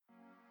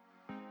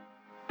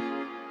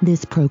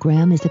This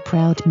program is a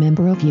proud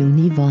member of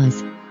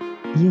Univoz.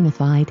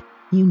 Unified,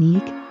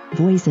 unique,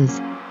 voices.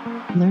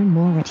 Learn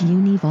more at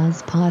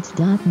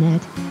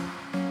univozpods.net.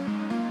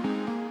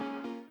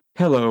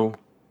 Hello,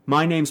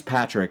 my name's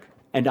Patrick,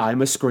 and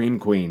I'm a Scream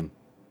Queen.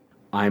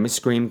 I'm a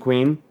Scream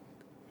Queen,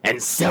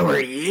 and so are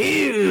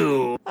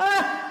you!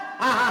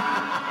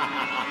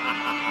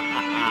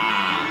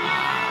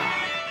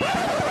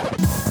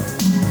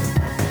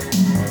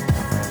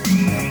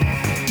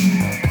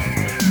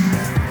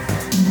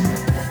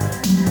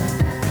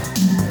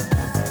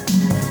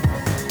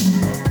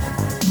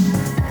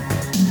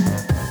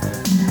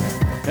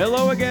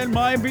 Hello again,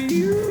 my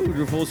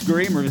beautiful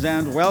screamers,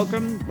 and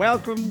welcome.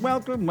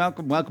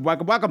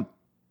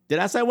 Did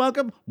I say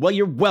welcome? Well,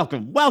 you're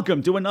welcome.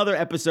 Welcome to another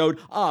episode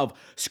of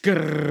Scream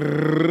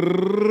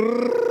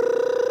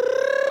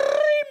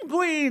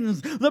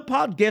Queens, the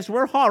podcast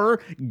where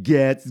horror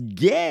gets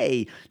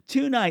gay.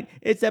 Tonight,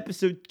 it's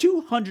episode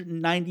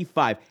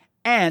 295,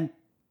 and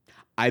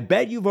I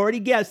bet you've already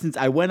guessed, since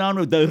I went on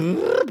with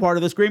the part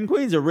of the Scream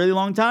Queens a really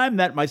long time,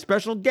 that my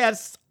special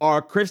guests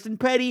are Kristen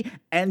Petty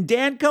and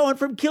Dan Cohen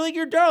from Killing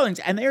Your Darlings,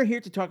 and they're here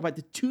to talk about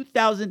the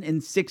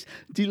 2006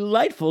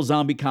 delightful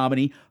zombie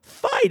comedy,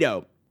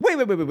 Fido. Wait,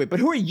 but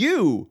who are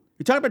you?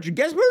 You're talking about your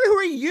guests? Who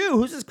are you?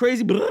 Who's this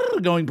crazy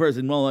going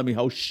person? Well, let me,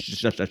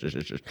 shush.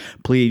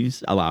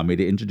 Please allow me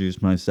to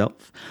introduce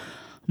myself.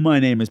 My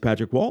name is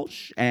Patrick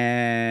Walsh,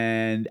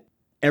 and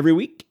every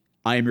week,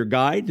 I am your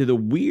guide to the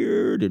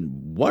weird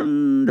and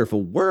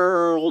wonderful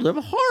world of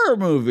horror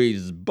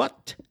movies.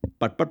 But,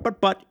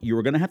 you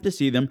are going to have to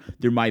see them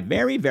through my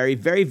very, very,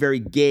 very, very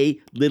gay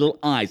little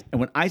eyes. And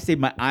when I say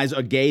my eyes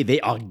are gay, they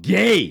are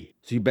gay.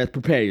 So you best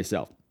prepare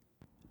yourself.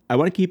 I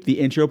want to keep the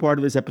intro part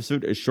of this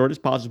episode as short as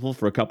possible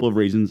for a couple of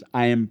reasons.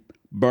 I am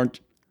burnt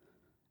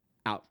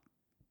out.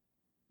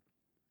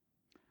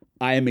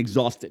 I am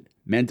exhausted.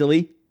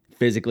 Mentally,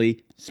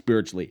 physically,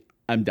 spiritually.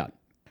 I'm done.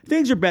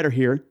 Things are better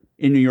here.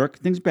 In New York,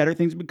 things are better.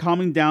 Things have been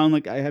calming down.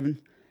 Like, I haven't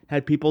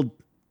had people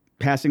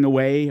passing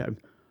away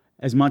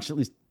as much, at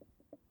least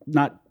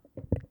not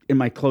in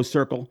my close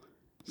circle,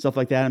 stuff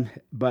like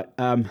that. But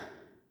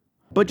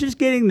just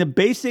getting the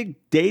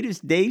basic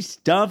day-to-day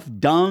stuff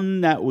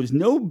done that was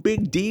no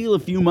big deal a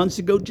few months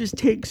ago just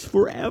takes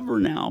forever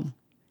now.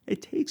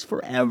 It takes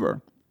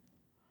forever.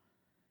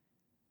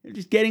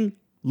 Just getting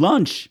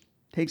lunch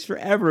takes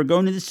forever.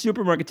 Going to the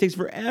supermarket takes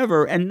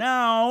forever. And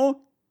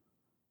now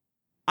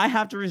I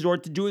have to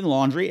resort to doing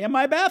laundry in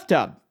my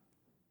bathtub.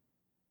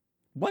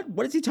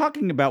 What is he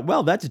talking about?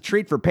 Well, that's a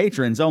treat for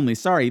patrons only.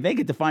 Sorry, they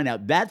get to find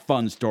out that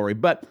fun story.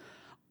 But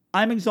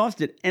I'm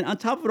exhausted. And on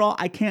top of it all,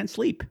 I can't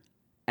sleep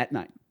at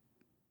night.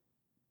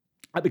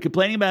 I've been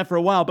complaining about it for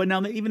a while, but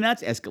now even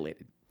that's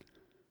escalated.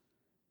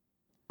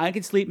 I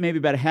can sleep maybe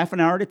about a half an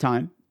hour at a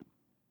time.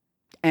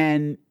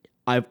 And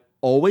I've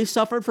always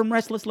suffered from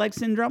restless leg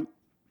syndrome.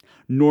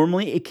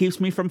 Normally, it keeps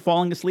me from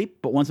falling asleep,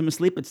 but once I'm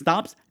asleep, it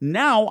stops.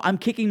 Now, I'm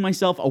kicking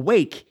myself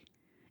awake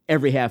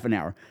every half an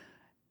hour.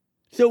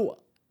 So,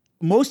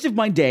 most of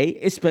my day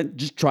is spent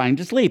just trying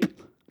to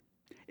sleep.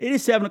 It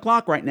is 7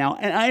 o'clock right now,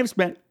 and I have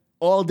spent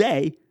all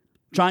day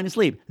trying to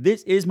sleep.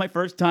 This is my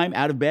first time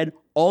out of bed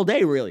all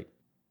day, really.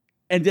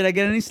 And did I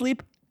get any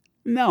sleep?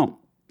 No.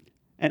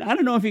 And I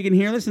don't know if you can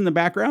hear this in the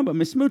background, but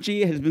Miss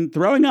Smoochie has been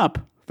throwing up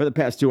for the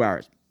past 2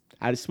 hours.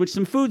 I had to switch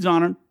some foods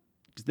on her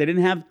because they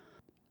didn't have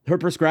her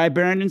prescribed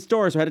brand in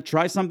store, so I had to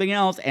try something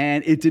else,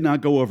 and it did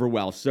not go over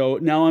well. So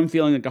now I'm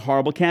feeling like a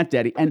horrible cat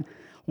daddy. And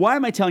why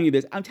am I telling you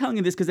this? I'm telling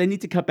you this because I need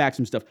to cut back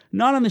some stuff.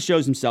 Not on the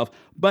shows themselves,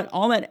 but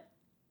all that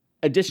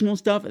additional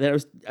stuff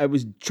that I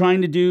was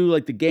trying to do,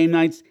 like the game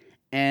nights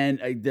and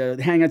the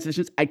hangout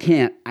sessions. I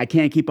can't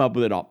keep up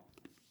with it all.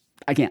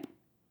 I can't.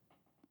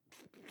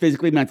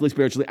 Physically, mentally,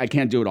 spiritually, I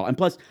can't do it all. And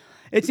plus,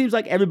 it seems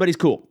like everybody's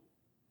cool.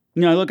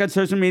 You know, I look at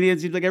social media,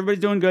 it seems like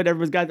everybody's doing good.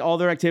 Everybody's got all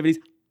their activities.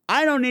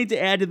 I don't need to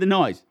add to the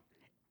noise.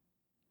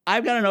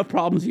 I've got enough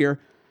problems here.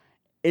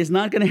 It's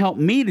not going to help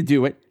me to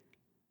do it.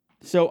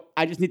 So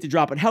I just need to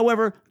drop it.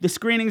 However, the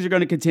screenings are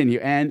going to continue.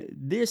 And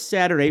this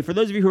Saturday, for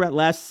those of you who were at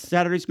last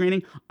Saturday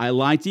screening, I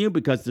lied to you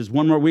because there's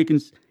one more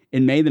weekend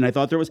in May than I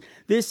thought there was.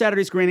 This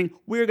Saturday screening,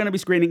 we're going to be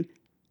screening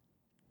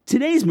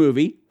today's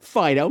movie,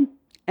 Fido,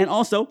 and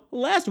also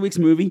last week's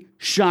movie,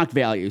 Shock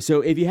Value.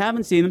 So if you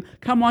haven't seen them,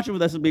 come watch it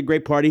with us. It'll be a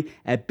great party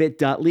at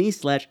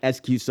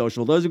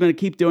bit.ly/SQSocial. Those are going to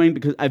keep doing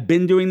because I've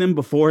been doing them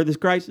before this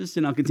crisis,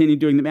 and I'll continue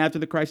doing them after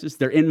the crisis.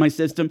 They're in my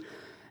system.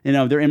 You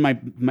know, they're in my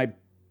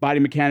body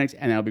mechanics,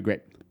 and that'll be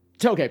great.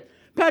 So, okay.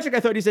 Patrick, I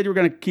thought you said you were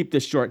going to keep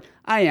this short.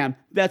 I am.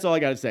 That's all I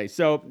got to say.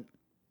 So,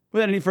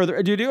 without any further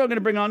ado, I'm going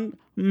to bring on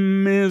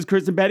Ms.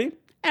 Kristen Petty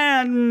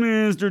and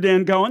Mr.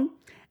 Dan Cohen,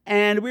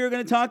 and we are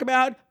going to talk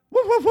about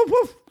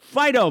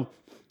Fido.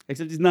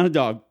 Except he's not a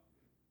dog.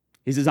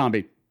 He's a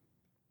zombie.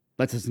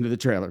 Let's listen to the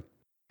trailer.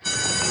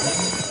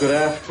 Good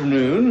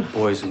afternoon,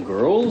 boys and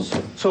girls.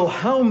 So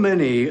how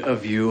many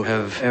of you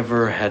have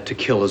ever had to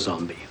kill a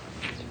zombie?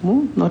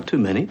 Well, not too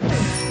many.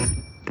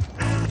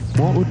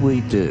 What would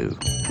we do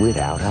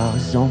without our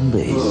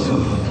zombies?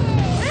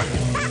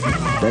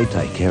 They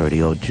take care of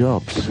the odd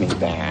jobs. Give me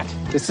that.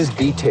 This is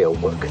detail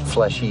work.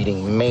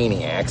 Flesh-eating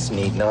maniacs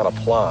need not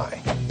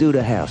apply. Do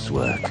the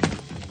housework.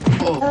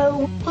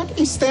 Oh, what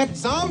is that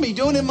zombie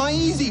doing in my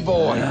Easy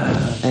Boy?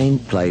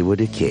 And play with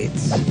the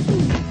kids.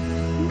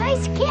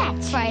 Nice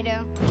catch,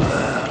 Fido.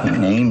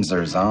 Names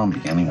are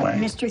zombie anyway.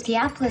 Mr.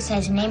 Theophilus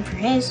has a name for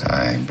his.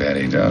 I bet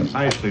he does.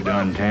 Nicely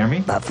done,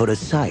 Tammy. But for the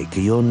sake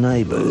of your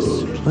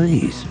neighbors,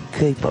 please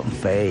keep them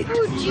fed.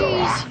 Oh,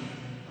 jeez.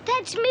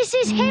 That's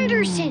Mrs.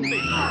 Henderson.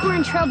 We're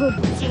in trouble.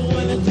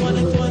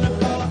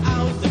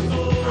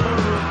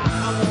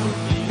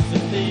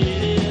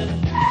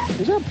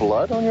 Is that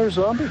blood on your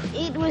zombie?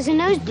 It was a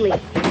nosebleed.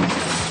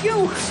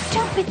 You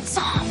stupid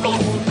zombie.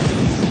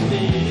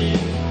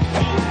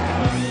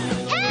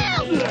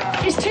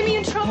 Help! Is Timmy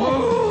in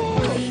trouble?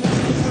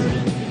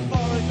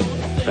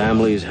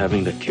 Families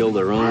having to kill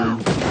their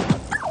own.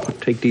 I'd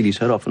take Dee Dee's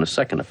head off in a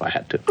second if I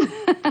had to.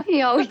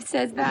 He always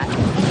says that.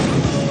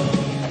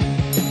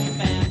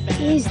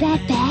 Is that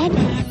bad?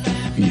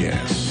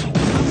 Yes.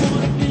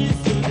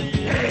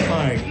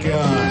 My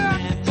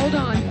God. Hold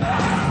on.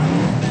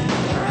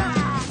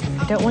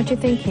 I don't want you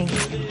thinking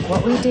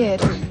what we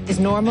did is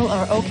normal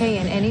or okay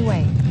in any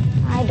way.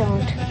 I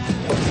don't.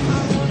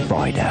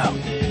 Fido.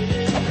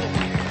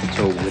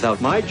 So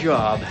without my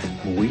job,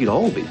 we'd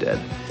all be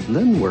dead. And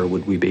then where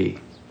would we be?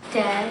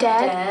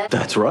 Dad?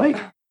 That's right.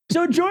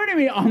 So joining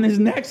me on this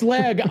next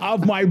leg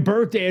of my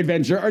birthday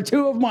adventure are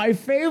two of my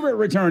favorite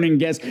returning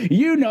guests.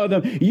 You know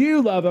them.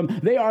 You love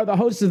them. They are the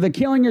hosts of the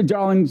Killing Your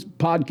Darlings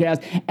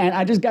podcast. And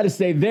I just got to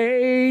say,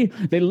 they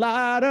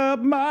light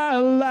up my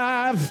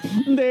life.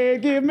 They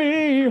give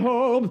me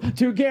hope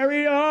to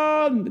carry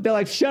on. They're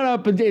like, shut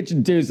up and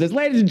introduce us.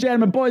 Ladies and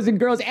gentlemen, boys and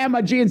girls, and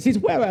my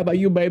GNCs, wherever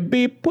you may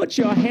be, put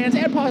your hands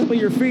and possibly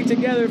your feet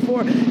together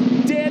for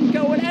Dan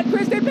Cohen and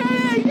Kristen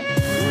Penny. Yay!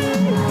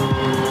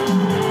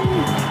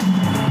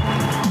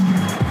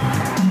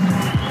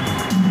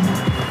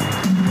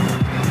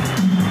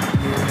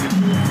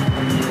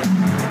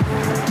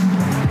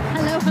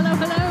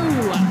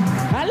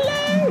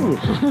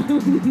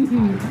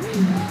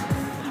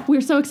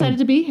 We're so excited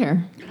to be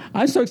here.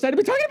 I'm so excited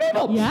to be talking to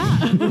people. Yeah.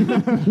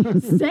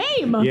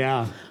 Same.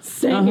 Yeah.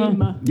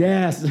 Same.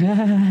 Yes.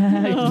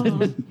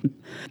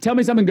 Tell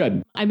me something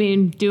good. I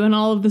mean, doing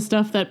all of the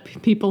stuff that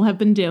people have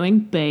been doing,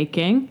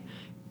 baking,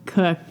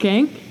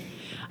 cooking.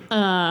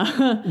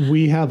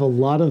 We have a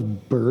lot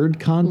of bird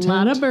content. A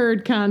lot of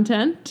bird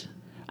content.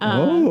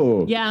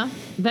 Yeah.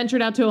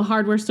 Ventured out to a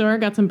hardware store,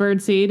 got some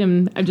bird seed,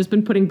 and I've just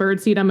been putting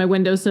bird seed on my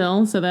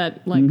windowsill so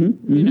that, like, you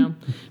know,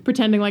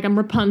 pretending like I'm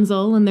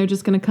Rapunzel and they're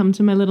just going to come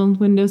to my little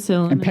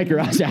windowsill. And peck your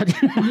ass out.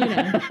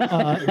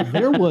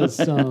 There was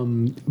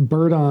some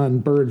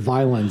bird-on-bird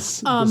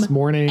violence this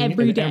morning.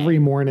 Every day. Every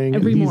morning.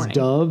 Every these morning.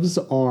 doves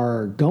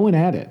are going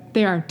at it.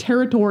 They are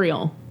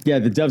territorial. Yeah,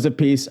 the doves of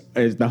peace,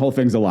 the whole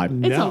thing's alive.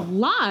 It's a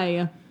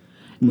lie.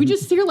 We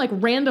just hear like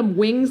random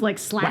wings like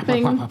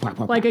slapping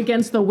like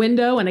against the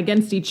window and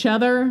against each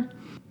other.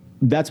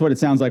 That's what it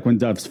sounds like when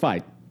doves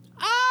fight.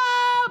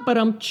 But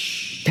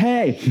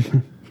Hey.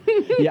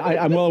 Yeah,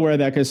 I'm well aware of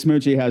that because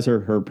Smoochie has her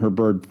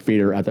bird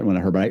feeder at that one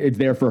of her, but it's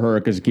there for her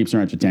because it keeps her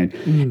entertained.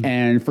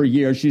 And for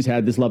years, she's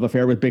had this love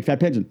affair with Big Fat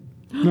Pigeon.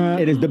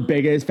 It is the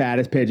biggest,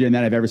 fattest pigeon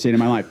that I've ever seen in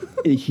my life.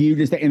 The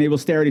hugest, and they will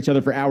stare at each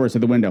other for hours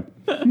through the window.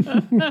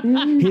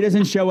 He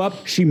doesn't show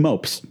up, she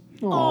mopes.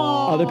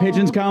 Aww. Other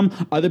pigeons come,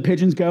 other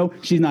pigeons go.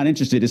 She's not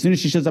interested. As soon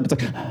as she shows up, it's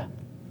like,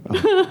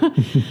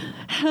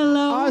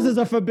 hello. Ours is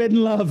a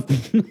forbidden love.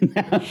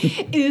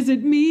 Is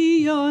it me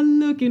you're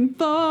looking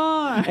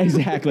for?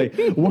 Exactly.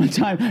 One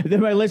time,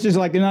 my listeners are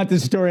like, they're not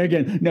this story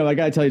again. No, I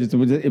gotta tell you,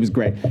 it was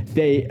great.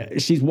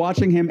 She's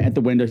watching him at the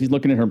window. He's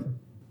looking at her.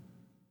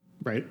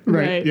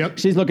 Right. Yep.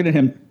 She's looking at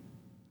him.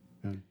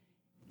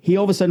 He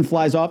all of a sudden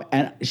flies off,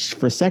 and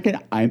for a second,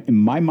 in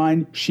my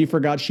mind, she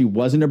forgot she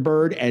wasn't a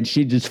bird, and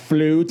she just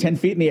flew 10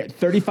 feet in the air,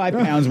 35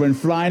 pounds, went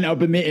flying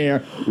up in the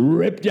air,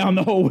 ripped down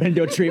the whole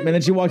window treatment, and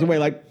then she walked away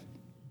like,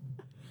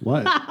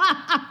 what?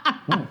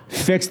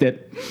 Fixed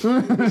it.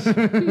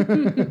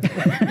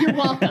 You're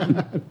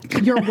welcome.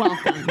 You're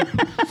welcome.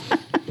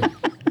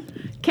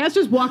 Cats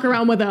just walk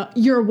around with a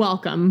 "you're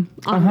welcome"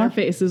 on their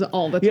faces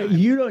all the time. Yeah,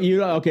 you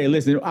don't. Okay,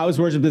 listen. I was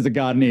worshipped as a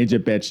god in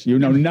Egypt, bitch. You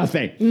know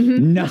nothing.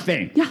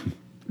 Nothing.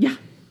 Yeah.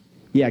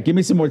 Yeah. Give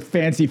me some more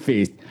fancy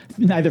feast.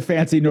 Neither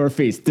fancy nor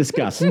feast.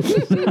 Discuss.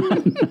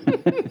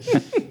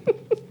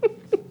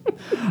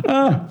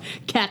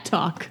 Cat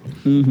talk.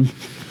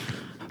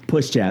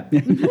 Push chat.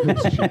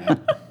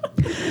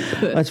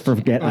 Let's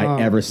forget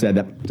I ever said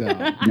that.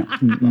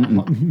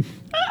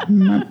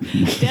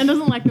 Dan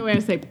doesn't like the way I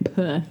say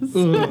puss.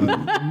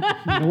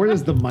 Where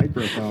does the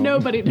microphone?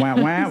 Nobody does. Wah,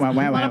 wah, wah,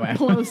 wah, A lot wah, of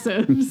wah.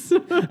 plosives.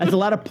 That's a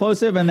lot of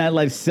plosive and that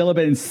like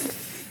syllable.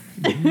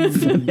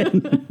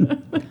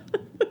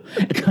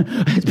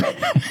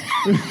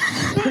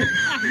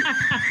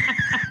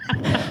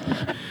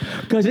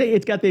 Because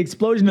it's got the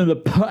explosion of the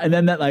puh and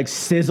then that like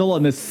sizzle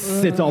and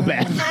it's all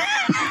bad.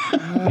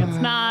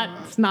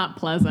 It's not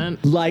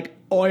pleasant. Like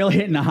oil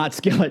hitting a hot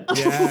skillet.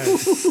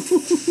 Yes.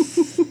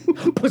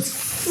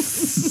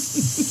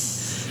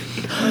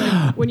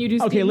 when you do.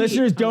 Okay, steamed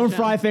listeners, meat on don't the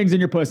show. fry things in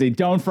your pussy.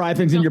 Don't fry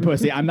things in your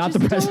pussy. I'm not the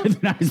Just president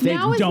of the United States.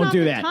 Now is Don't not do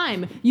the that.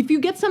 time. If you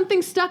get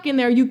something stuck in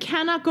there, you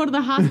cannot go to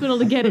the hospital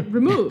to get it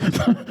removed.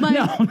 Like,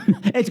 No,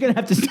 it's gonna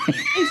have to stay.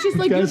 it's just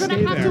like Gotta you're gonna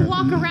stay have there. to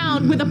walk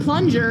around with a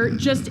plunger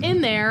just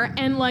in there,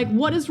 and like,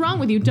 what is wrong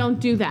with you? Don't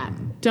do that.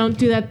 Don't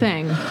do that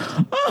thing.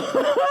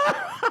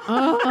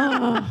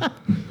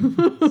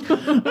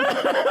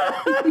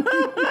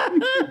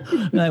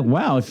 Like,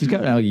 wow, she's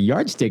got a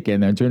yardstick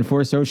in there to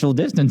enforce social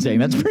distancing.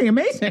 That's pretty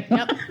amazing.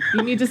 Yep.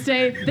 You need to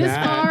stay this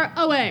far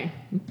away.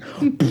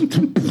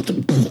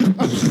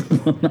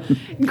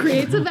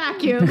 Creates a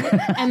vacuum,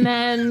 and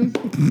then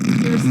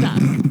you're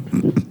stuck.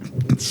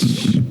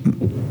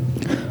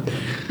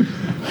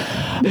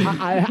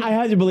 I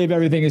have to believe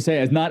everything you say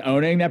as not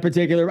owning that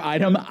particular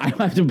item. I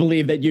have to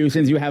believe that you,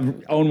 since you have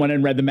owned one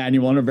and read the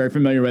manual and are very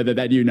familiar with it,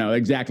 that you know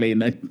exactly.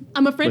 And that,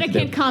 I'm afraid I what to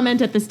can't do. comment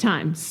at this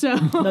time. So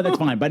No, that's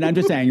fine. But I'm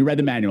just saying, you read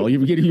the manual. You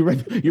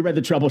read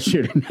the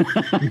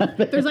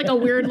troubleshooting. there's like a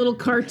weird little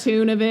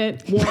cartoon of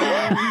it,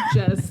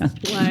 just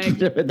like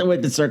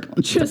with the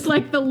circle. just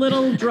like the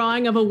little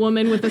drawing of a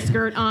woman with a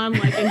skirt on,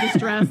 like in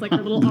distress, like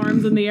her little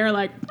arms in the air,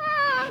 like.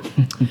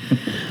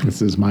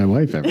 This is my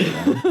wife,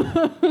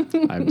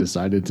 everyone. I've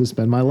decided to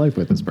spend my life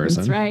with this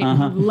person. That's right,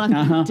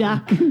 lucky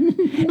duck.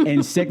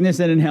 In sickness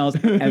and in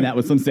health, and that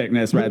was some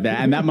sickness right there.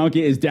 And that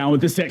monkey is down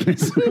with the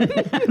sickness.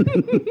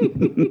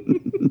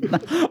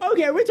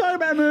 Okay, we're talking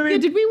about a movie. Yeah,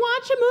 did we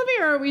watch a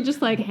movie, or are we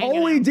just like hanging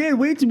Oh, we out? did.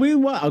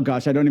 Oh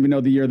gosh, I don't even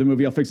know the year of the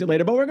movie. I'll fix it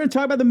later. But we're going to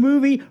talk about the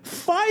movie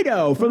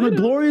Fido from the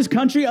glorious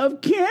country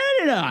of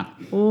Canada.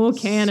 Oh,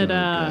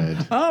 Canada.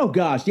 Good. Oh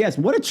gosh, yes,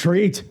 what a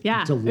treat.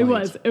 Yeah, Delight. it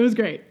was. It was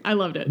great. I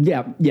loved it.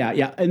 Yeah.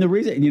 And the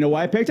reason, you know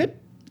why I picked it?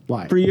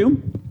 Why? For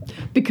you?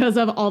 Because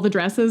of all the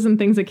dresses and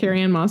things that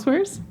Carrie Ann Moss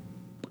wears?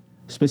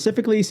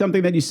 Specifically,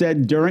 something that you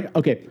said during.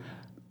 Okay.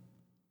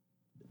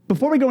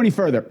 Before we go any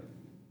further,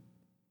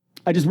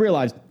 I just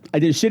realized I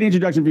did a shitty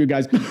introduction for you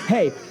guys.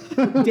 Hey,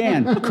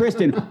 Dan,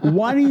 Kristen,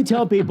 why don't you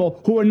tell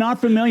people who are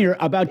not familiar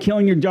about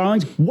Killing Your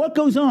Darlings what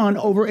goes on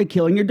over at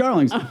Killing Your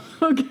Darlings?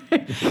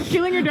 Okay.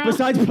 Killing Your Darlings.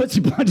 Besides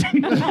pussy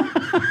punching.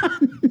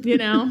 You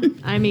know,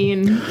 I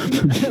mean,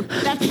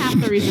 that's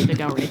half the reason to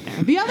go right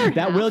there. The other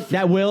half,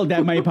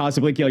 that may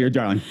possibly kill your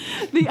darling.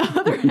 the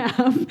other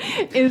half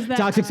is that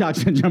Toxic shock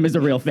syndrome is a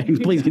real thing.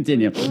 Please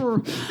continue.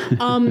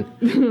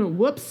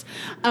 Whoops.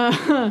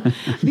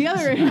 The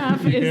other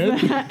half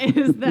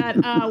is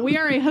that we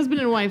are a husband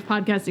and wife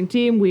podcasting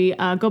team. We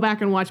go back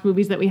and watch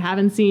movies that we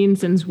haven't seen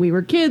since we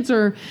were kids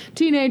or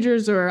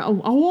teenagers or a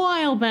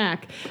while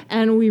back,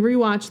 and we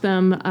rewatch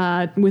them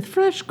with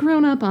fresh,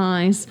 grown-up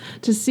eyes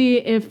to see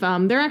if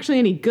they're actually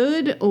any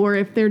good or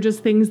if they're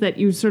just things that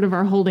you sort of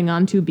are holding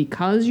on to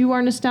because you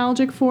are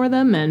nostalgic for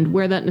them, and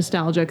where that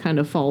nostalgia kind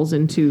of falls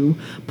into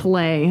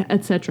play,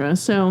 etc.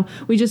 So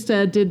we just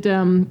did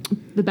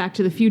the Back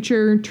to the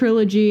Future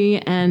trilogy,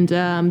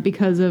 and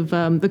because of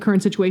the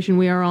current situation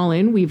we are all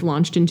in, we've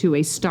launched into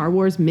a Star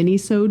Wars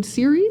mini-sode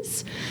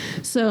series.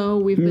 So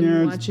we've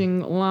been watching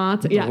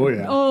lots. Yeah.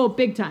 Oh,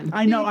 big time.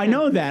 I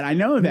know that. I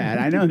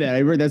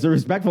heard that's a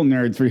respectful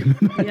nerd for you.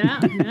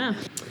 Yeah.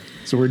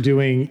 So we're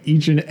doing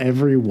each and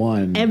every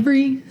one.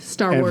 Every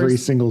Star Wars. Every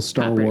single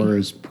Star property.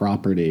 Wars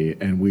property.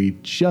 And we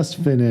just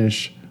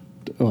finished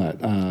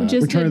what?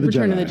 Just Return of the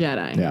Return Jedi. of the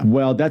Jedi. Yeah.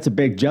 Well, that's a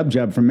big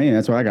jub for me.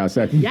 That's what I gotta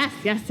say. Yes.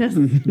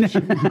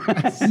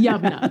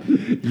 Yubna.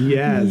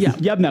 Yes. Yeah.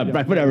 Yubnub,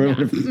 right, whatever.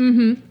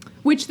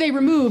 Which they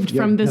removed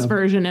from this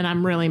version, and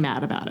I'm really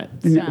mad about it.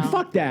 So. No,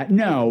 fuck that.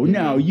 No,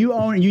 you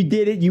own it. You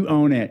did it. You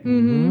own it.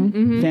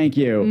 Thank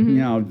you.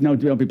 No,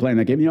 don't be playing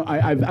that game. You know,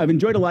 I've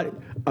enjoyed a lot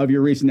of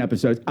your recent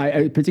episodes.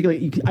 I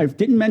particularly, I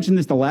didn't mention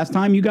this the last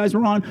time you guys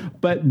were on,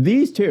 but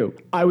these two,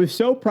 I was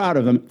so proud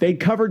of them. They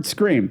covered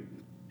Scream.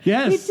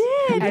 Yes.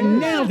 And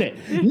nailed it.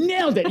 You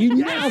nailed it.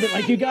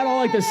 Like you got all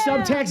like the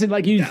subtext and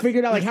like you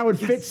figured out like how it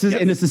fits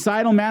in a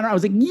societal manner. I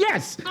was like,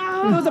 yes. Those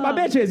are my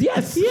bitches.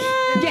 Yes. Yay!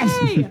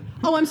 Yes.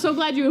 Oh, I'm so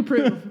glad you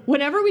approve.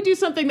 Whenever we do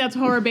something that's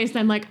horror based,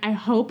 I'm like, I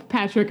hope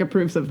Patrick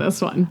approves of this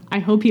one. I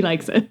hope he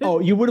likes it. Oh,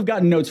 you would have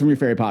gotten notes from your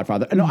fairy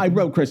podfather. No, I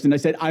wrote Kristen. I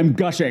said, I'm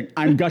gushing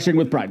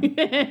with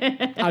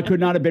pride. I could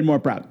not have been more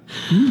proud.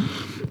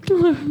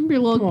 Your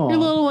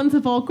little ones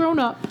have all grown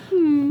up.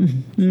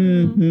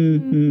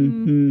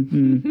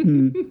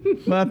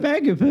 Well,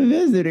 thank you for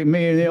visiting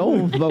me in the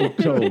old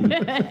folks' home.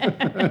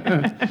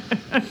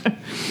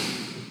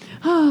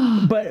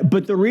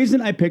 But the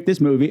reason I picked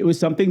this movie, it was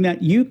something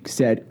that you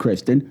said,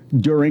 Kristen,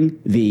 during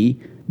the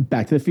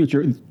Back to the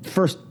Future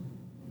first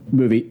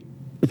movie.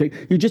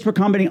 You just were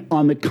commenting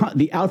on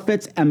the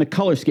outfits and the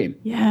color scheme.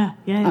 Yeah.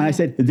 And I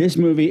said, this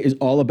movie is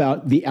all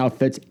about the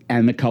outfits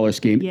and the color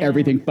scheme. Yeah.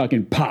 Everything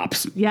fucking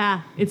pops.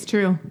 Yeah, it's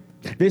true.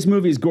 This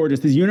movie is gorgeous.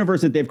 This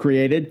universe that they've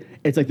created,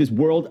 it's like this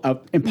world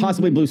of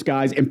impossibly blue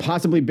skies,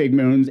 impossibly big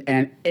moons,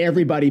 and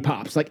everybody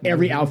pops. Like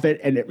every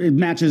outfit, and it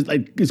matches,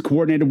 like is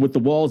coordinated with the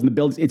walls and the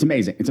buildings. It's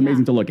amazing. It's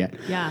amazing to look at.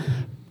 Yeah.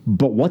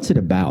 But what's it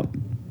about?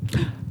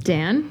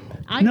 Dan,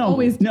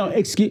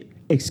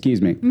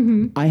 Excuse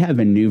me. I have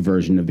a new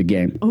version of the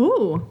game.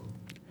 Oh.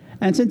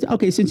 And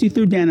since you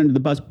threw Dan under the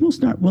bus, we'll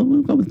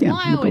go with Dan.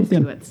 Well, I always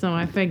do it, so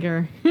I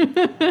figure.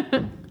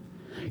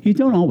 You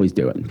don't always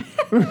do it.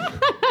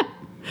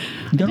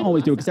 You don't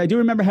always do it, because I do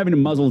remember having to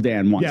muzzle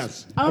Dan once.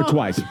 Yes. Or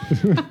twice.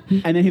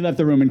 And then he left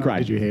the room and cried.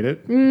 Did you hate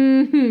it?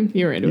 Mm-hmm.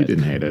 You're into You it.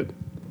 didn't hate it.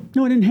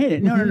 No, I didn't hate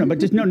it. No. But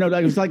just no.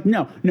 It was like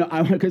no.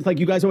 Because like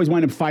you guys always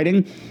wind up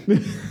fighting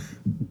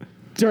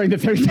during the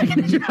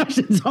 30-second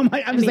introduction. So I'm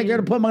just like,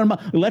 you're gonna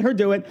let her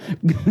do it.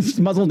 Just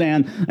muzzle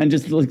Dan and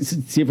just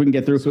see if we can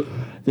get through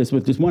this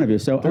with just one of you.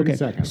 So 30 okay.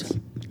 seconds.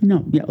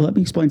 No, yeah. Let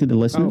me explain to the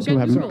listeners who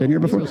haven't been here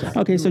before.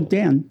 Okay, so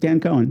Dan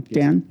Cohen,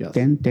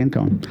 Dan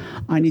Cohen.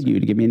 I need you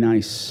to give me a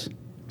nice,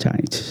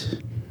 tight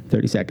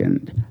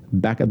 30-second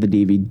back of the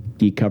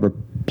DVD cover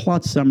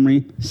plot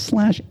summary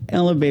 /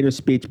 elevator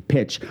speech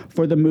pitch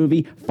for the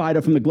movie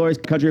Fido from the Glorious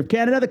Country of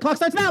Canada. The clock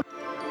starts now.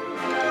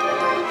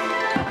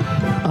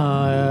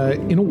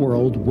 In a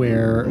world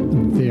where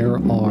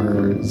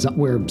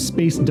where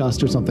space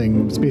dust or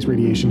something, space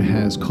radiation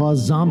has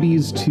caused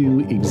zombies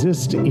to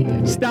exist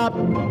in... Stop.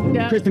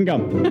 Yeah. Kristen, go.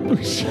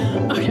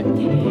 Okay.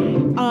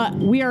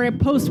 We are a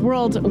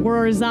post-World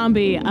War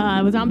zombie.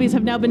 Zombies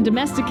have now been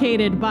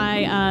domesticated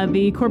by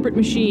the corporate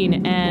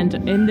machine, and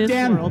in this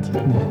world...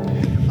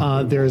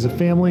 there is a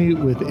family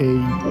with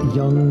a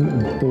young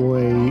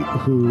boy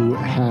who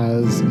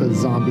has a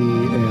zombie,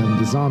 and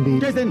the zombie...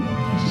 Kristen!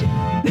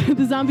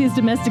 The zombie is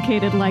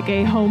domesticated like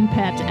a home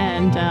pet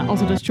and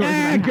also does chores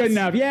around the house. Good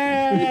enough.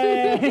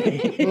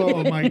 Yay!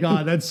 Oh my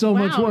God, that's so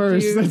much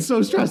worse. Dude. That's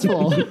so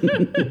stressful.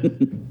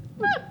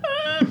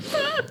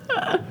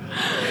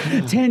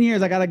 10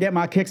 years, I gotta get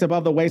my kicks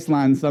above the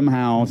waistline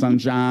somehow,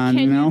 sunshine.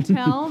 Can you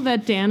tell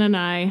that Dan and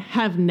I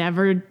have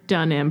never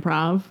done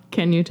improv?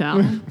 Can you tell?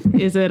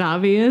 Is it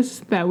obvious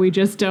that we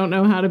just don't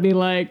know how to be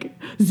like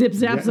zip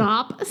zap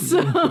zop?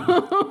 So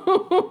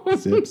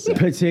Zip zap.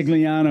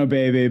 Patigliano,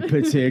 baby,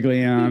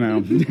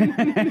 Patigliano.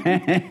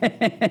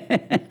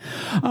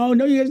 Oh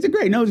no, you guys did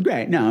great. No, it was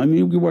great. No, I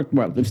mean we worked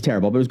well. It was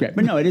terrible, but it was great.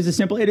 But no, it is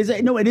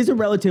a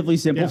relatively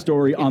simple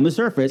story on the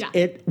surface.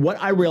 Yeah.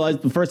 What I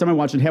realized the first time I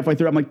watched it halfway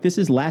through, I'm like, this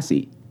is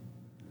Lassie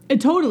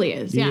it totally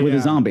is. Yeah. with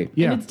a zombie.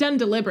 Yeah. And it's done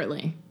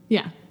deliberately.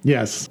 Yeah.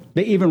 Yes.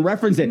 They even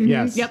reference it.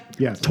 Yes. Yep.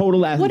 Yes. Total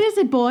Lassie. What is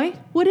it, boy?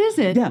 What is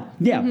it?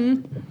 Yeah.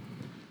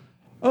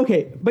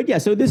 Okay, but yeah,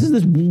 so this is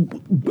this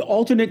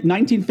alternate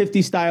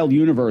 1950 style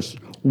universe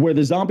where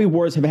the zombie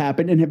wars have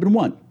happened and have been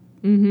won.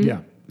 Mm-hmm. Yeah.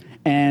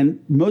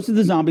 And most of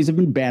the zombies have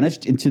been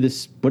banished into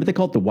this, what do they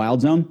call it, the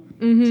wild zone?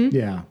 Mm-hmm.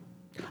 Yeah.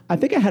 I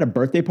think I had a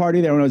birthday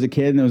party there when I was a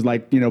kid, and it was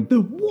like,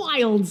 The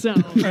wild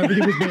zone.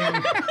 Everything was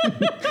banned.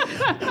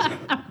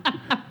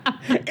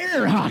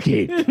 air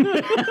hockey.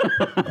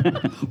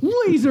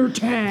 Laser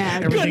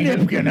tag.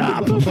 Good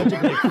up. A bunch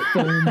of like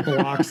foam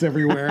blocks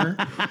everywhere.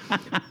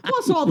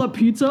 Plus all the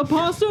pizza,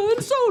 pasta,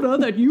 and soda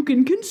that you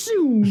can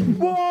consume.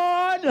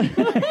 What?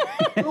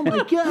 Oh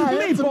my God.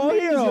 Baseball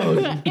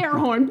heroes. Air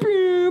horn.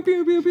 Pew,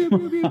 pew, pew, pew,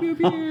 pew, pew, pew,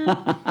 pew.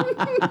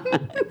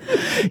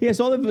 Yes,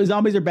 all the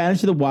zombies are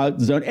banished to the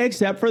wild zone,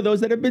 except for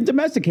those that have been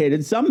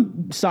domesticated.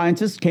 Some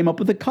scientists came up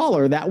with a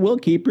collar that will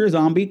keep your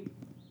zombie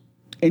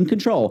in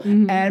control,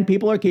 and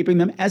people are keeping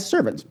them as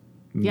servants.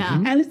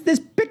 Yeah. And it's this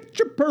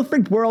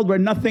picture-perfect world where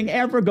nothing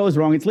ever goes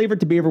wrong. It's Leave It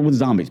to Beaver with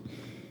zombies.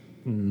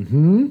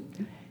 Mm-hmm.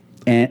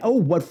 And oh,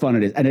 what fun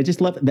it is! And I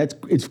just love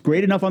it's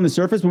great enough on the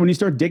surface, but when you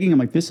start digging, I'm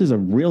like, this is a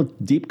real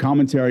deep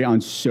commentary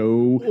on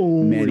so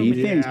many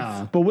things.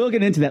 But we'll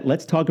get into that.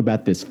 Let's talk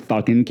about this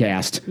fucking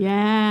cast.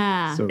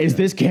 Yeah. Is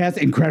this cast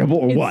incredible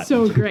or what? It's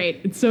so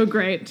great. It's so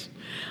great.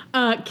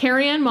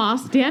 Carrie Ann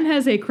Moss. Dan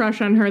has a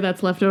crush on her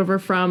that's left over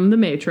from The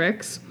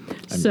Matrix.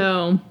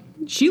 So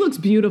she looks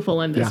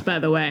beautiful in this, by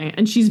the way.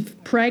 And she's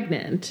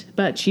pregnant,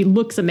 but she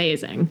looks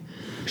amazing.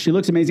 She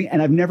looks amazing,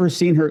 and I've never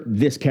seen her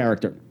this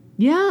character.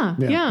 Yeah.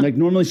 Like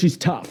normally she's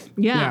tough.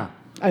 Yeah.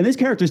 And this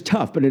character's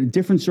tough, but in a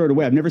different sort of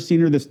way. I've never seen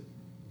her this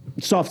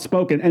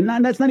soft-spoken, and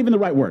that's not even the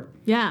right word.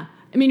 Yeah.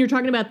 I mean, you're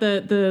talking about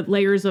the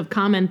layers of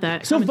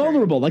commentary.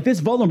 Vulnerable, like this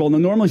vulnerable.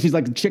 And normally she's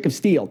like a chick of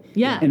steel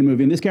in a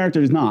movie, and this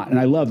character is not, and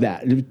I love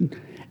that.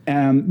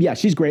 Yeah,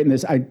 she's great in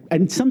this.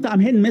 I'm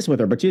hit and miss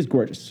with her, but she's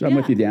gorgeous. So I'm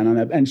with you, Dan, on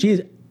that. And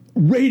she's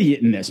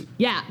radiant in this.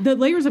 Yeah, the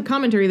layers of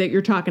commentary that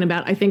you're talking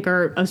about, I think,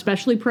 are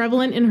especially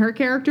prevalent in her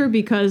character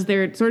because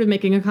they're sort of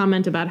making a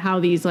comment about how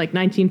these like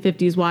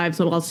 1950s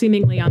wives, while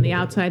seemingly on the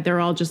outside, they're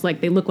all just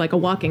like they look like a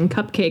walking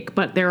cupcake,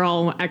 but they're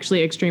all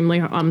actually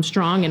extremely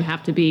strong and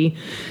have to be,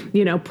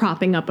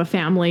 propping up a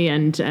family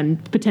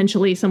and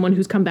potentially someone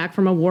who's come back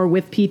from a war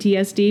with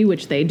PTSD,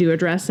 which they do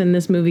address in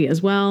this movie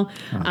as well.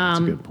 That's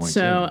a good point.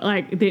 So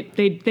like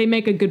they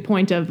make a good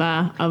point of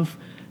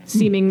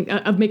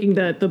making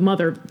the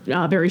mother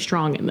very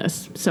strong in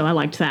this. So I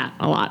liked that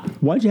a lot.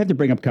 Why'd you have to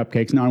bring up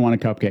cupcakes? Now I want a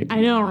cupcake.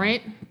 I know,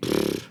 right?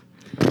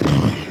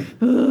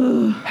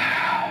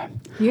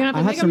 You're going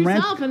to have to make them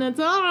yourself, and it's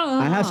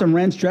I have some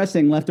ranch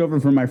dressing left over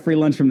from my free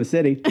lunch from the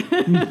city.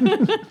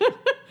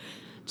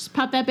 Just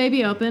pop that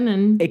baby open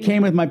and... It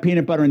came with my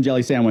peanut butter and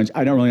jelly sandwich.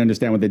 I don't really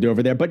understand what they do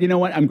over there, but you know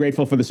what? I'm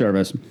grateful for the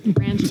service.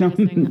 Ranch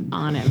dressing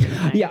on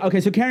everything. Yeah,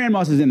 okay, so Carrie Ann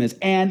Moss is in this.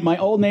 And my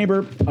old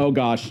neighbor, oh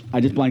gosh, I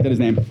just blanked out his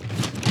name.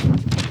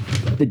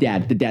 The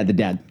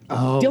dad.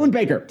 Oh. Dylan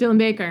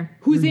Baker.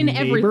 Who's Your in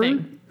neighbor?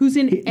 everything. Who's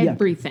in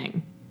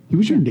everything. He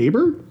was your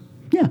neighbor?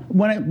 Yeah,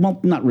 well,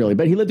 not really,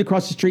 but he lived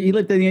across the street. He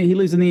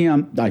lives in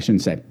the, I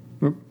shouldn't say.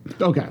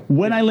 Okay.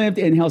 When I lived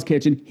in Hell's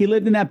Kitchen, he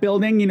lived in that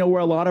building, you know,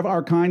 where a lot of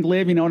our kind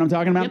live. You know what I'm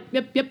talking about?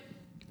 Yep.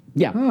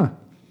 Yeah. Huh.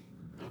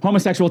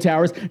 Homosexual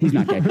towers. He's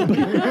not gay.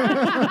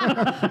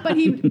 But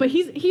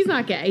he's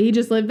not gay. He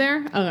just lived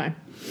there? Okay.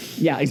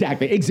 Yeah,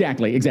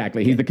 exactly.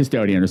 He's the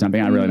custodian or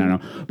something. I really don't know.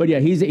 But yeah,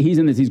 he's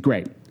in this. He's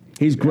great.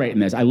 He's great in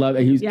this. I love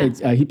it.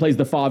 He plays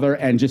the father,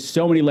 and just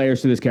so many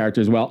layers to this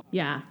character as well.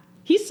 Yeah.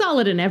 He's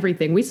solid in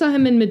everything. We saw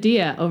him in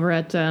Medea over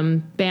at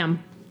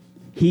BAM.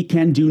 He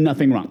can do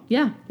nothing wrong.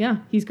 Yeah,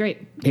 he's great.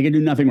 He can do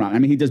nothing wrong. I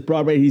mean, he does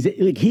Broadway.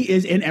 He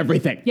is in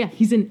everything. Yeah,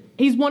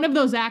 he's one of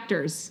those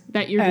actors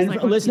that you're just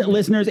like...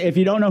 Listeners, if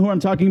you don't know who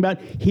I'm talking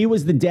about, he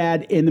was the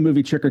dad in the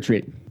movie Trick or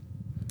Treat.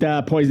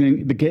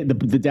 Poisoning the kid,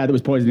 the dad that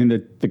was poisoning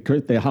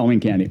the Halloween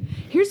candy.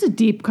 Here's a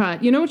deep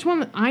cut. You know which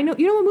one I know?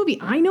 You know what movie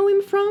I know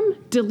him from?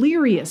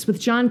 Delirious with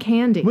John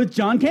Candy. With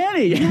John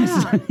Candy,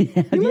 yes.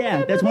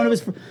 Yeah. That's one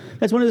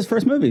of his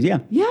first movies. Yeah.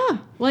 Yeah,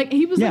 like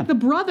he was like the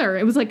brother.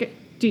 It was like.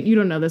 You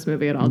don't know this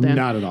movie at all, Dan.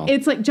 Not at all.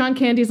 It's like John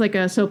Candy's like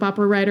a soap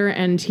opera writer,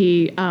 and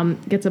he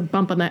gets a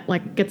bump on that,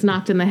 like gets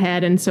knocked in the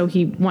head, and so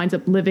he winds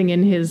up living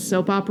in his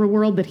soap opera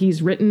world that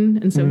he's written,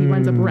 and so he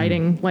winds up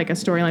writing like a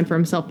storyline for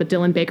himself. But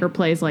Dylan Baker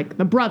plays like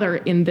the brother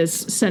in this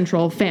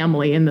central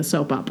family in the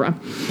soap opera,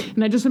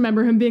 and I just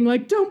remember him being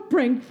like, "Don't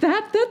bring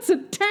that. That's a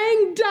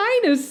Tang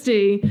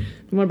Dynasty."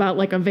 What about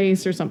like a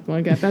vase or something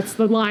like that? That's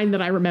the line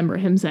that I remember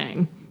him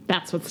saying.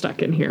 That's what's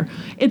stuck in here.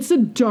 It's a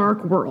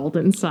dark world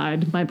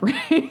inside my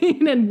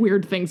brain, and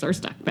weird things are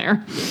stuck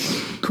there.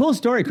 Cool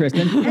story,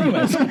 Kristen.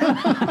 Anyways,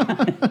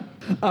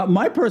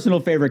 my personal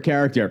favorite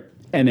character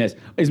in this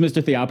is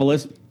Mr.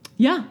 Theopolis.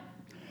 Yeah.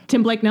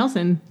 Tim Blake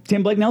Nelson,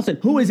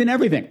 who is in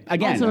everything.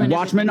 Again, in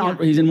Watchmen.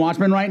 everything, He's in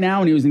Watchmen right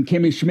now, and he was in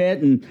Kimmy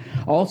Schmidt and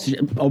also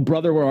Oh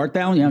Brother, Where Art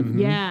Thou? Yeah.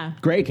 Yeah.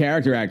 Great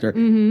character actor.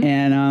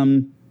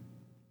 And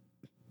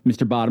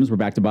Mr. Bottoms. We're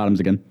back to Bottoms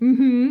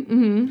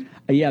again.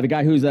 Yeah, the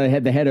guy who's the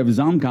head of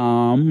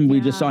Zomcom.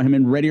 We just saw him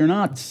in Ready or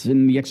Not,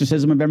 in The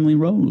Exorcism of Emily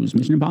Rose,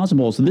 Mission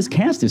Impossible. So this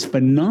cast is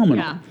phenomenal.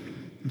 Yeah.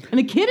 And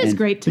the kid is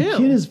great, too. The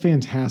kid is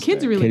fantastic.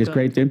 Kid's really good. Kid is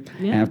great, too.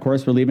 Yeah. And, of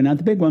course, we're leaving out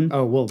the big one.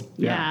 Oh, well,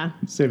 yeah.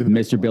 Saving the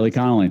Mr. Billy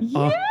Connolly.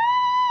 Yeah,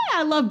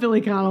 I love Billy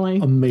Connolly.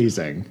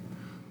 Amazing.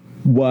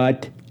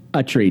 What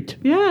a treat.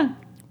 Yeah.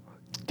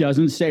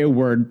 Doesn't say a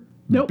word.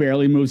 Nope.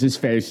 Barely moves his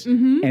face.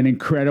 An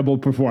incredible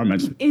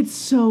performance. It's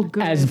so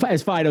good.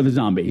 As Fido the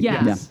zombie.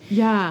 Yes.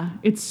 Yeah.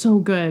 It's so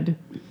good.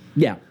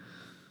 Yeah.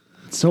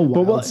 It's so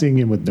wild seeing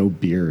him with no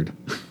beard.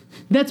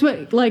 That's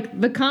what,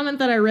 like, the comment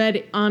that I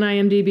read on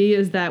IMDb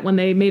is that when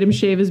they made him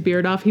shave his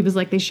beard off, he was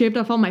like, they shaved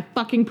off all my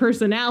fucking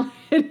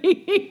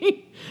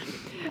personality.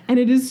 And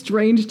it is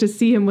strange to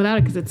see him without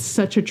it because it's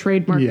such a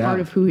trademark part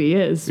of who he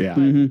is. Yeah.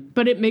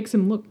 But it makes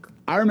him look.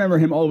 I remember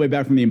him all the way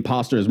back from The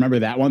Imposters. Remember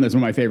that one? That's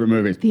one of my favorite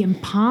movies. The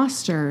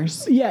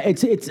Imposters. Yeah,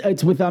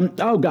 it's with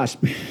oh gosh.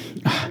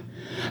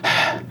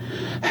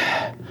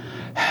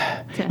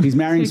 He's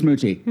marrying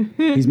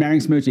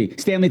Smoochie.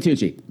 Stanley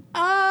Tucci.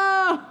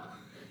 Oh!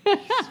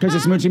 Because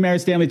if Smoochie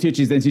marries Stanley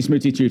Tucci, then she's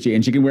Smoochie Tucci,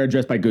 and she can wear a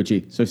dress by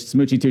Gucci. So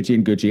Smoochie Tucci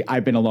and Gucci.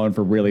 I've been alone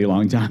for a really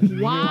long time.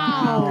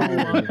 Wow.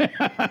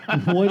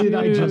 What did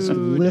I just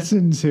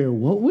listen to?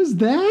 What was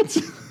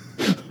that?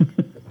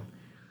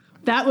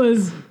 That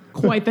was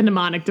quite the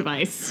mnemonic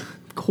device.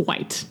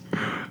 Quite.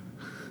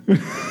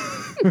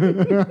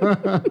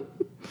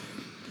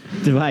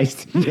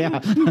 Device.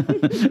 Yeah.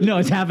 No,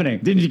 it's happening.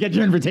 Didn't you get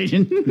your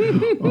invitation?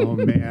 Oh,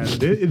 man.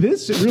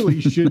 This really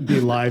should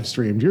be live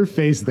streamed. Your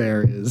face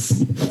there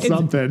is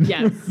something.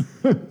 Yes.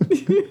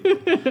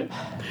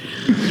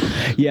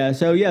 Yeah,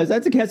 so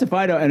that's a cast of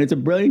Fido, and it's a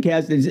brilliant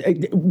cast.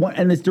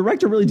 And this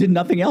director really did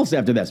nothing else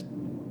after this.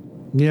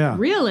 Yeah.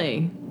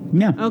 Really?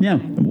 Yeah. Okay.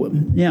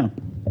 Yeah.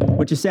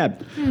 Which is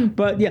sad.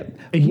 But yeah,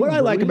 what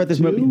I like about this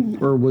movie,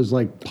 or was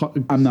like,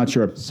 I'm not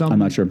sure. I'm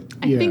not sure.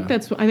 I think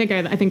that's correct. I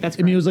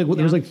mean, it was like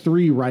there was like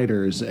 3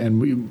 writers,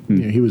 and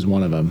he was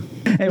one of them.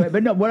 Anyway,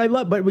 but no, what I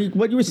love, but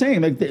what you were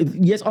saying, like,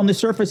 yes, on the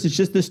surface, it's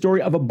just the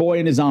story of a boy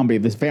and a zombie.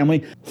 This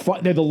family,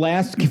 they're the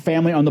last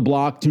family on the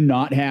block to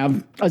not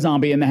have a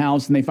zombie in the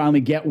house, and they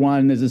finally get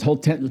one. There's this whole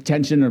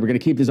tension, and we're going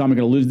to keep the zombie,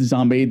 we're going to lose the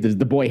zombie.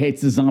 The boy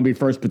hates the zombie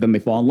first, but then they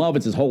fall in love.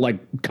 It's this whole like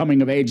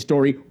coming of age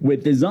story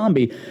with the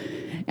zombie.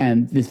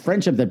 And this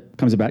friendship that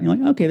comes about, and you're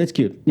like, okay, that's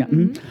cute. Yeah.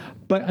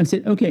 But I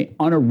said, okay,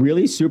 on a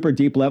really super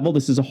deep level,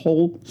 this is a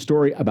whole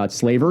story about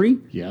slavery.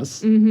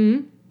 Yes.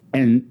 And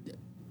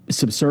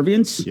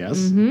subservience.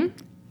 Yes.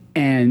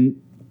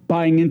 And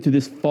buying into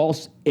this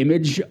false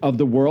image of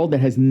the world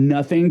that has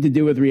nothing to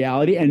do with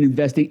reality and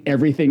investing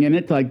everything in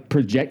it to like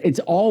project. It's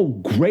all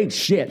great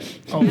shit.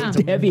 Oh, it's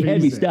heavy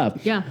amazing.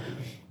 stuff. Yeah.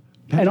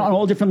 And on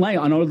all different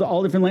layouts,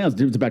 all different layouts.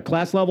 It's about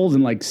class levels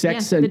and like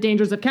sex and the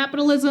dangers of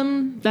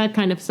capitalism, that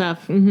kind of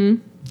stuff. Mm-hmm.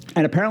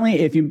 And apparently,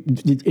 if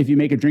you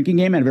make a drinking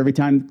game out of every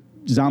time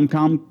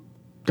Zomcom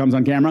comes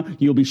on camera,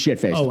 you'll be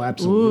shit-faced. Oh,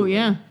 absolutely. Ooh,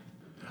 yeah.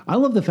 I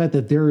love the fact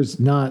that there's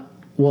not.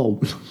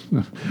 Well,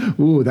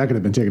 ooh, that could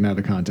have been taken out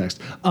of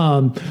context.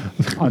 On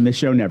this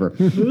show, never.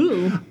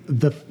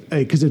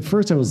 Because at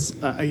first I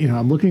was,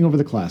 I'm looking over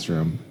the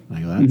classroom.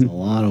 I go, that's a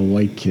lot of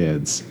white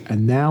kids.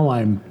 And now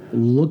I'm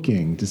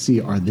looking to see,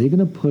 are they going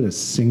to put a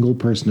single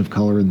person of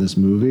color in this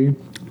movie?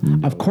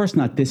 Of course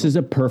not. This is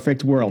a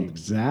perfect world.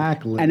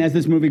 Exactly. And as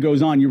this movie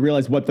goes on, you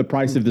realize what the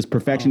price of this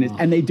perfection is.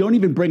 And they don't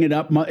even bring it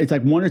up. It's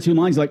like one or two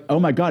lines like, oh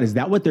my God, is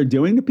that what they're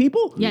doing to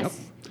people? Yes.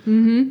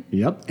 Yep.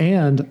 Yep.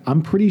 And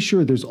I'm pretty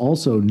sure there's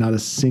also not a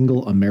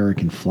single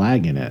American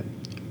flag in it.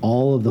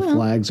 All of the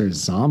flags are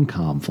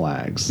Zomcom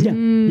flags. Yeah.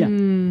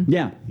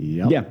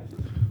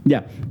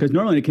 Because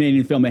normally in a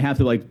Canadian film, they have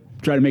to like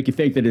try to make you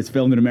think that it's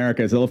filmed in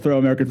America. So they'll throw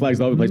American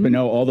flags all over the place. But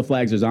no, all the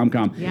flags are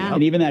Zomcom. Yeah.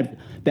 And even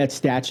that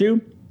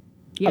statue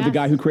of the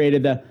guy who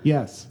created the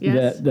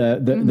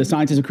the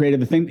scientist who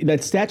created the thing.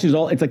 That statue is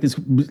all, it's like this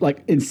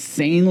like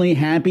insanely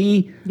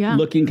happy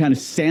looking kind of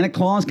Santa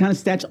Claus kind of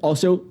statue.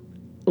 Also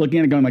looking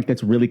at it going like,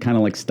 that's really kind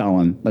of like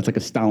Stalin. That's like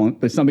a Stalin.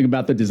 There's something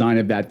about the design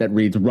of that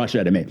reads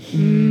Russia to me.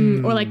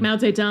 Or like Mao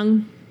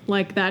Zedong,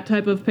 like that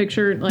type of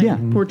picture, like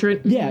portrait.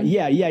 Yeah.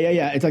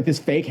 It's like this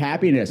fake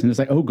happiness. And it's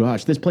like, oh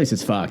gosh, this place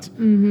is fucked.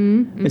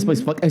 This place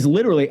is fucked. It's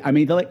literally, I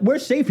mean, they're like, we're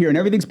safe here and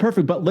everything's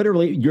perfect, but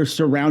literally you're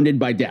surrounded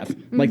by death.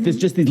 Like there's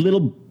just these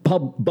little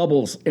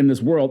bubbles in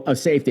this world of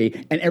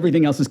safety and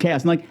everything else is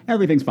chaos. And like,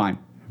 everything's fine.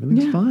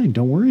 Everything's fine.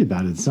 Don't worry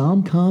about it.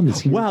 Zomcom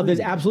is here. Wow,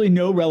 there's absolutely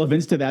no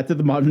relevance to that to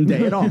the modern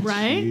day at all.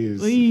 Right?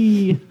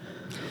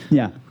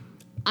 Yeah.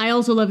 I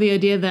also love the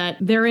idea that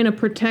they're in a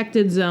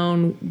protected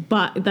zone,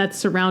 but that's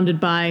surrounded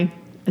by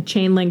a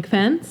chain link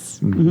fence,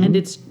 and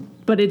it's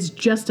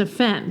just a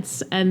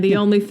fence, and the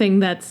only thing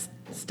that's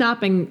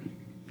stopping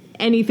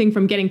anything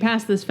from getting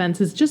past this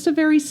fence is just a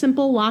very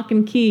simple lock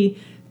and key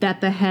that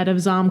the head of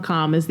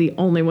Zomcom is the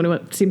only one who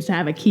seems to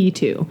have a key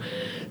to.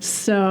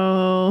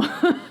 So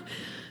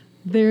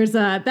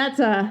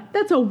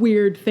that's a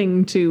weird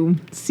thing to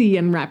see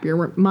and wrap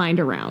your mind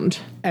around.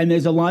 And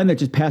there's a line that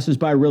just passes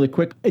by really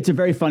quick. It's a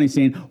very funny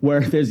scene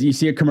where you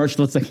see a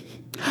commercial. It's like,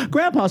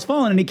 Grandpa's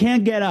fallen and he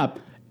can't get up.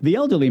 The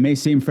elderly may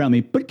seem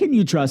friendly, but can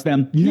you trust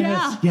them?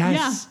 Yes.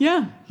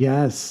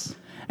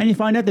 And you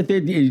find out that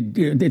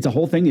it's a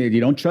whole thing.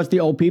 You don't trust the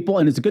old people,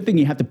 and it's a good thing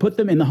you have to put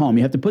them in the home.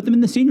 You have to put them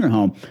in the senior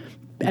home.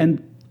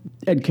 And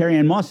Carrie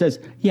Ann Moss says,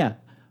 yeah,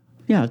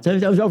 I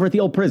was over at the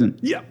old prison.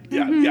 Yes.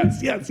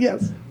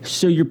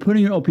 So you're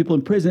putting your old people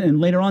in prison,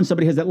 and later on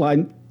somebody has that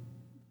line,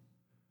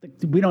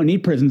 we don't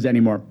need prisons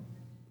anymore.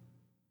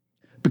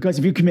 Because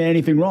if you commit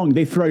anything wrong,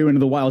 they throw you into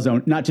the wild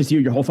zone, not just you,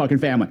 your whole fucking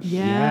family.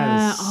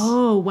 Yeah. Yes.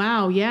 Oh,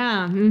 wow.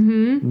 Yeah.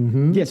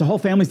 Mm-hmm. Yeah, so whole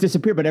families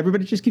disappear, but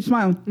everybody just keeps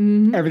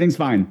smiling. Everything's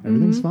fine.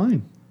 Everything's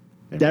fine.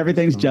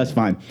 Everything's just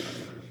fine.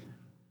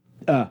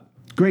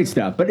 Great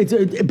stuff. But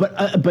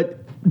but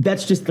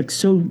that's just like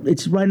so.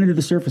 It's right under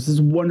the surface. It's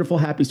a wonderful,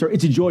 happy story.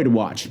 It's a joy to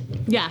watch.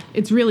 Yeah,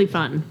 it's really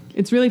fun.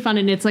 It's really fun,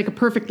 and it's like a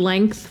perfect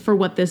length for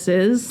what this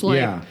is. Like,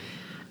 yeah.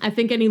 I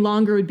think any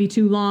longer would be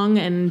too long,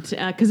 and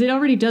because it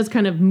already does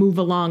kind of move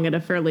along at a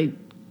fairly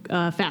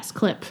fast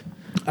clip.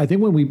 I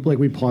think when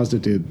we paused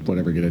it to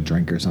get a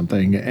drink or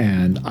something,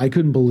 and I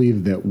couldn't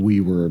believe that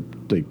we were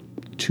like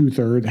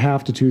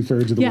half to two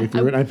thirds of the way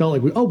through it. I felt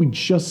like we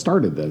just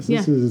started this.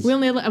 Yeah,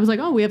 I was like,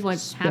 we have like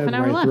half an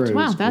hour left.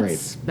 Wow,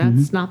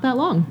 that's not that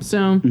long.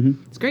 So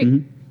it's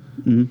great.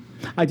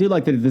 I do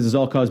like that this is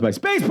all caused by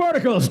space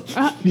particles.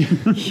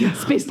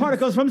 Space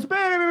particles from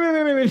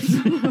space.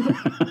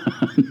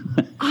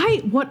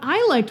 What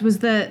I liked was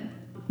that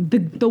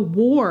the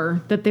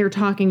war that they're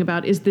talking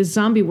about is this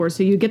zombie war.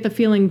 So you get the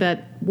feeling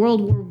that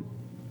World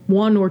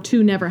War I or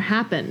II never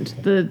happened.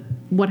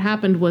 What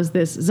happened was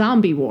this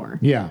zombie war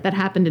that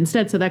happened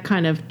instead. So that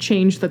kind of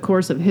changed the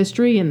course of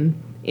history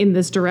in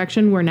this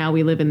direction where now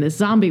we live in this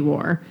zombie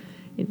war,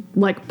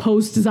 like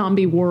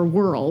post-zombie war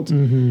world.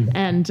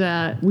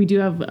 And we do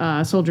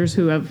have soldiers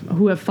who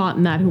have fought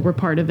in that, who were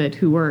part of it,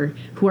 who are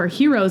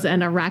heroes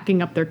and are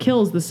racking up their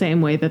kills the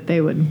same way that they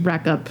would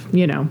rack up,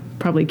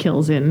 probably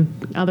kills in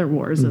other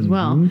wars as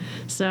well.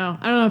 So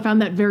I don't know, I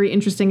found that very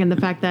interesting, and the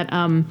fact that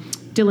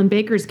Dylan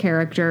Baker's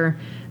character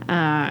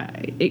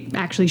it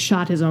actually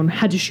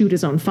had to shoot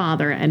his own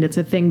father, and it's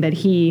a thing that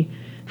he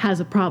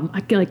has a problem,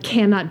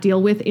 cannot deal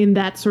with in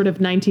that sort of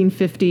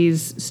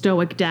 1950s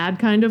stoic dad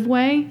kind of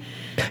way.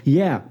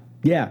 Yeah.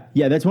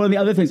 That's one of the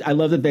other things I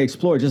love that they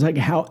explore, just like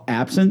how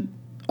absent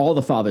all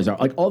the fathers are.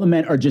 Like all the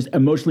men are just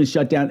emotionally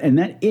shut down. And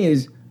that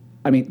is,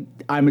 I'm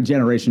a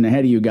generation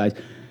ahead of you guys.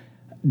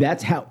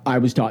 That's how I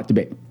was taught to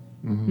be.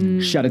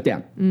 Shut it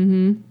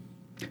down.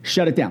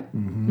 Shut it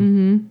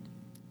down.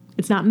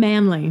 It's not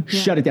manly.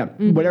 Yeah. Shut it down.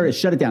 Whatever it is,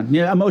 shut it down.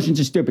 Emotions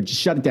are stupid.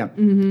 Just shut it down.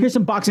 Here's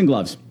some boxing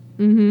gloves.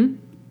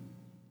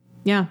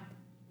 Yeah.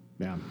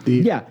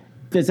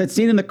 there's that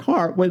scene in the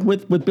car with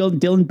Bill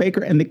Dylan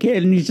Baker and the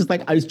kid, and he's just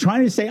like, I was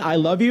trying to say I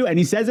love you, and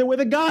he says it with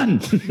a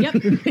gun. Yep.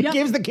 He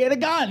gives the kid a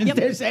gun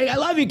instead of saying I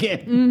love you,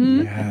 kid.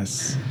 Mm-hmm.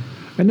 Yes.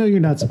 I know you're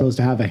not supposed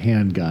to have a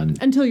handgun.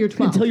 Until you're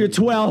 12. Until you're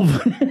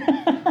 12.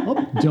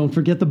 Oh, don't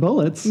forget the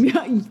bullets.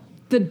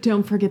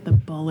 Don't forget the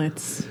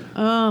bullets.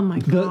 Oh my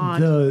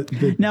God.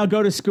 Now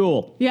go to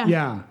school.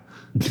 Yeah.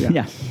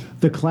 Yeah.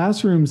 The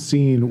classroom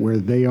scene where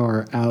they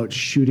are out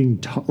shooting,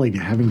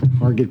 having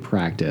target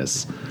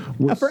practice.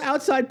 For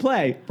outside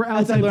play. For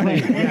outside learning.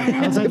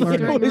 Yeah, outside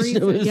learning.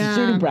 It was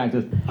shooting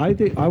practice. I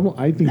think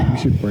we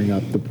should bring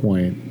up the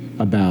point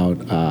about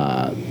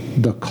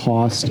the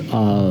cost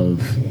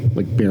of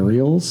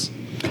burials.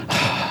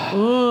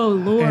 Oh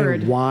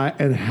Lord. And why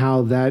and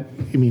how that.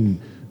 I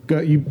mean,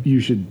 you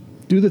should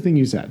do the thing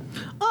you said.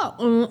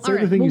 Oh, Say all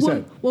right. the thing you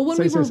said. Well, when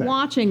we were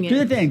watching it, Do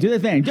the thing. Do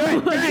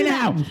it right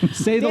now.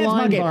 Say the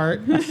line,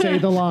 Bart. Say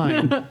the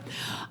line.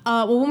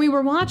 Well, when we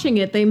were watching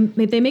it, they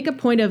make a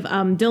point of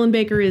Dylan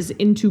Baker is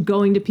into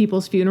going to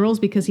people's funerals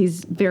because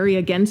he's very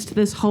against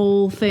this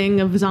whole thing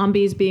of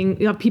zombies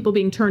people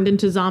being turned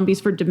into zombies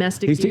for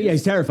domestic use.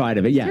 He's terrified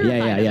of it.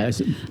 Yeah.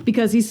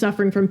 Because he's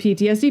suffering from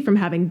PTSD from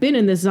having been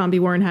in this zombie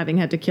war and having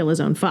had to kill his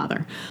own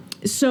father.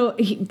 So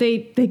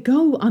they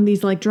go on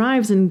these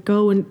drives and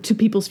go to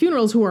people's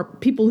funerals who are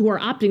people who are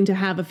opting to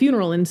have a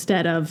funeral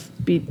instead of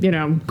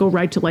go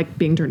right to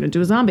being turned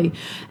into a zombie.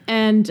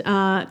 And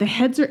the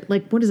heads are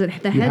what is it?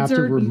 You have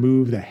to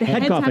remove the head. The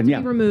heads coffin, have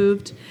to be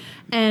removed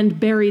and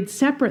buried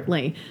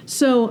separately.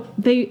 So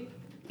they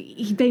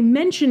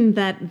mentioned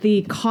that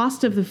the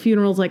cost of the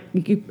funerals,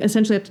 you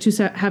essentially have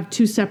to have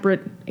two separate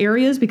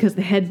areas because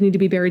the heads need to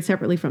be buried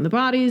separately from the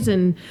bodies,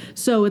 and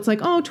so it's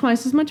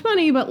twice as much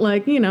money, but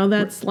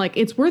that's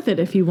it's worth it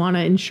if you want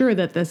to ensure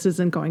that this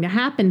isn't going to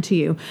happen to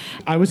you.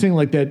 I was saying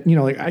that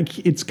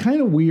it's kind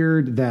of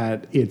weird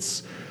that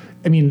it's.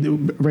 I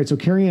mean, right, so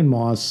Carrie Ann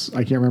Moss, I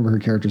can't remember her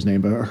character's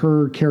name, but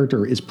her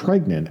character is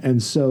pregnant.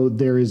 And so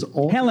there is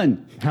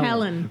Helen.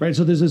 Right,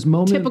 so there's this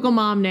moment. Typical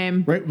mom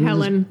name, right,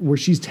 Helen. Where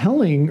she's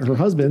telling her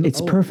husband.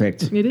 It's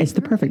perfect. It's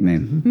the perfect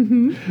name.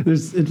 Mm-hmm.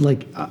 There's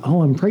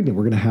I'm pregnant.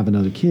 We're going to have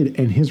another kid.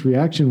 And his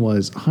reaction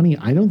was, honey,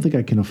 I don't think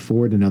I can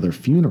afford another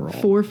funeral.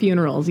 4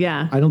 funerals,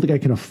 yeah. I don't think I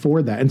can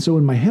afford that. And so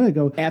in my head, I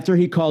go. After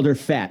he called her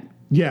fat.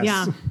 Yes.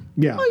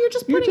 Yeah. Oh, you're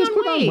just putting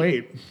on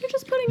weight. You're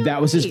just putting on weight. That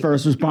was his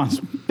first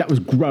response. That was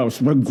gross.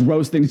 What a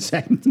gross thing to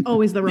say.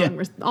 Always the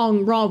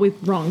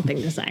wrong thing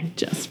to say.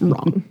 Just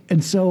wrong.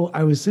 And so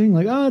I was saying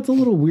it's a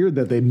little weird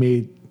that they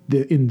made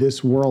in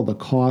this world the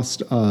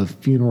cost of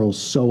funerals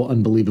so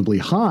unbelievably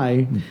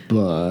high,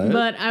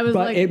 but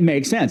it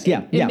makes sense.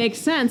 It makes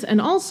sense. And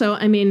also,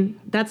 I mean,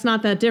 that's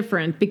not that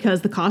different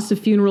because the cost of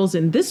funerals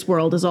in this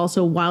world is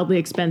also wildly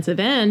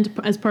expensive. And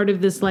as part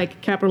of this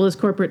capitalist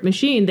corporate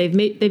machine,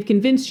 they've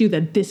convinced you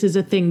that this is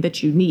a thing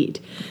that you need.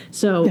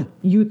 So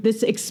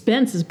this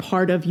expense is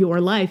part of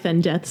your life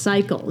and death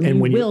cycle.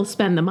 And you will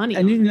spend the money.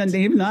 And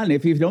even not,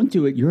 if you don't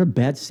do it, you're a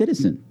bad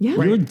citizen. Yeah.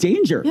 You're in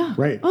danger. Yeah.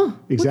 Right. Oh,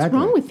 exactly.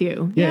 What's wrong with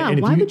you? Yeah.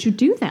 Why would you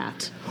do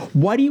that?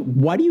 Why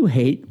do you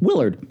hate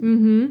Willard?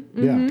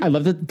 Mm-hmm. Yeah. I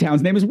love that the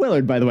town's name is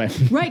Willard, by the way.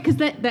 Right,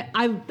 because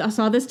I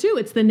saw this too.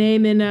 It's the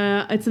name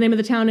of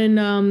the town in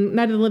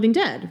Night of the Living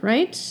Dead,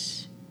 right?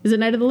 Is it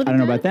Night of the Living Dead? I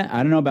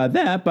don't know about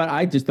that, but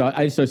I just thought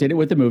I associated it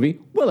with the movie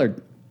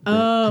Willard.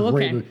 Oh,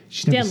 okay.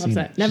 Dan loves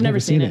it. I've never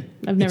seen it.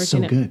 I've never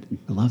seen it. It's so good.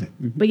 I love it.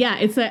 But yeah,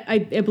 it's I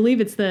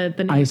believe it's the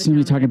name. I assume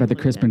you're talking about the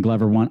Crispin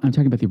Glover one. I'm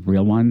talking about the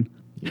real one.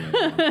 Yeah.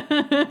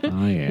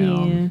 I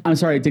am. Yeah. I'm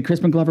sorry. Did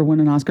Crispin Glover win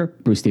an Oscar?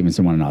 Bruce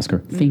Stevenson won an Oscar.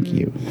 Thank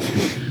you.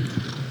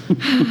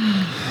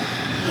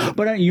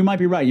 But you might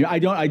be right. I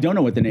don't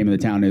know what the name of the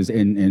town is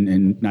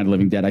in Night of the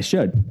Living Dead. I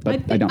should,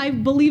 but I don't. I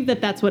believe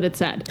that's what it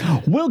said.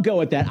 We'll go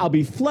with that. I'll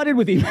be flooded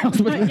with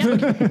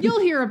emails.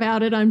 You'll hear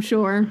about it, I'm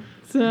sure.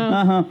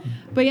 So,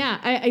 But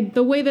yeah,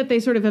 the way that they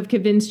sort of have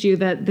convinced you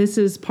that this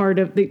is part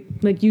of the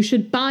you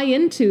should buy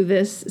into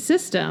this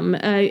system.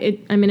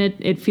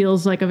 It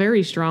feels like a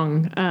very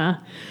strong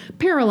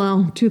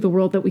parallel to the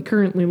world that we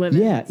currently live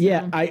in.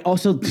 Yeah. I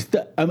also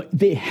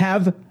they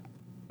have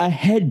a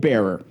head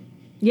bearer.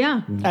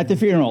 Yeah. At the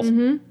funerals.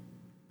 Mm-hmm.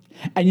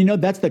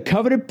 And that's the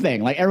coveted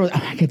thing. Everyone,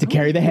 I get to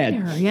carry the head.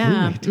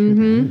 Yeah.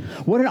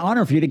 Mm-hmm. What an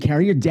honor for you to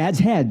carry your dad's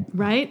head.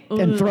 Right.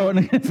 And throw it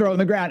in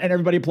the ground, and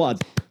everybody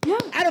applauds. Yeah.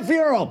 At a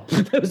funeral.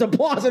 There was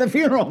applause at a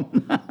funeral.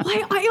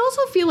 I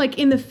also feel like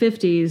in the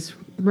 50s,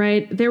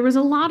 right, there was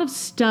a lot of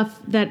stuff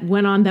that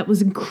went on that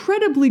was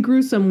incredibly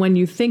gruesome when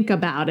you think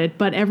about it,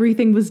 but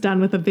everything was done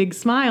with a big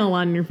smile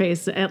on your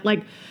face.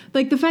 Like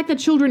the fact that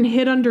children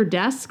hid under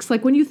desks,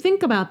 when you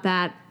think about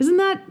that, isn't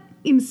that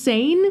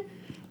insane?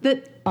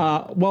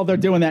 Well, they're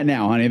doing that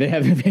now, honey. They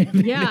have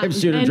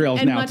shooter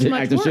drills now.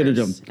 Active shooter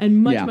drills.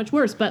 And much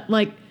worse. But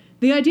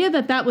the idea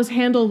that was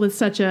handled with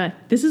such a,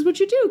 this is what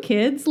you do,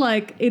 kids.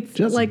 It's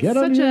just get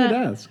such under the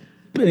desk.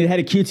 It had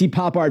a cutesy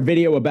pop art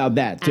video about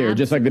that too, Absolutely.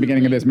 Just like the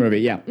beginning of this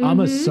movie. Yeah, Mm-hmm.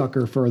 I'm a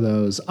sucker for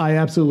those. I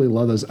absolutely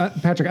love those.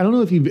 Patrick, I don't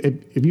know if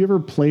you ever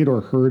played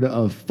or heard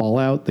of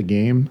Fallout the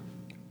game.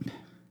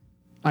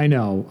 I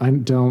know. I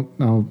don't.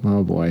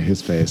 Oh boy,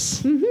 his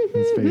face.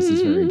 His face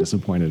is very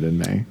disappointed in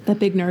me. That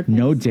big nerd.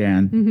 No,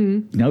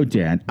 Dan. No,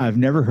 Dan. I've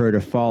never heard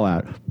of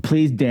Fallout.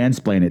 Please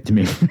Dan-splain it to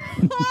me.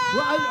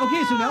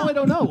 Okay, so now I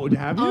don't know.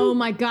 Have you? Oh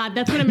my God,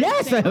 that's what I'm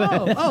Yes. saying.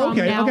 Oh,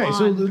 okay. From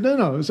So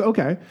now on. So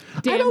okay.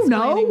 I don't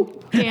know.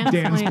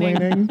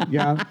 Dansplaining.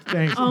 Yeah.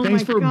 Thanks. Oh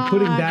Thanks my for God.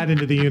 putting that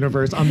into the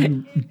universe. I'm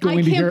going I to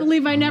can't hear.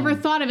 believe I never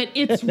thought of it.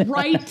 It's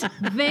right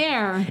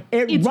there.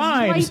 It it's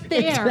rhymes. right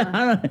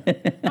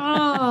there.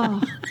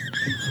 Oh.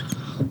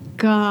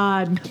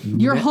 God.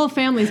 Your whole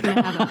family's going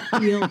to have a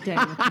field day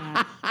with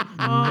that.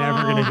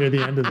 Never going to hear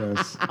the end of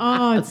this.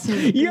 Oh, it's so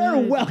good. You're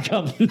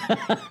welcome.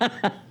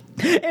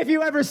 If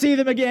you ever see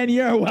them again,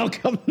 you're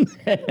welcome.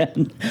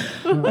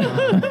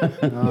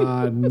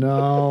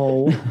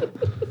 No.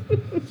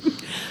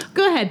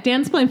 Go ahead,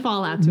 Dansplain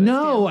Fallout.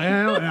 No,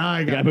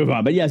 I Gotta move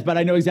on. But yes, but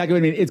I know exactly what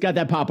I mean. It's got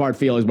that pop art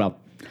feel as well.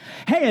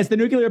 Hey, it's the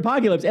nuclear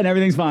apocalypse and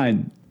everything's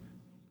fine.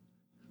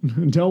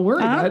 Don't worry,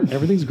 man.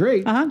 Everything's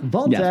great.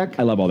 Vault Yes, Tech.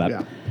 I love all that.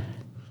 Yeah.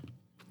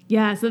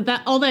 Yeah, so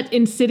that all that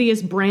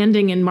insidious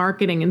branding and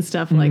marketing and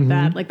stuff like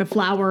that, like the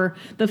flower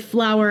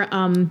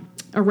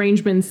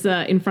arrangements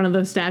in front of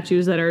those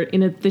statues that are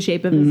in the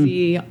shape of a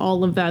Z,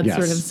 all of that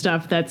sort of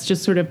stuff. That's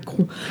just sort of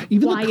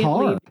Even quietly. the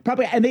car.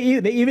 Probably, and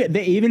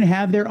they even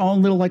have their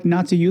own little like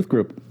Nazi youth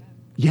group.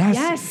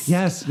 Yes.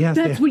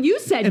 That's what you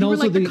said. And You were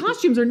also like, the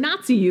costumes are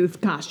Nazi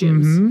youth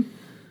costumes.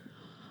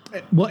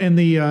 Well, and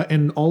the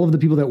and all of the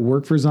people that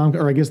work for Zombie,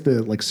 or I guess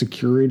the like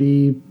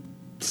security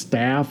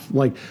staff,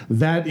 like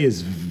that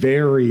is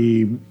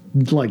very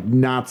like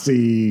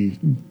Nazi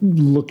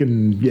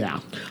looking.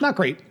 Yeah, not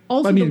great.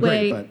 Also, I mean, the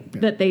way great,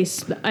 but, that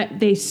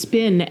they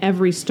spin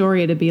every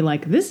story to be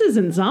like, this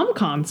isn't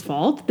Zomcon's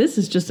fault. This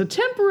is just a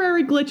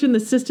temporary glitch in the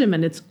system,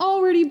 and it's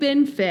already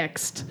been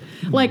fixed.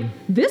 Like,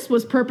 this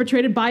was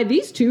perpetrated by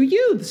these two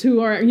youths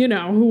who are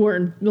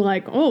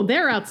like, oh,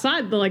 they're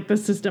outside the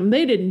system.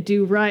 They didn't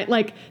do right.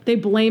 Like, they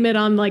blame it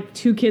on like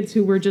two kids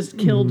who were just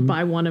killed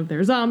by one of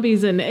their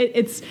zombies, and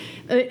it's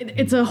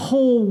a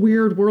whole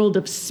weird world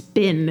of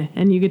spin,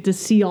 and you get to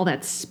see all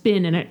that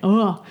spin, and it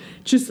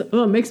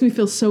makes me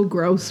feel so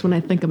gross when I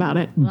think about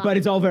it. But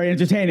it's all very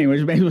entertaining,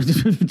 which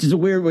is a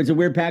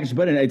weird package to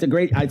put in. It's a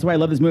great. That's why I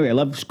love this movie. I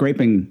love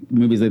scraping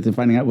movies like this,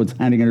 finding out what's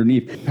hiding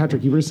underneath.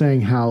 Patrick, you were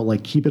saying how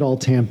like keep it all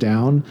tamped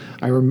down.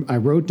 I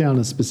wrote down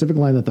a specific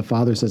line that the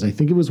father says. I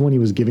think it was when he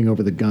was giving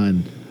over the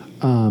gun.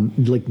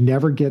 Like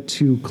never get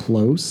too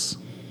close.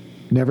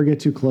 Never get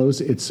too close.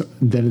 It's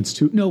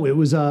too. No, it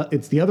was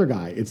it's the other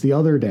guy. It's the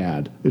other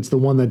dad. It's the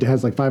one that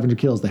has like 500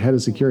 kills. The head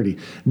of security.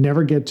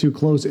 Never get too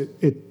close.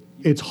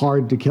 It's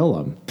hard to kill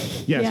him.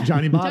 Yes, yeah.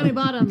 Johnny Bottom.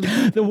 Johnny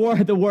Bottom. The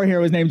war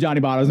hero was named Johnny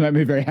Bottoms. That made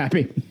me very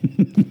happy.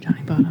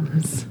 Johnny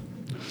Bottoms.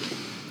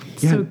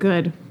 So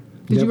good.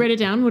 Did you write it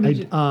down? What did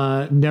you?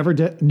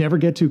 Never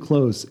get too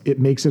close. It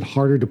makes it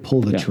harder to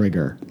pull the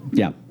trigger.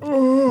 Yeah.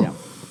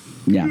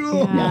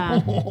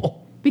 Yeah.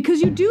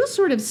 Because you do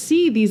sort of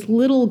see these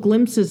little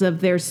glimpses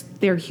of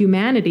their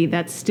humanity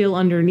that's still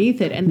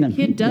underneath it, and the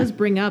kid does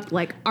bring up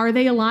like, are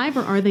they alive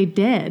or are they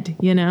dead?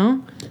 You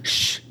know.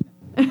 Shh.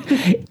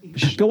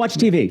 Go watch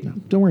TV. No,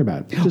 don't worry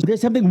about it. There's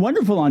something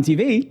wonderful on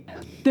TV.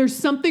 There's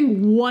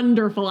something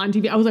wonderful on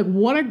TV. I was like,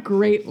 what a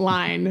great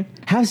line.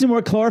 Have some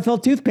more chlorophyll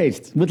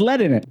toothpaste with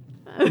lead in it.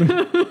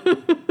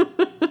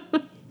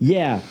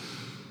 Yeah.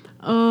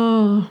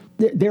 Oh.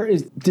 There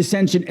is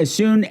dissension as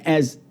soon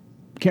as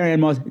Carrie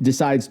Ann Moss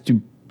decides to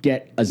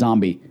get a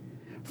zombie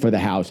for the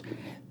house.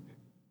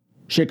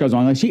 Shit goes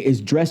on. Like, she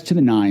is dressed to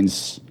the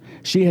nines.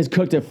 She has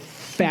cooked a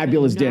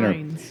fabulous dinner.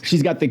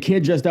 She's got the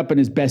kid dressed up in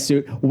his best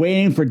suit,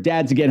 waiting for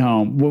dad to get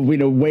home,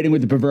 waiting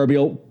with the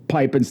proverbial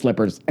pipe and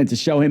slippers, and to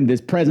show him this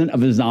present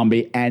of a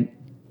zombie, and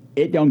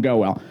it don't go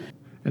well.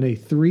 And a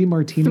 3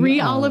 martini.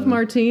 3 olive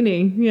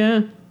martini,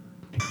 yeah.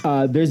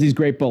 There's these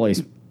great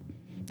bullies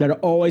that are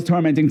always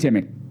tormenting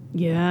Timmy.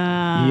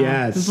 Yeah.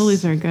 Yes. The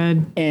bullies are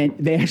good. And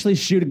they actually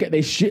shoot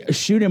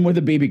him with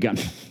a BB gun.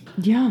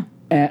 Yeah.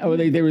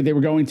 They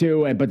were going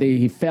to, but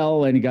he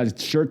fell and he got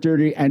his shirt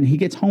dirty. And he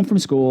gets home from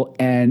school,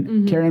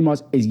 and Carrie Ann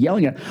Moss is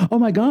yelling at him, "Oh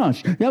my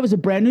gosh, that was a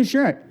brand new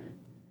shirt!"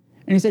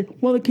 And he said,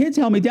 "Well, the kids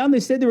held me down. They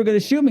said they were going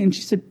to shoot me." And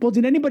she said, "Well,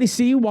 did anybody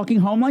see you walking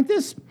home like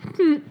this?"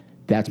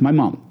 That's my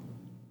mom.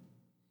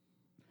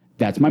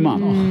 That's my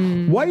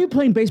mom. Why are you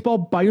playing baseball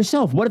by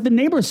yourself? What if the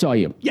neighbors saw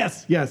you?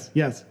 Yes.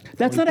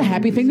 That's not a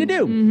happy thing to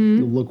do.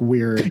 You look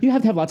weird. You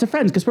have to have lots of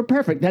friends because we're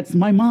perfect. That's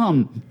my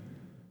mom.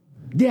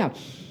 Yeah.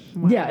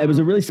 Wow. Yeah, it was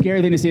a really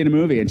scary thing to see in a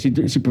movie, and she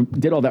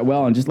did all that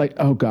well, and just like,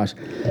 oh gosh.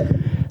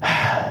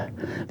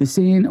 The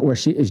scene where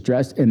she is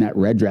dressed in that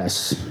red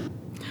dress.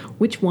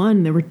 Which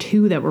one? There were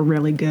 2 that were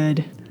really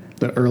good.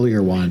 The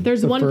earlier one.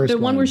 There's the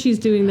one where she's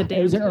doing the dance.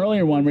 It was an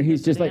earlier one where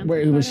he's just like,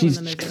 where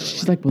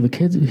she's like, well, the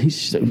kids,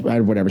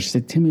 whatever. She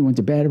said, Timmy went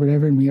to bed or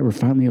whatever, and we were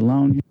finally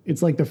alone.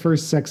 It's like the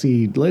first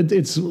sexy.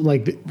 It's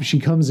like she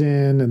comes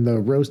in and the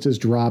roast is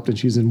dropped, and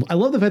she's in. I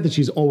love the fact that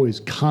she's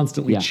always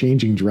constantly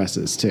changing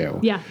dresses too.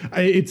 Yeah,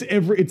 it's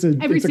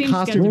a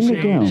costume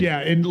change.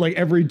 Yeah, in like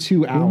every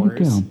 2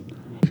 hours.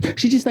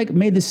 She just like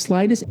made the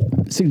slightest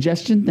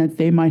suggestion that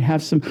they might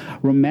have some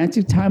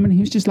romantic time, and he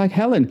was just like,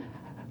 Helen,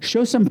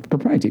 show some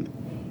propriety.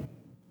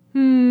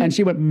 And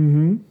she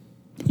went,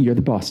 you're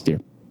the boss, dear.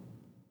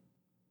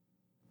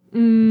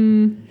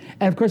 And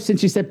of course,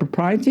 since she said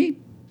propriety,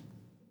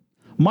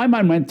 my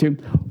mind went to,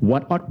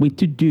 what ought we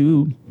to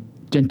do?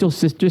 Gentle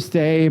sisters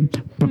say,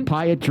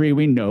 proprietary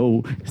we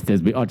know.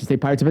 Says we ought to say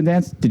Pirates of the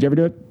Dance. Did you ever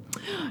do it?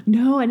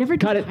 No, I never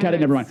did. Cut it,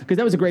 never mind. Because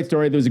that was a great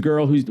story. There was a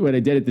girl who's, when I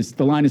did it,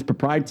 the line is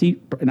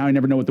propriety. Now I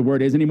never know what the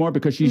word is anymore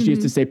because she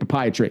used to say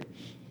proprietary.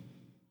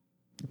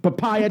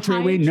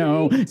 Proprietary we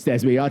know.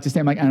 Says we ought to say.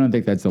 I'm like, I don't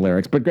think that's the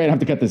lyrics. But great, I have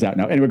to cut this out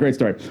now. Anyway, great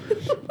story.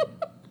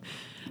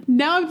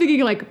 Now I'm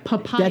thinking like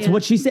papaya. That's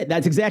what she said.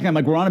 That's exactly. I'm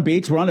like, we're on a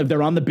beach. They're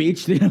on the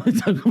beach. You know,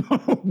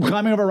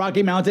 climbing over a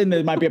Rocky Mountain.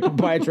 There might be a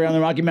papaya tree on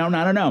the Rocky Mountain.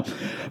 I don't know.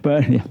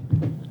 But yeah.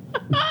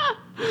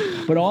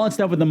 But all that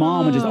stuff with the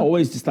mom was just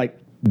always just like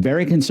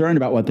very concerned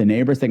about what the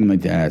neighbors think. I'm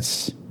like,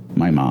 that's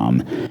my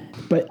mom.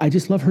 But I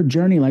just love her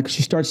journey. Like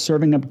she starts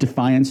serving up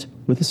defiance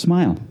with a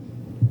smile.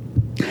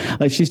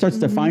 Like she starts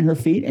to find her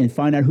feet and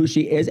find out who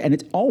she is. And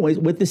it's always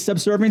with this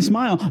subservient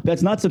smile.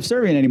 That's not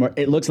subservient anymore.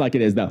 It looks like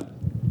it is though.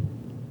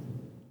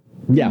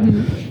 Yeah.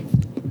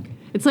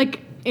 It's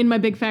like in My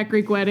Big Fat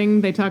Greek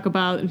Wedding, they talk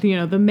about, you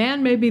know, the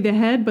man may be the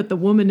head, but the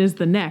woman is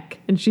the neck,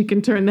 and she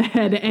can turn the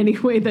head any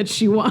way that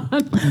she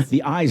wants.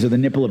 The eyes are the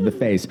nipple of the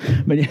face.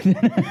 But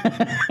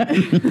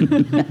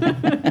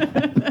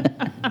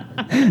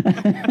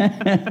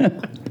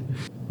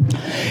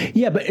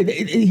yeah, but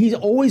he's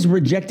always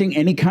rejecting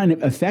any kind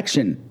of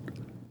affection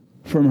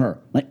from her,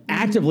 like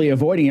actively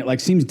avoiding it, like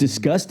seems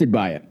disgusted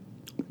by it.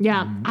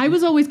 Yeah, I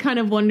was always kind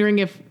of wondering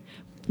if,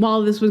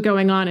 while this was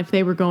going on, if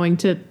they were going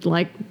to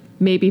like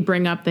maybe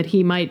bring up that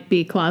he might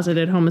be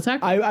closeted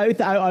homosexual.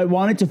 I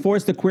wanted to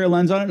force the queer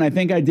lens on it, and I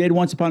think I did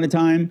once upon a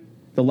time.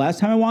 The last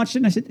time I watched it,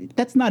 and I said,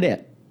 that's not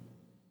it.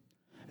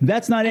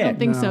 That's not it. I don't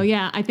think so,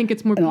 yeah. I think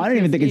it's more... No, I don't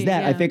even think it's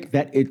that. Yeah. I think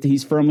that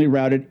he's firmly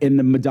routed in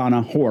the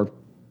Madonna whore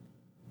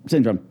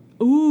syndrome.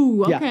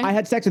 Ooh, okay. Yeah, I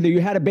had sex with you, you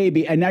had a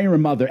baby, and now you're a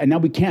mother, and now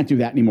we can't do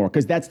that anymore,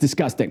 because that's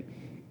disgusting.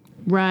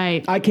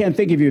 Right. I can't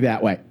think of you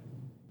that way.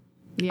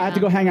 Yeah. I have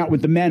to go hang out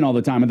with the men all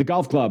the time at the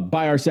golf club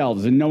by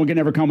ourselves, and no one can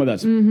ever come with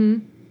us.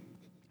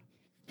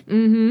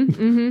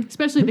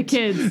 Especially the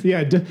kids.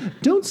 Yeah.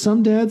 Don't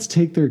some dads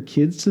take their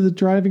kids to the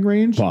driving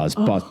range? Pause.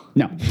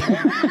 No.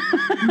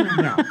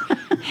 No.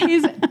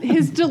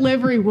 His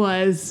delivery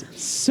was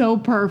so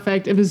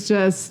perfect. It was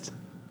just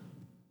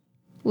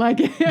like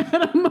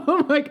at a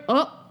moment, like,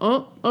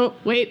 oh,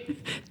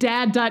 wait,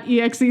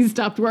 dad.exe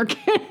stopped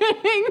working.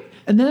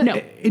 And then,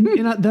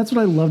 and that's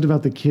what I loved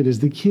about the kid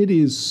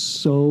is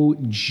so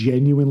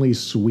genuinely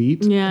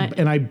sweet. Yeah.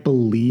 And I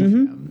believe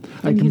him.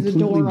 I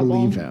completely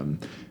believe him.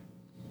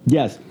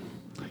 Yes.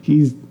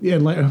 He's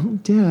like, oh,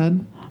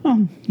 Dad,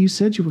 you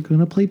said you were going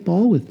to play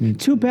ball with me.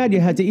 Too bad you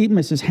had to eat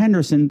Mrs.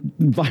 Henderson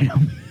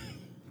vitamin.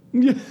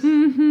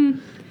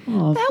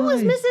 Oh, that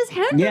was Mrs.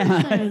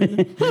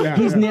 Henderson. Yeah.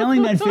 He's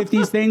nailing that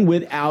 50s thing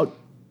without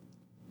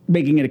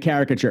making it a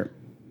caricature.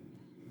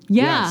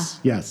 Yeah.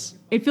 Yes.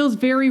 It feels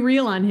very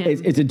real on him.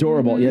 It's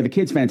adorable. Yeah, the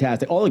kid's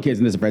fantastic. All the kids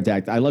in this are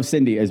fantastic. I love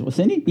Cindy.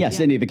 Cindy? Yeah,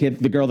 Cindy,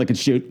 the girl that could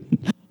shoot.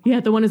 Yeah,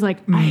 the one is like,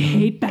 I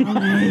hate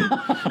ballet.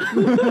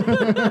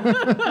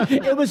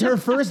 It was her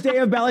first day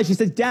of ballet. She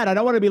says, Dad, I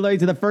don't want to be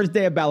late to the first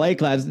day of ballet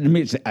class. And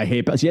me, I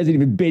hate ballet. She hasn't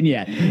even been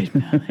yet.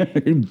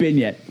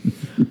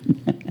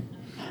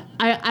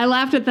 I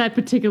laughed at that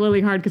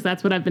particularly hard because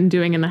that's what I've been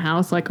doing in the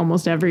house like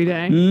almost every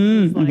day.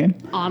 It's like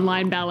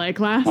online ballet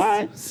class. All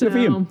right. So, good for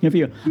you. Good for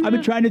you. Yeah, I've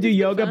been trying to do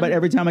yoga, but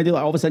every time I do,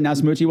 all of a sudden now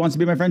Smoochie wants to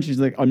be my friend. She's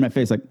like on my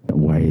face, like,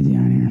 why are you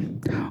down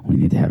here? We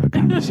need to have a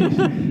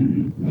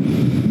conversation.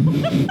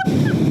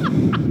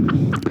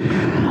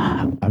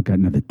 I've got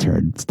another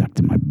turd stuck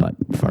to my butt.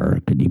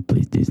 Could you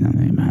please do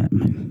something about it?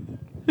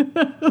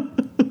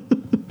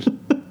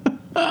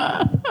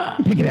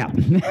 Pick it out.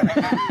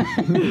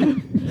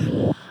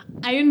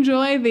 I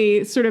enjoy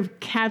the sort of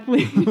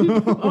Kathleen.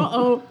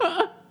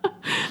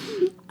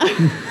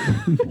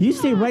 You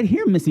stay right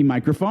here, Missy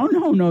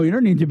Microphone. No, you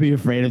don't need to be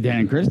afraid of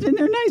Dan and Kristen.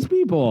 They're nice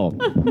people.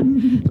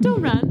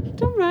 Don't run.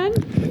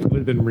 It would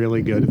have been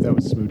really good if that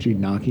was Smoochie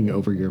knocking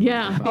over your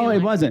microphone. Oh,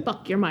 it wasn't.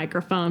 Fuck your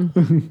microphone.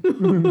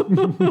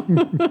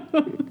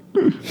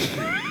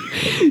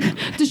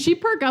 Does she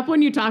perk up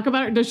when you talk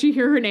about her? Does she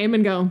hear her name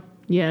and go,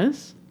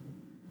 yes?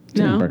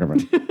 No.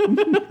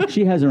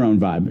 She has her own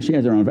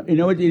vibe. You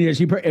know what?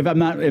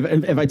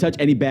 If I touch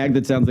any bag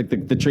that sounds like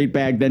the treat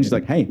bag, then she's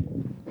like, hey.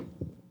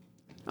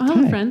 Oh,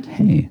 hello, friend.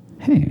 Hey.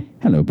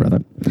 Hello,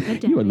 brother.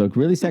 You would look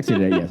really sexy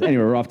today. Yes.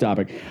 Anyway, we're off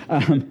topic.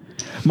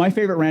 My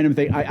favorite random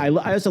thing, I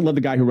also love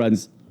the guy who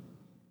runs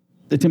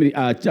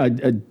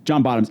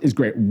John Bottoms is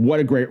great. What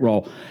a great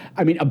role.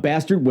 I mean, a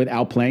bastard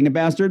without playing a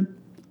bastard.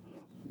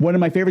 One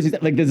of my favorites is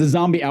like there's a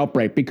zombie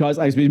outbreak because,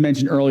 as we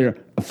mentioned earlier,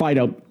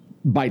 Fido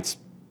bites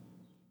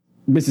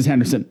Mrs.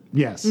 Henderson.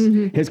 Yes.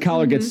 His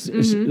collar gets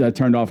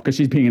turned off because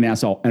she's being an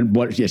asshole. And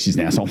she's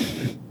an asshole.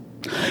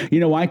 You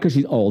know why? Because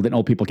she's old and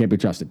old people can't be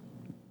trusted.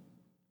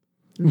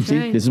 Okay.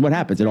 See, this is what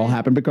happens. It all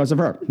happened because of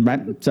her,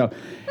 right? So,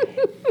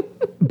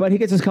 But he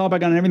gets his collar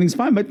back on and everything's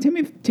fine. But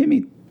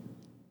Timmy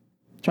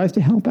tries to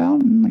help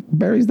out and like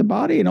buries the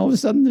body, and all of a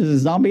sudden there's a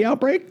zombie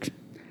outbreak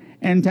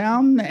in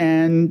town,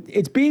 and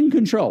it's being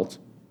controlled.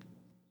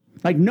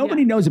 Like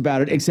nobody knows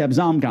about it except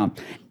ZomCon.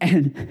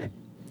 And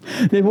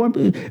one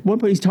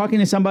point he's talking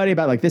to somebody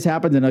about like this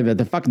happened, and like,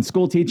 the fucking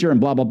school teacher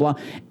and blah blah blah.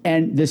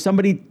 And there's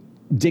somebody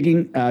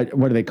digging.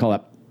 What do they call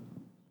it?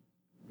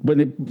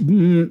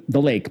 When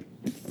the lake.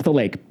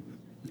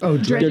 Oh,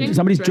 Dredging?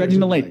 Somebody's dredging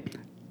the lake,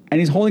 and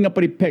he's holding up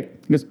what he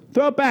picked. He goes,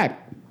 "Throw it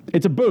back.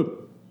 It's a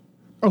boot."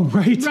 Oh,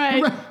 right.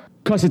 Right.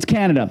 Because it's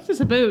Canada. It's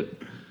just a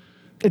boot.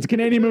 It's a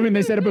Canadian movie, and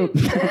they said a boot.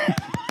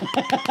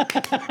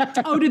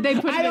 Oh, did they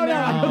put it in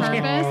there on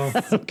purpose?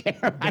 I don't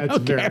care. I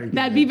don't care.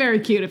 That'd be very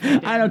cute if they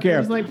did. I don't care.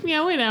 It's like,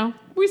 yeah, we know.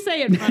 We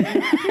say it funny.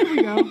 Here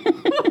we go.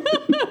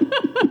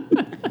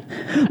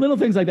 Little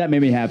things like that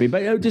made me happy.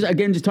 But just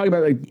talking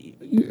about like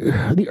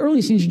the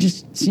early scenes, you're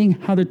just seeing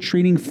how they're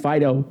treating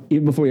Fido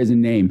even before he has a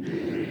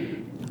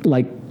name,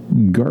 like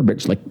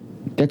garbage. Like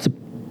that's a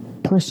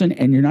person,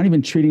 and you're not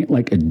even treating it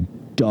like a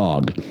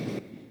dog.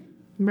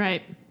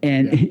 Right.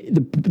 And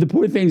the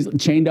poor thing's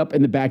chained up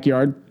in the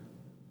backyard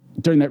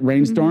during that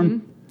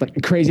rainstorm, like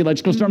a crazy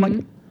electrical storm.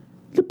 Like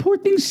the poor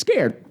thing's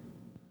scared.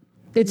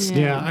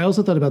 Yeah, I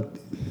also thought about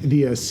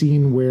the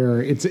scene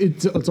where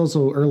it's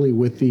also early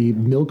with the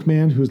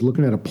milkman who's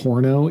looking at a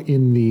porno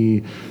in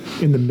the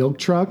milk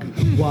truck,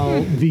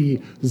 while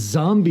the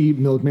zombie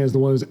milkman is the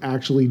one who's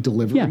actually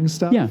delivering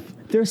stuff. Yeah,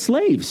 they're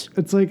slaves.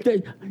 It's like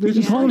you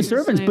can call them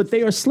servants, but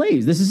they are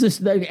slaves. This is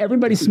just like,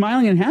 everybody's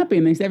smiling and happy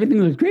and thinks everything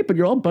looks great, but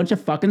you're all a bunch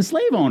of fucking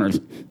slave owners.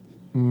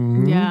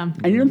 Yeah,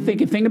 and you don't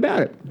think a thing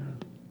about it.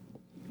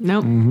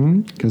 Nope.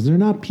 Because they're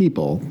not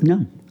people.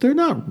 No. They're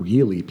not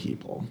really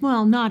people.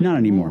 Well, not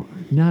anymore.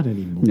 Not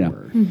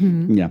anymore.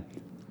 Yeah. Yeah.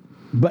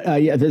 But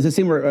there's a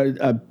scene where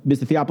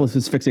Mr. Theopolis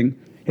is fixing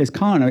his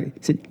car, and he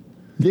said,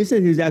 this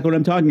is exactly what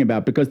I'm talking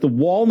about, because the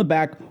wall in the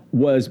back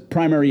was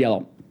primary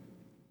yellow.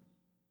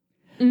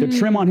 The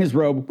trim on his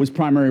robe was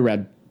primary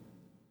red.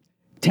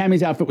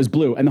 Tammy's outfit was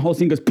blue, and the whole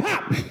scene goes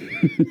pop.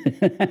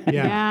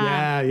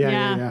 Yeah.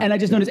 And I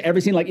just noticed every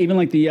scene, like even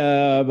like the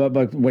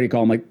what do you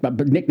call them,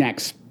 like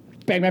knickknacks,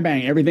 bang, bang,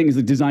 bang. Everything is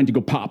designed to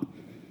go pop.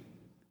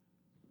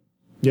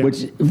 Yeah.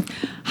 Which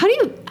how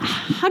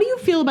do you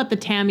feel about the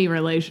Tammy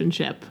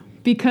relationship?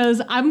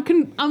 Because I'm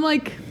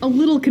like a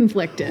little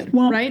conflicted,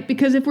 right?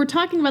 Because if we're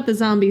talking about the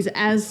zombies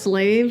as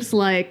slaves,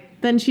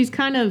 like then she's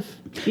kind of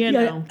you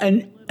know.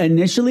 And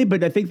initially,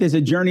 but I think there's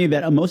a journey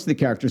that most of the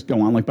characters go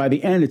on. Like by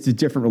the end, it's a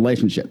different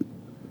relationship.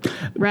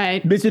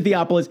 Right. Mr.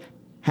 Theopolis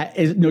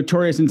is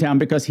notorious in town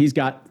because he's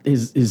got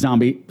his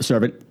zombie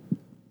servant,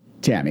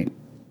 Tammy.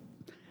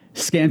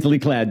 Scantily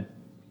clad,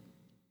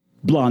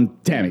 blonde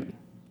Tammy.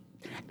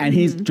 And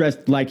he's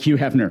dressed like Hugh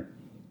Hefner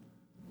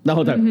the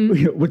whole time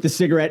with the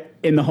cigarette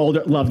in the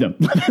holder. Loved him.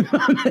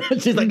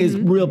 She's like this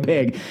real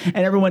pig. And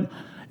everyone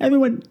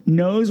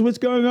knows what's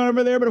going on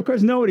over there, but of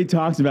course nobody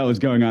talks about what's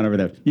going on over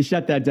there. You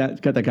shut that down,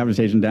 cut that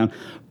conversation down.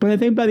 But I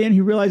think by the end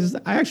he realizes,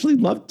 I actually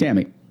love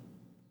Tammy.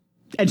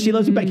 And she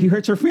loves him back. He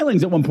hurts her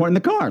feelings at one point in the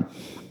car.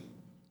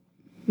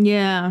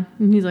 Yeah.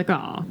 And he's like,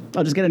 oh.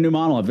 I'll just get a new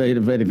model if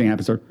anything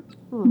happens to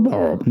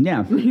her.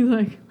 Yeah. He's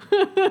like...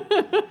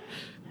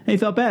 He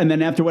felt bad, and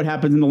then after what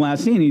happens in the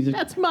last scene, he's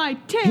that's my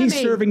Tammy.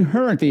 He's serving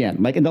her at the end,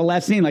 like in the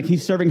last scene, like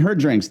he's serving her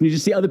drinks, and you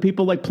just see other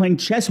people like playing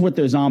chess with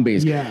their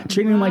zombies,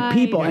 treating them like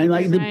people, and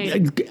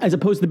like as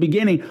opposed to the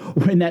beginning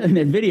in that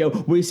video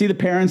where you see the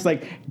parents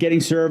like getting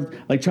served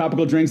like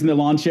tropical drinks in their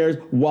lawn chairs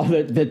while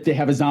they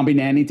have a zombie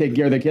nanny taking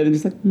care of their kid, and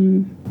just like.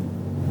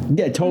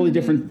 Yeah, totally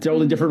different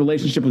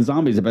relationship with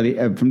zombies from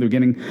the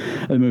beginning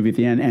of the movie at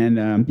the end, and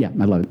I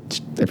love it.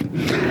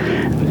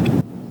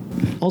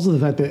 Also, the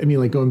fact that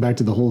like going back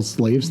to the whole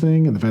slaves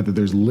thing, and the fact that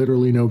there's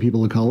literally no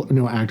people of color,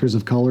 no actors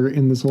of color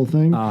in this whole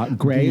thing.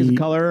 Gray is a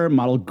color.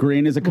 Model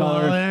green is a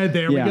color. Well,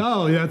 there we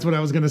go. That's what I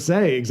was going to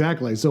say.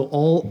 Exactly. So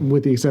all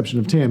with the exception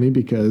of Tammy,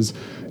 because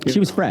she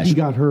was fresh. He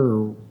got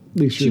her.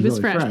 She was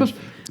really fresh. But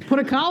put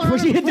a collar before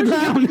she hit the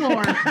ground.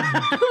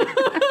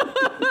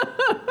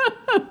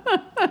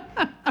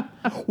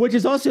 Which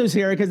is also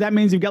scary because that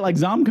means you've got like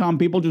ZomCon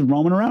people just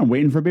roaming around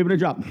waiting for people to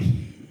drop.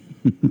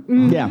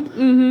 Yeah.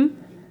 Mm-hmm.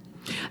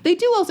 They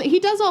do also. He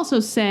does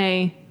also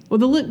say. Well,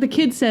 the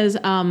kid says he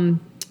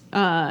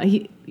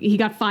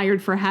got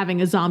fired for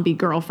having a zombie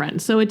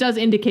girlfriend. So it does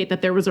indicate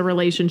that there was a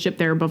relationship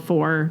there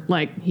before,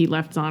 like he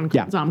left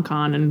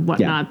ZomCon and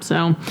whatnot. Yeah.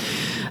 So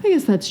I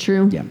guess that's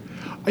true. Yeah.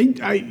 I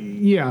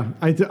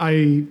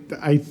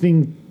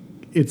think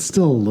it's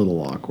still a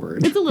little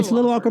awkward. It's a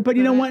little awkward, but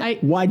you know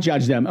what? Why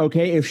judge them?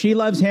 Okay, if she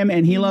loves him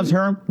and he loves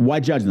her, why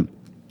judge them?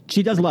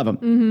 She does love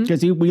him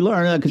because we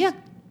learn.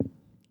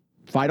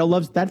 Fido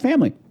loves that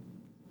family.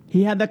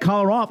 He had that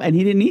collar off, and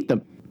he didn't eat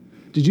them.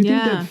 Did you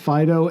think that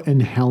Fido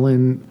and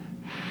Helen,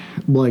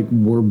 like,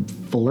 were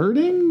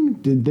flirting?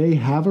 Did they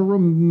have a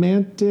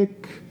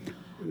romantic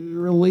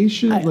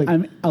relation?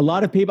 A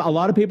lot of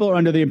people are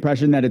under the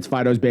impression that it's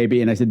Fido's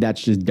baby, and I said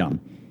that's just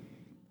dumb.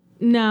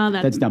 No,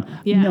 that's dumb.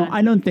 Yeah. No,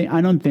 I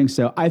don't think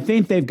so. I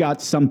think they've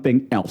got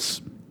something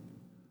else.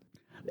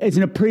 it's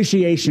an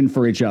appreciation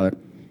for each other.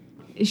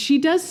 She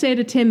does say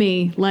to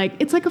Timmy, like,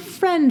 it's like a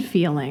friend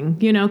feeling,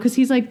 you know, because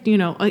he's like, you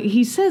know,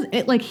 he says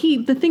it like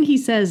the thing he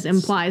says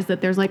implies that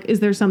there's like,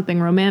 is there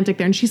something romantic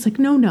there? And she's like,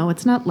 no,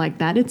 it's not like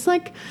that. It's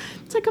like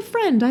a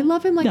friend. I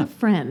love him like a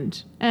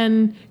friend.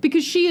 And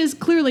because she is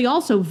clearly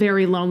also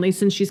very lonely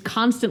since she's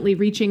constantly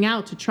reaching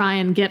out to try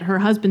and get her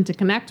husband to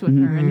connect with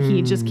her. And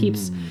he just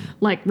keeps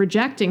like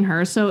rejecting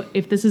her. So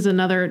if this is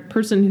another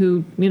person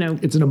who, you know.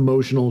 It's an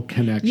emotional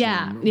connection.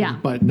 Yeah.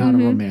 But not a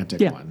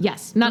romantic one.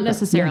 Yes, not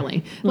necessarily.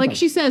 Yeah. Like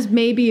she says,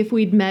 maybe if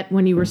we'd met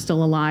when you were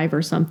still alive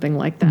or something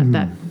like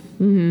that.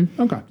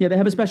 Okay. Yeah, they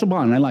have a special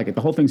bond, and I like it.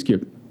 The whole thing's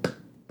cute.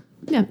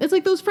 Yeah, it's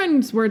like those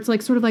friends where it's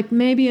like sort of like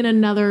maybe in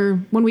another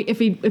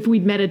if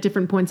we'd met at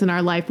different points in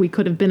our life, we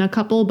could have been a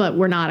couple, but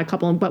we're not a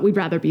couple, but we'd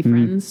rather be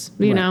friends,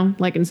 you know,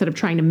 like instead of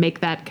trying to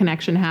make that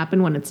connection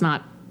happen when it's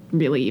not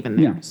really even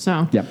there.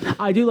 So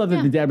I do love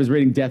that the dad was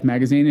reading Death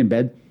magazine in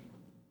bed.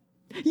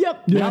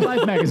 Yep. Not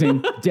Life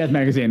magazine, Death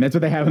magazine. That's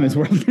what they have in this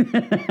world.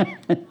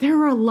 There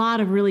were a lot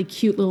of really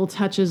cute little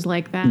touches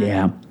like that.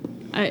 Yeah.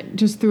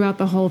 Just throughout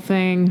the whole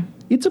thing.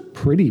 It's a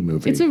pretty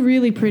movie. It's a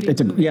really pretty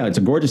movie. It's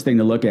a gorgeous thing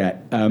to look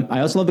at.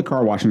 I also love the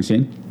car washing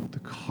scene. The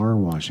car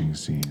washing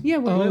scene. Yeah.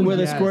 Where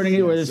they're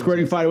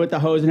squirting fire with the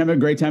hose and having a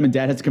great time, and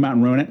dad has to come out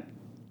and ruin it.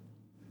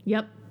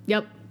 Yep.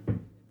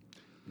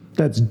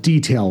 That's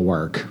detail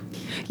work.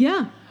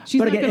 Yeah.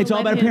 But again, it's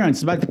all about appearance.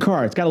 It's about the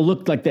car. It's got to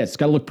look like this. It's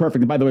got to look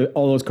perfect. And by the way,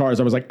 all those cars,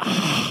 I was like,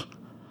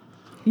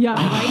 Yeah,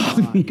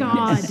 right?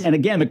 God. And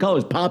again, the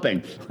color's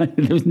popping.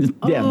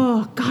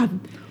 Oh, God.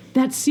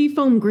 That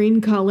seafoam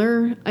green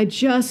color,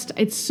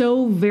 it's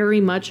so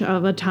very much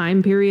of a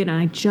time period, and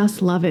I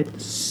just love it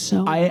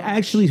so I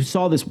actually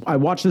saw this. I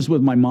watched this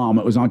with my mom.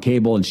 It was on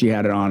cable, and she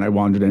had it on. I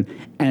wandered in,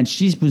 and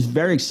she was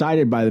very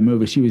excited by the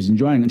movie. She was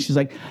enjoying it. And she's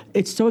like,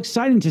 it's so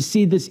exciting to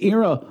see this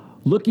era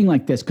looking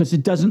like this, because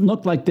it doesn't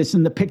look like this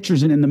in the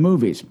pictures and in the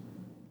movies.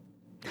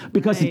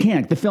 Because it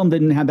can't. The film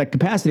didn't have that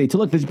capacity to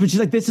look. But she's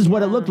like, this is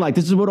what it looked like.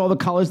 This is what all the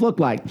colors look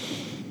like.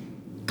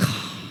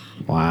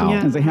 Wow. Yeah.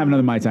 I was like, have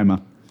another Mai Tai, Ma.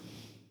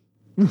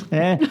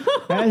 That's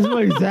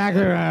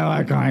exactly what I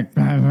like.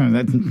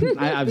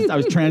 I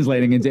was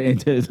translating into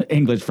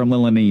English from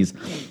Lilianese.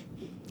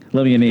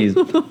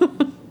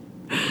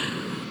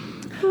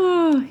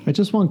 I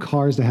just want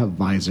cars to have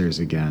visors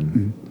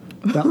again.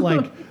 That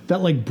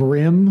like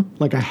brim,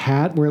 like a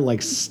hat where it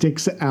like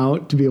sticks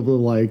out to be able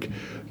to like,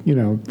 you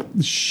know,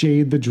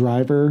 shade the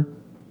driver.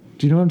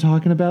 Do you know what I'm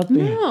talking about?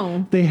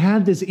 No. They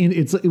had this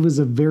it was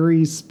a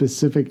very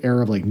specific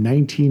era of like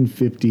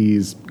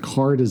 1950s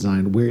car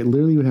design where it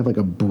literally would have like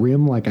a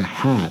brim like a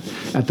hat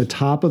at the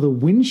top of the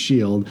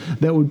windshield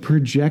that would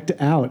project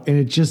out, and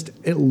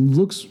it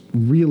looks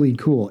really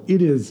cool.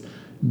 It is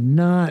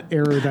not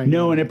aerodynamic.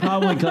 No, and it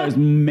probably causes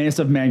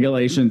massive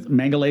mangalations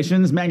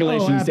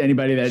to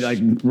anybody that like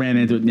ran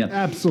into it. Yeah.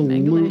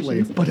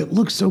 Absolutely. But it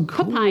looks so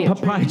cool.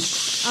 Papaya.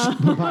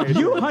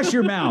 You hush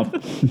your mouth.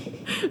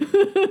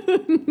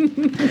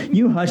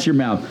 You hush your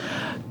mouth.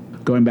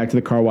 Going back to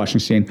the car washing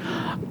scene,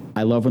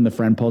 I love when the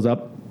friend pulls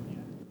up.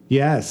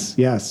 Yes.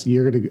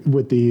 You're gonna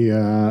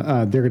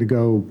they're gonna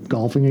go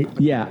golfing.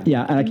 Yeah,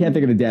 and I can't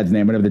think of the dad's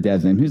name. Whatever the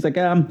dad's name. He's like,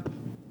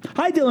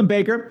 hi, Dylan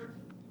Baker.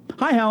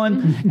 Hi,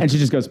 Helen. And she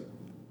just goes,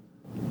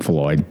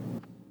 Floyd.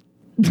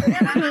 But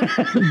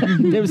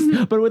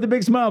with a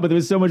big smile, but there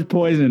was so much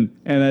poison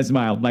in that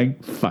smile.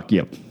 Like, fuck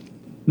you.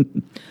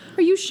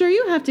 Are you sure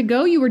you have to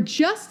go? You were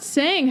just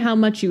saying how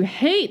much you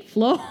hate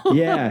Floyd.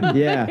 Yeah.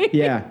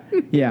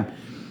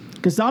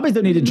 Because zombies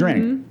don't need to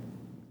drink.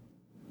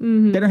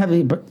 They don't have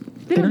any, but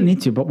they don't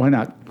need to, but why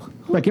not?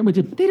 Why can't we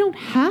just... They don't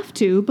have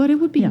to, but it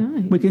would be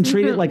nice. We can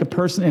treat it like a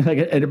person, like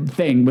a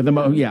thing with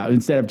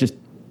instead of just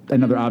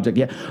another object.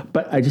 Yeah.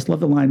 But I just love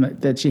the line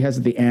that she has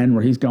at the end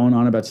where he's going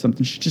on about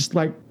something. She's just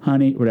like,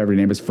 honey, whatever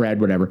your name is, Fred,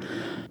 whatever.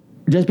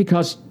 Just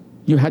because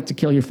you had to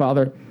kill your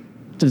father,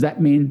 does that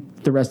mean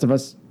the rest of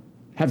us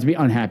have to be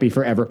unhappy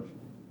forever?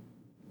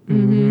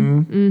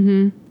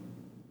 And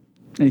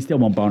he still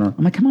won't bone her.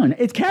 I'm like, come on.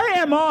 It's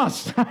Carrie-Anne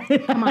Moss.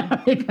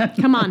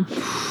 Come on.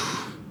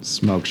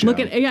 Smoke show. Look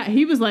at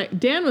he was like,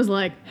 Dan was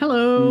like,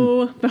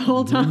 hello the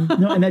whole time.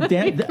 No, and that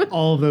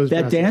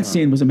dance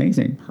scene was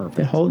amazing.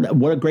 Perfect.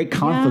 What a great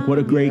conflict. What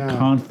a great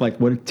conflict.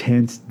 What a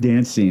tense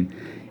dance scene.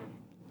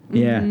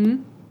 Yeah.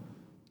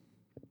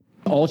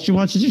 All she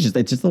wants to do is just a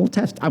little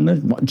test. I'm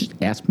going to just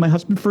ask my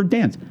husband for a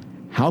dance.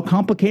 How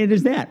complicated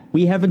is that?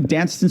 We haven't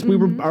danced since we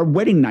were our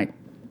wedding night.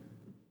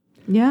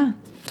 Yeah.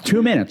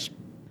 2 minutes.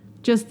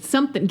 Just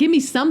something. Give me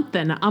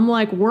something. I'm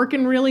like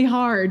working really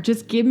hard.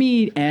 Just give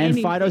me And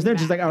Fido's there.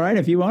 Just like, all right,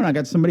 if you want, I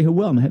got somebody who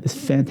will. I'm going to have this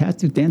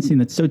fantastic dance scene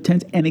that's so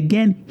tense. And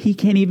again, he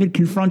can't even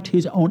confront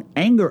his own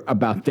anger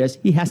about this.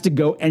 He has to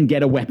go and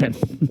get a weapon.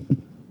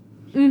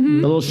 A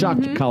little shock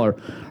collar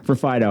for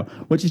Fido,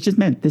 which is just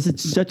men. This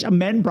is such a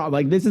men problem.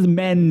 Like, this is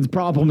men's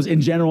problems in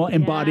general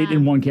embodied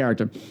in one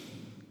character.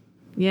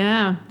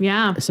 Yeah.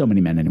 So many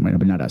men anyway,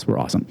 but not us. We're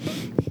awesome.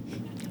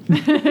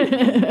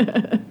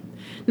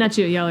 Not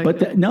you, Yeller.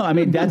 But I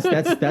mean, that's.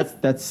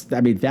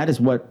 I mean, that is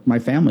what my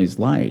family's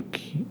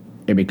like.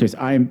 because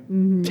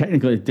I'm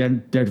technically a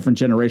different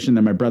generation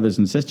than my brothers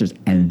and sisters,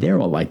 and they're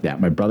all like that.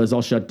 My brothers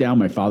all shut down.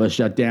 My father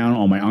shut down.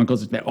 All my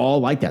uncles, they're all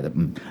like that.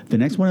 The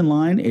next one in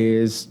line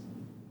is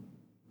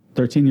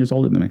 13 years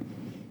older than me.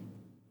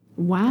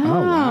 Wow.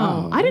 Oh,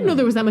 wow. I didn't know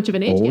there was that much of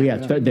an age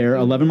gap. Yeah. They're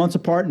 11 months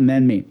apart, and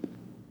then me.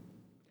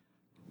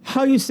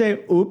 How you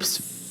say oops?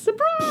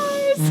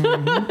 Surprise!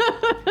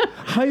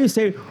 How you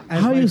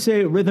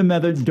say rhythm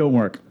method don't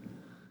work?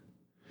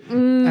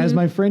 As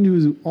my friend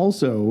who's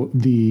also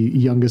the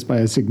youngest by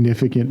a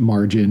significant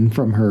margin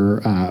from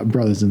her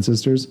brothers and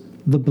sisters,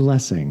 the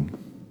blessing.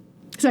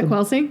 Is that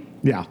Quelsey?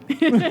 Yeah.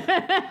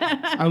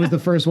 I was the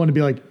first one to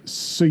be like,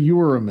 so you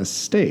were a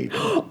mistake.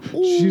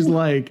 She's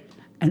like,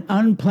 an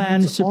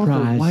unplanned surprise.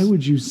 Awful. Why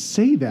would you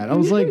say that? I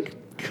was like,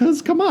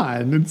 because come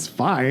on, it's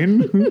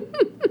fine.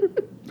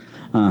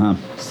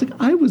 She's like,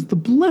 I was the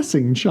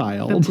blessing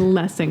child. The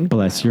blessing.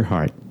 Bless your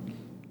heart.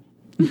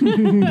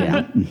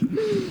 Yeah.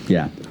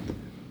 Yeah.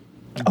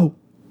 Oh,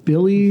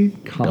 Billy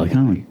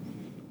Connolly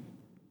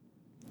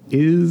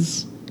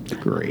is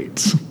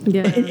great.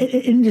 Yeah. An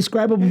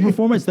indescribable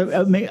performance.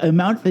 The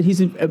amount that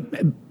he's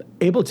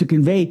able to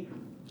convey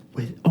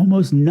with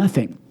almost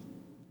nothing.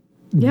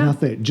 Yeah.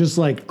 Nothing. Just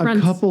like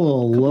Grunts. a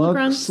couple of looks,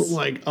 grunts.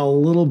 like a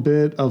little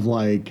bit of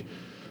like,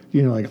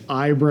 you know, like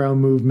eyebrow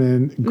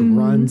movement,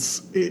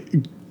 grunts.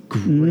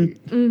 Great.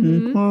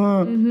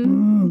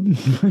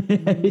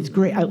 It's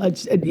great.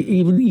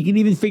 You can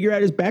even figure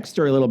out his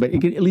backstory a little bit. You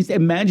can at least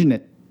imagine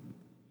it.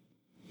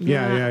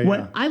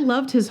 Yeah. I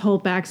loved his whole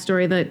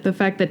backstory. The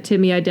fact that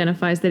Timmy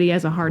identifies that he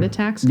has a heart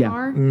attack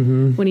scar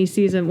when he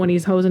sees him, when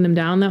he's hosing him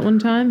down that one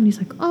time. And he's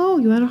like, oh,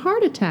 you had a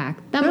heart attack.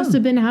 That must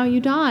have been how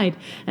you died.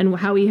 And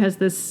how he has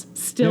this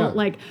still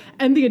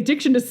and the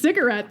addiction to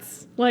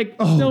cigarettes,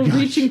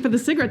 reaching for the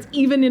cigarettes,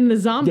 even in the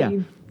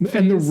zombie phase.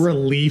 And the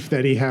relief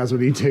that he has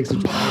when he takes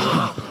it.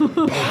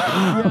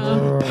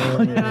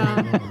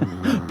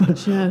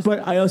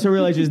 But I also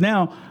realize just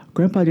now,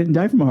 Grandpa didn't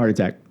die from a heart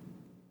attack.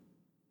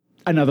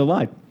 Another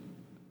lie.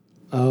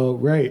 Oh,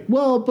 right.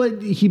 Well,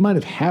 but he might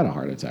have had a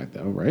heart attack,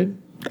 though, right?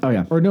 Oh,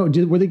 yeah. Or no,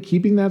 were they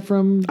keeping that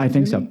from... I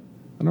think so.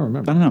 I don't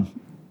remember. I don't know.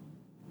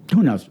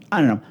 Who knows? I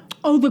don't know.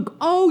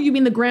 Oh, you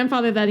mean the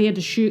grandfather that he had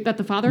to shoot, that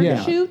the father had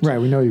to shoot? Right,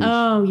 we know he was...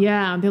 Oh,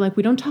 yeah. They're like,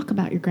 we don't talk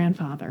about your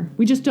grandfather.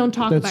 We just don't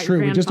talk about your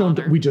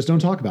grandfather. We just don't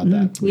talk about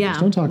that. We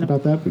just don't talk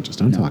about that. We just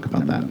don't talk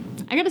about that.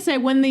 I gotta say,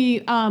 when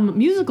the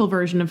musical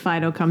version of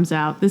Fido comes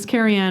out, this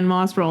Carrie-Anne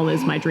Moss role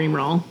is my dream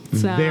role.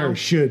 So. There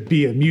should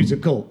be a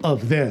musical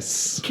of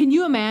this. Can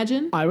you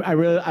imagine?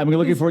 I'm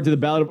looking forward to the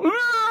ballad of...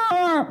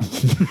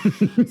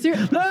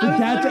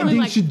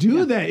 They should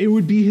do that. It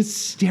would be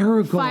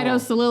hysterical.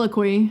 Fido's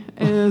soliloquy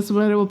is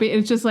what it will be.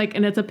 It's just like,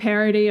 and it's a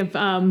parody of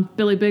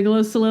Billy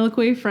Bigelow's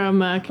soliloquy from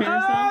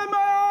Carousel.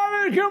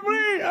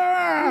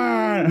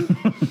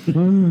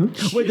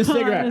 With the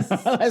cigarette.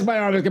 As my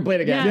arm is complete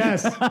again.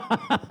 Yes.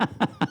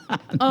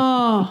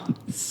 Oh,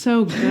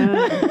 so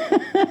good.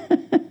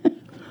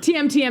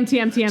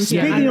 TM.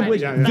 Speaking of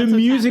which, the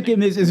music in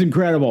this is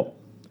incredible.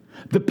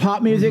 The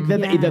pop music that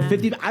the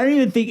 50s.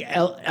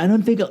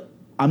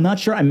 I'm not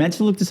sure. I meant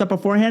to look this up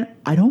beforehand.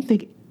 I don't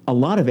think a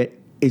lot of it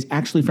is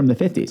actually from the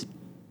 50s.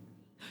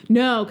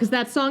 No, because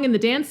that song in the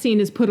dance scene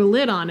is Put a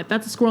Lid on It.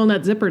 That's a Squirrel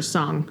Nut Zippers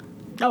song.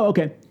 Oh,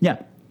 okay.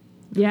 Yeah.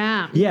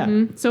 Yeah. Yeah.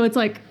 Mm-hmm. So it's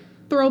like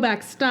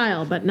throwback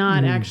style, but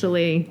not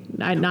actually.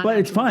 But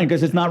it's fine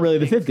because it's not really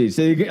the 50s.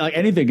 So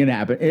anything can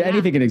happen.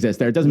 Anything can exist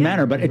there. It doesn't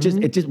matter. But it just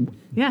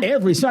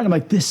every song, I'm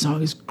like, this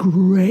song is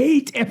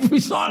great. Every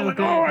song, I'm like,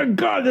 oh my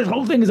God, this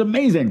whole thing is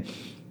amazing.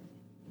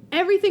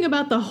 Everything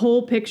about the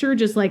whole picture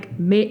just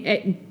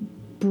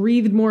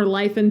breathed more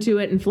life into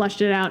it and fleshed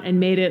it out and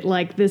made it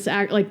like this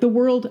like the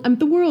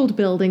world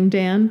building,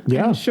 Dan.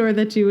 Yeah. I'm sure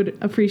that you would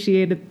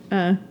appreciate it.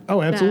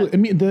 Oh, absolutely. That. I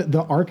mean,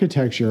 the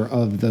architecture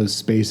of those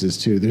spaces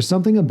too. There's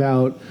something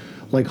about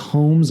like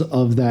homes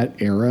of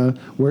that era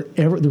where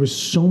there was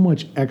so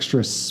much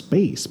extra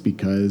space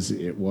because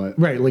it was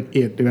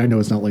and I know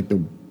it's not like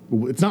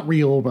it's not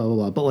real, blah, blah,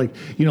 blah. But like,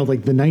 you know,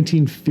 like the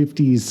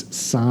 1950s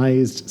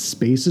sized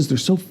spaces, they're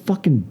so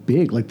fucking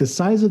big. Like the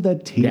size of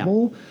that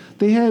table,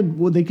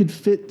 they could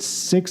fit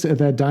 6 at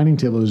that dining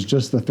table. It was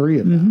just the 3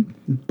 of them.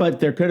 But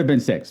there could have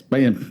been 6.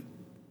 But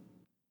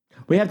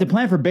we have to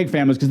plan for big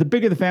families because the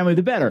bigger the family,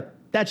 the better.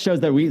 That shows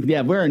that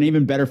we're an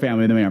even better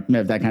family than we are.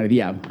 That kind of,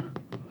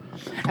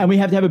 And we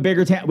have to have a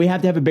bigger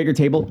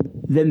table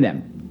than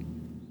them.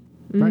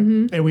 Right.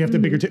 And we have to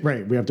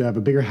we have to have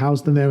a bigger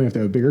house than them. We have to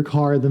have a bigger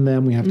car than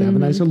them. We have to have a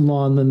nicer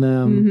lawn than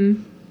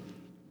them.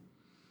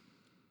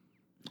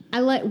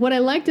 What I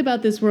liked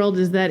about this world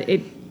is that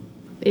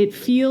it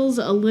feels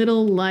a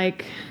little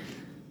like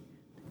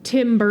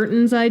Tim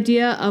Burton's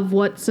idea of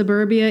what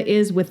suburbia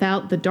is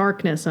without the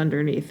darkness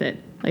underneath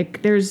it.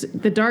 Like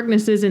the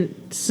darkness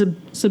isn't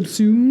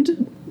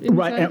subsumed.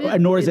 Right,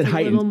 nor is it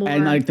heightened.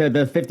 And like the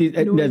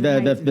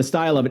 50s, the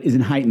style of it isn't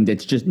heightened.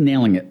 It's just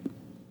nailing it.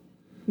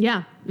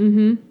 Yeah.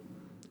 Mm-hmm.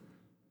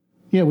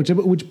 Yeah,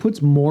 which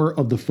puts more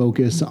of the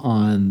focus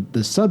on the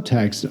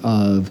subtext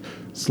of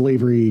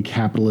slavery,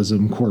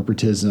 capitalism,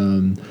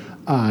 corporatism,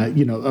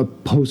 a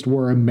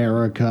post-war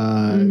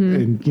America,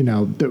 and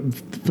the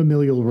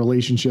familial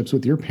relationships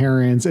with your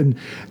parents, and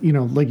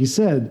like you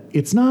said,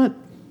 it's not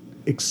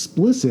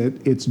explicit.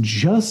 It's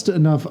just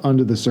enough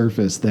under the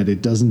surface that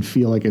it doesn't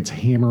feel like it's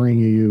hammering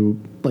you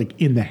like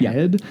in the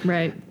head,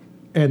 Right.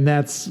 and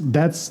that's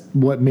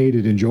what made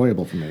it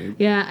enjoyable for me.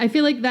 Yeah, I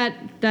feel like that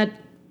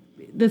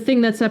the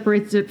thing that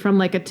separates it from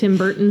like a Tim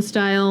Burton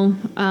style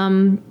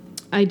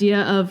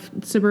idea of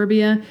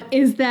Suburbia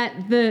is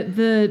that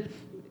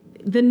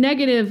the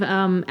negative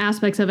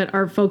aspects of it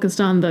are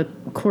focused on the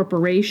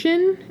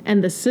corporation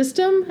and the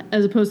system,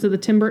 as opposed to the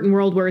Tim Burton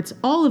world where it's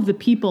all of the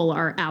people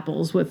are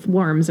apples with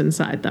worms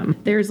inside them.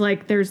 There's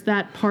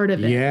that part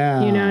of it.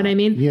 Yeah. You know what I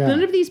mean? Yeah.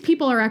 None of these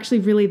people are actually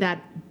really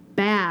that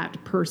bad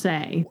per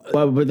se.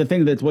 Well, but the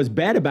thing that's what's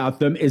bad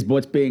about them is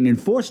what's being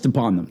enforced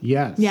upon them.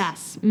 Yes.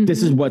 Yes.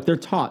 This is what they're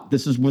taught.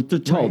 This is what they're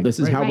told. Right, this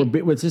is how right.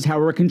 this is how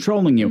we're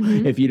controlling you.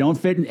 If you don't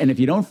fit and if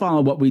you don't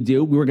follow what we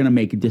do, we're going to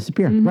make you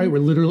disappear. Right, you're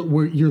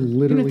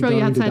literally throw you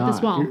going to outside die.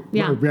 this wall.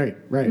 Yeah. Right.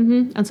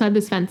 Outside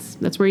this fence.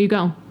 That's where you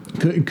go.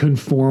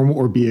 Conform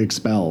or be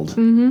expelled.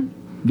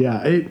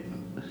 Yeah.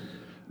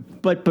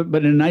 But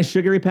in a nice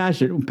sugary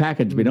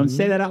package. We don't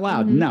say that out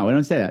loud. No, we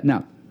don't say that.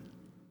 No.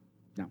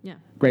 Yeah.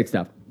 Great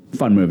stuff.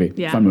 Fun movie.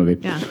 Yeah. Fun movie.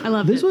 Yeah. I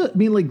love This it. was, I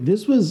mean, like,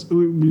 this was,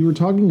 we were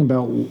talking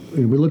about,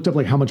 we looked up,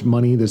 like, how much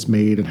money this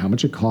made and how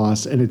much it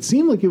cost, and it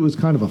seemed like it was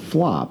kind of a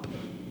flop.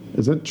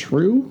 Is that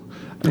true?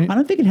 I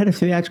don't think it had a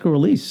theatrical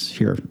release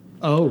here.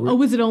 Oh,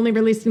 was it only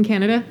released in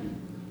Canada?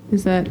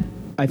 Is that...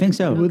 I think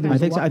so. Okay. I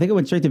think so. I think it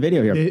went straight to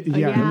video here. It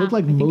yeah, looked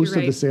like I think most you're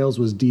of the right. sales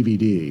was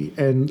DVD.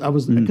 And I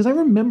was, because I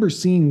remember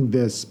seeing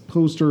this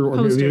poster, or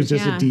maybe it was Posters,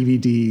 just yeah. a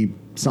DVD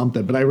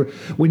something. But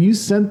when you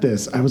sent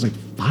this, I was like,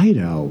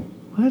 Fido,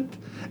 what?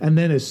 And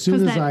then as soon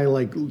 'Cause as that- I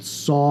like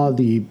saw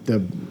the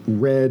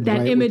red That right,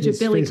 with image of his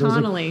Billy face, I was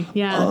like, Connolly.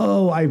 Yeah.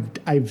 oh,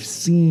 I've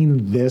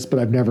seen this, but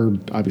I've never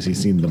obviously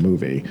seen the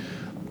movie.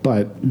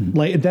 But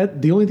like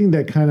that, the only thing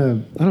that kind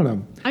of, I don't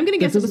know. I'm going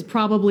to guess it was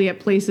probably at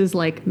places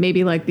like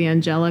maybe like the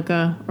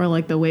Angelica or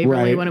like the Waverly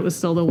Right. when it was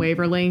still the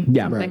Waverly.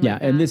 Yeah, something yeah,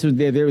 like and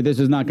that. this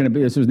was not going to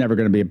be. This was never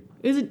going to be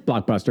a Is it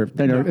blockbuster.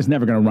 It's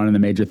never going to run in the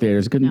major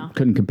theaters. Couldn't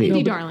compete.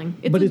 Indie darling.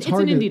 It's But an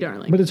hard indie to,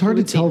 darling. But it's hard I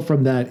to would tell say.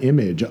 from that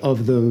image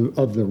of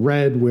the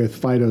red with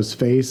Fido's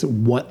face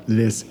what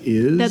this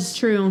is. That's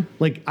true.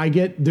 Like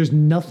there's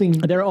nothing.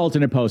 They're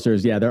alternate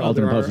posters. Yeah, they're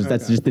alternate there are? posters.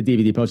 That's Okay. just the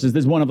DVD posters.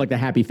 There's one of like the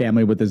happy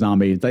family with the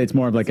zombie. It's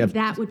more of like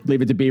that would-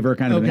 Leave It to Beaver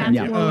kind of That's thing.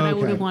 Yeah. more what I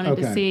would have wanted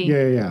to see.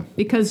 Yeah.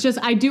 Because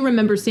I do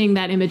remember seeing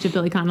that image of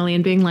Billy Connolly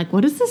and being like,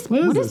 what is this?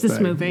 What is this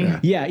thing? movie?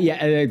 Yeah.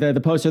 Yeah.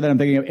 The poster that I'm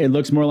thinking of, it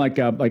looks more like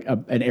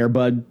an Air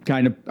Bud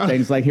kind of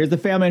thing. It's like here's the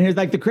family, and here's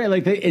like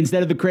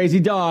instead of the crazy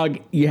dog,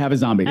 you have a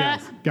zombie.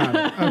 Got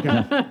it.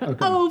 Okay.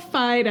 Oh,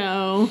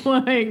 Fido.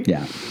 Like,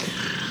 Yeah.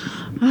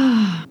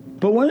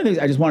 But one of the things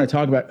I just want to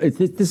talk about is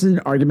this is an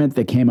argument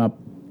that came up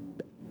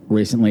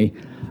recently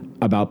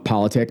about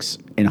politics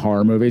in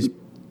horror movies.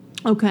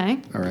 okay.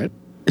 All right.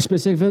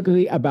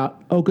 Specifically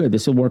about, oh good,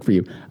 this will work for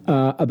you,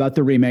 about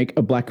the remake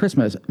of Black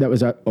Christmas that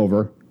was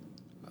over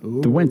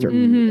the winter,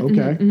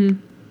 Okay.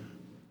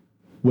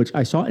 which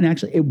I saw, and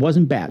actually it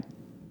wasn't bad.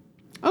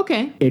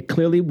 Okay. It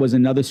clearly was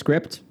another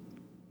script,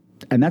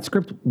 and that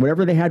script,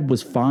 whatever they had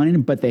was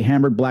fine, but they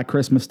hammered Black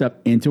Christmas stuff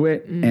into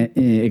it, and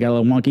it got a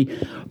little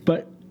wonky.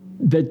 But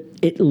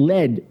it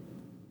led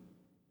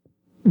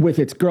with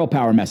its girl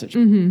power message.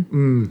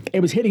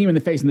 It was hitting you in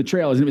the face in the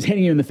trailers, and it was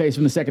hitting you in the face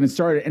from the second it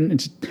started. And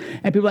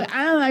people are like,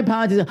 I don't like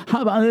politics.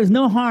 There's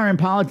no horror in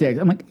politics.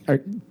 I'm like,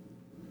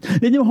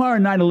 there's no horror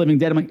in Night of the Living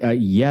Dead. I'm like,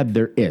 yeah,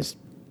 there is.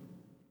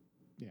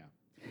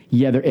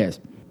 Yeah, there is.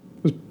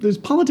 There's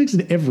politics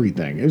in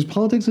everything. There's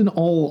politics in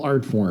all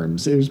art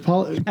forms.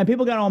 And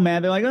people got all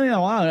mad. They're like,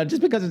 oh, wow,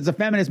 just because it's a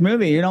feminist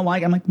movie, you don't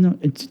like it. I'm like, no,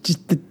 it's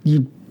just that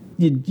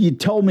you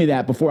told me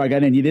that before I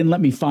got in. You didn't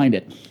let me find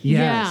it.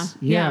 Yes.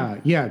 Yeah.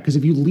 Because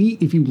if you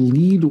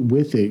lead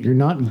with it, you're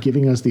not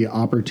giving us the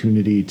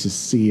opportunity to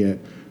see it.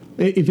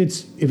 If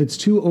it's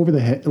too over the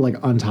head, like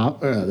on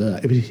top,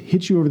 if it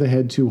hits you over the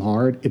head too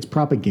hard, it's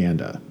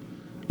propaganda,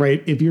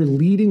 right? If you're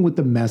leading with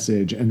the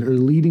message and or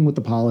leading with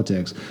the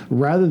politics,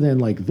 rather than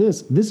like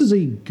this is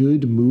a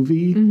good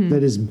movie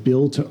that is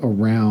built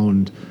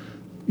around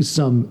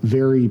some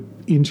very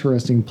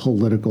interesting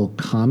political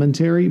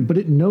commentary, but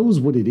it knows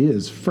what it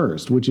is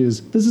first, which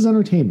is this is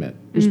entertainment.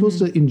 You're supposed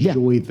to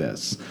enjoy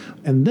this.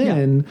 And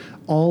then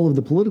all of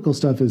the political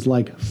stuff is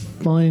like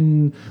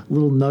fun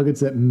little nuggets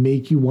that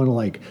make you want to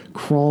like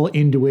crawl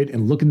into it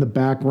and look in the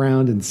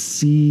background and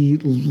see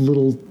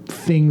little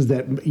things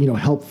that,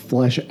 help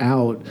flesh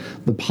out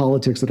the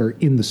politics that are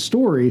in the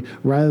story,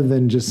 rather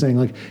than just saying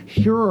like,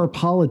 here are our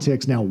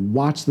politics, now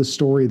watch the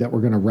story that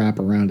we're going to wrap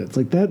around it. It's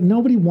like that.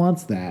 Nobody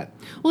wants that.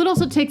 Well, it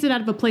also takes it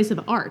out of a place of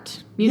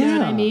art. You know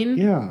what I mean?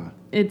 Yeah.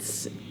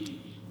 It's...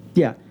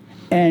 Yeah.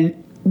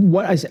 And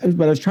what I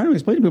was trying to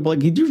explain to people,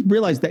 like, you do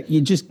realize that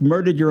you just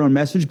murdered your own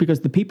message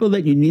because the people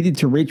that you needed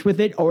to reach with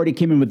it already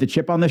came in with the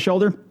chip on their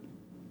shoulder.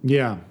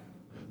 Yeah.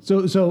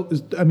 So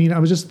I mean, I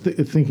was just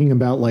thinking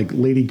about like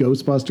Lady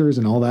Ghostbusters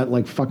and all that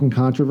like fucking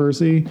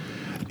controversy,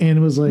 and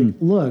it was like,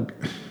 look,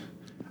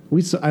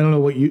 we saw. I don't know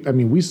what you. I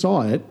mean, we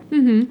saw it.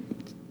 Mm-hmm.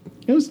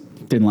 It was.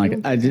 Didn't like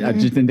it. I just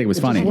didn't think it was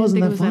funny. It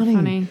wasn't that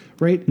funny,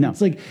 right? No. It's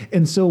like,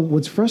 and so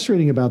what's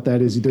frustrating about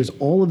that is there's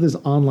all of this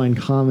online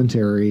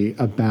commentary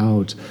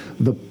about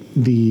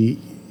the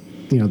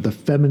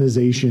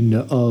feminization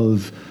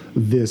of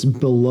this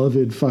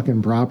beloved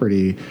fucking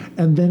property,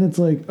 and then it's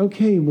like,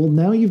 okay, well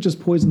now you've just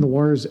poisoned the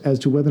waters as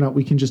to whether or not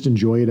we can just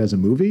enjoy it as a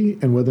movie,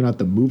 and whether or not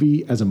the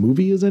movie as a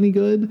movie is any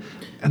good,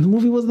 and the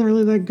movie wasn't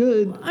really that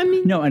good. I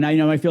mean, no, and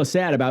I feel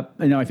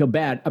I feel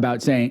bad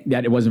about saying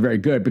that it wasn't very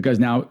good because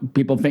now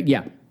people think,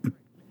 yeah,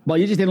 well,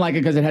 you just didn't like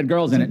it because it had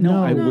girls in it.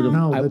 No, I would have.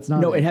 No, that's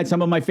not. No, it had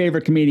some of my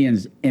favorite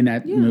comedians in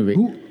that movie,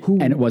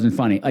 and it wasn't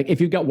funny. Like if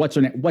you've got what's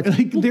her name,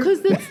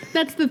 because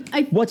that's the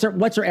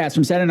what's her ass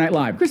from Saturday Night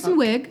Live, Kristen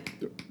Wiig.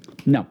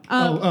 No.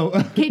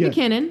 Kate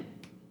McKinnon.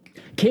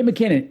 Kate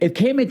McKinnon. If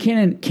Kate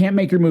McKinnon can't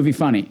make your movie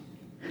funny,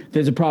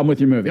 there's a problem with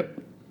your movie.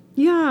 Yep.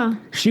 Yeah.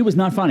 She was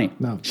not funny.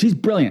 No. She's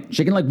brilliant.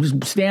 She can like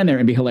just stand there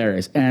and be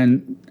hilarious.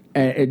 And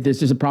there's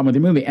just a problem with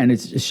your movie. And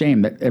it's a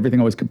shame that everything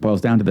always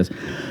boils down to this.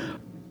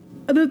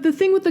 The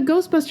thing with the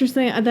Ghostbusters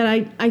thing that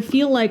I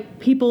feel like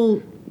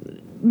people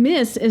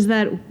miss is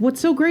that what's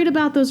so great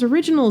about those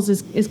originals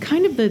is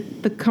kind of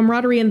the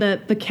camaraderie and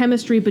the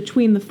chemistry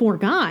between the four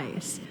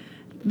guys.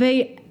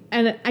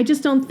 And I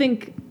just don't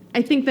think...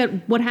 I think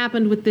that what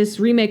happened with this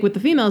remake with the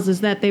females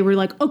is that they were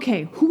like,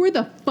 okay, who are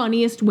the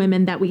funniest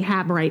women that we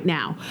have right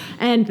now?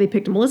 And they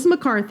picked Melissa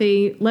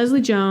McCarthy,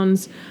 Leslie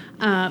Jones,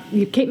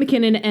 Kate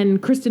McKinnon,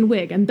 and Kristen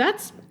Wiig. And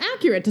that's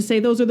accurate to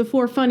say those are the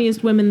four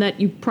funniest women that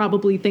you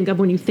probably think of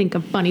when you think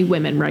of funny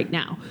women right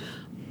now.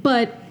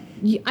 But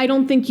I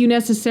don't think you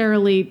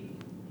necessarily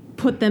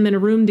put them in a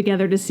room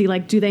together to see,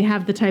 like, do they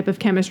have the type of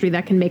chemistry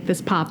that can make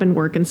this pop and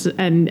work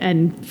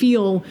and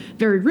feel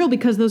very real?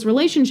 Because those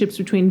relationships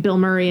between Bill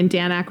Murray and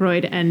Dan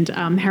Aykroyd and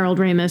Harold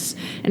Ramis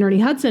and Ernie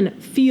Hudson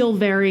feel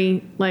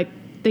very, like,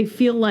 they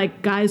feel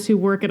like guys who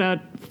work at a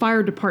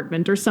fire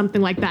department or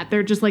something like that.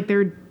 They're just like,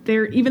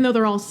 they're even though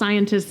they're all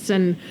scientists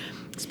and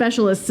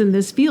specialists in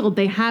this field,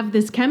 they have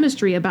this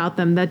chemistry about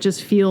them that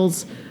just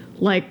feels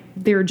like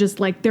they're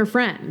just like they're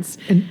friends.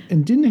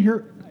 And didn't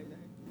hear...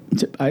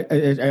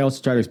 I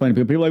also try to explain to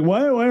people. People are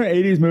like, why are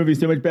 80s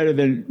movies so much better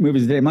than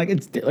movies today? I'm like,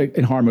 it's like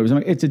in horror movies. I'm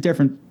like, it's a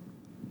different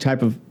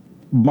type of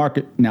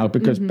market now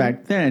because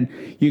back then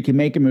you can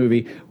make a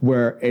movie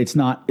where it's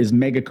not as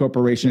mega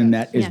corporation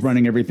that is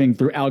running everything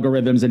through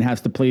algorithms and has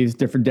to please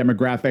different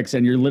demographics,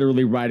 and you're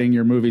literally writing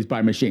your movies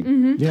by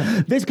machine.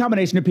 Yeah. This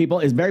combination of people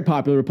is very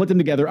popular. Put them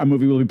together, a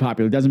movie will be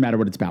popular. It doesn't matter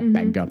what it's about.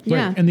 Bang, go.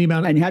 Yeah. Right. And the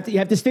amount of, and you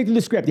have to stick to the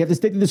script. You have to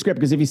stick to the script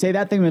because if you say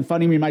that thing that's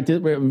funny, we might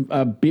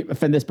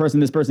offend this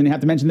person. You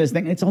have to mention this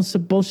thing. It's also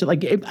bullshit.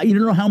 Like you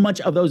don't know how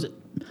much of those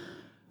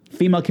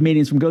female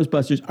comedians from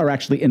Ghostbusters are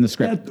actually in the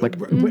script.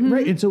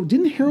 Right. And so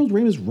didn't Harold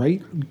Ramis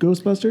write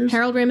Ghostbusters?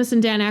 Harold Ramis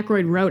and Dan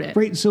Aykroyd wrote it.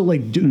 Right. So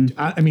like, dude,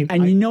 I mean,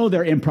 and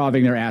they're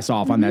improvising their ass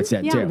off on that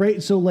set too.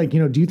 Right. So like,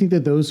 do you think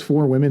that those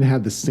four women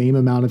had the same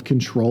amount of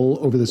control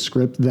over the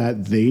script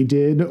that they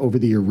did over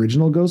the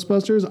original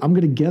Ghostbusters? I'm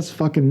going to guess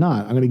fucking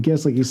not. I'm going to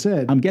guess, like you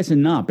said. I'm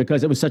guessing not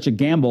because it was such a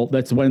gamble.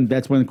 That's when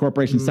the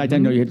corporations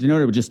decided, no, you have to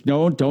know it. Just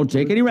don't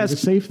take any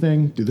risks. Do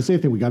the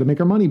safe thing. We got to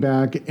make our money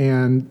back.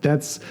 And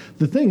that's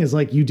the thing is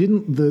like, you didn't,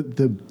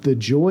 the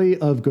joy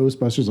of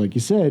Ghostbusters, like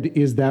you said,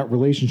 is that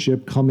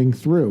relationship coming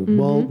through.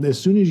 Well, as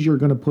soon as you're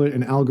going to put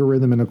an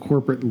algorithm and a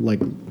corporate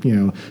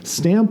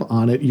stamp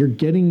on it, you're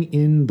getting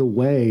in the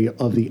way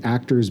of the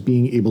actors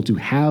being able to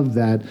have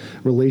that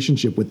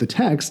relationship with the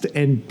text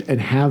and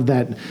have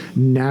that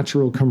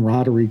natural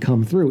camaraderie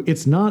come through.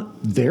 It's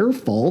not their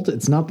fault.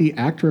 It's not the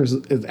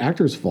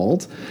actor's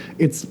fault.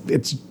 It's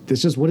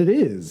just what it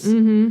is.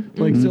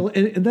 So,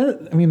 and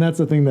that, I mean, that's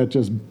the thing that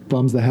just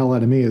bums the hell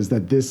out of me is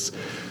that this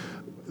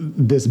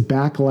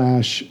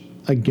backlash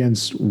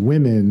against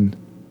women,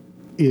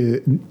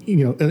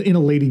 in a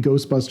Lady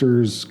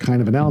Ghostbusters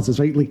kind of analysis,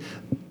 right? Like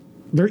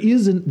there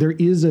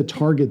is a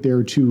target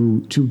there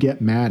to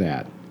get mad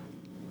at.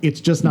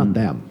 It's just not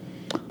them.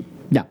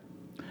 Yeah.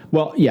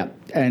 Well, yeah.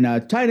 And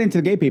tied into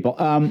the gay people,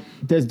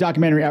 there's a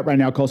documentary out right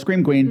now called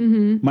Scream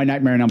Queen, My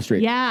Nightmare on Elm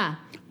Street. Yeah.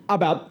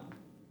 About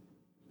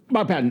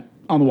Bob Patton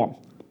on the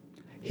wall.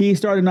 He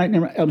started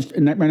Nightmare on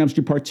Elm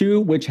Street Part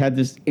 2, which had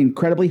this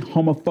incredibly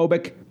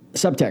homophobic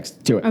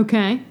subtext to it.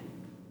 Okay.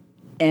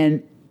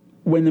 And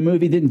when the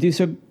movie didn't do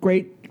so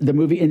great, the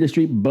movie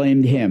industry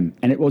blamed him.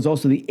 And it was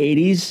also the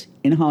 80s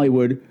in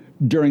Hollywood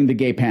during the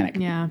gay panic.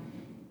 Yeah.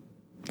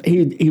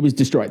 He was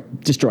destroyed.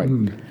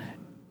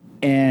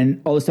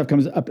 And all this stuff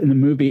comes up in the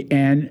movie,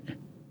 and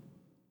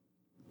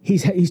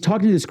he's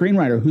talking to the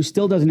screenwriter who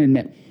still doesn't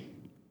admit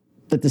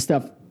that the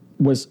stuff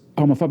was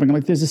homophobic. I'm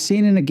like, there's a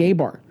scene in a gay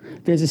bar.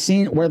 There's a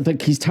scene where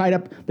like he's tied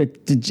up,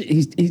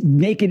 he's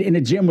naked in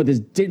a gym with his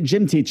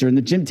gym teacher, and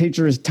the gym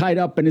teacher is tied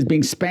up and is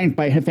being spanked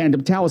by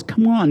phantom towels.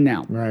 Come on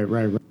now.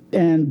 Right.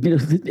 And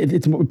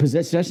it's a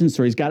possession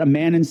story. He's got a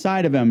man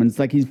inside of him, and it's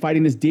like he's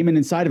fighting this demon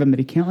inside of him that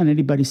he can't let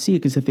anybody see,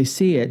 because if they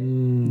see it,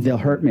 they'll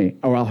hurt me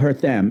or I'll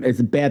hurt them. It's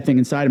a bad thing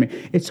inside of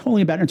me. It's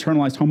totally about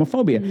internalized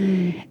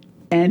homophobia.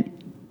 And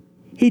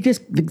this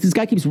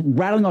guy keeps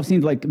rattling off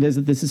scenes like this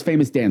is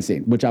famous dance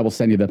scene, which I will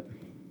send you the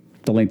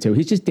link to.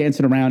 He's just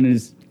dancing around in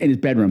his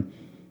bedroom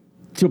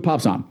to a pop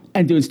song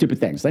and doing stupid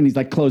things. And he's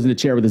like closing the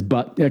chair with his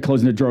butt,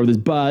 closing the drawer with his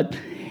butt.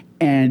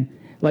 And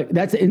like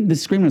that's in the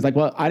screamer is like,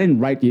 well, I didn't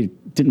write it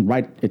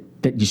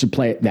that you should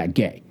play it that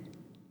gay.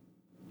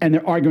 And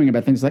they're arguing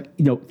about things like,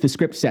 the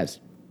script says,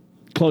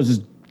 closes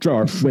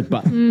drawer with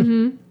butt.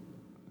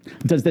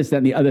 Does this, that,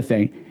 and the other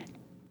thing.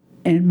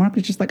 And Mark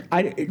was just like,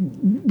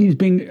 he was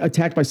being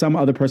attacked by some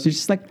other person. He's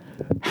just like,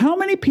 how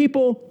many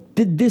people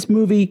did this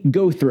movie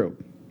go through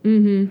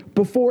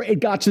before it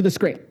got to the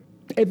screen?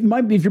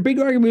 If your big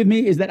argument with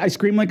me is that I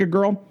scream like a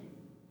girl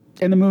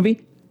in the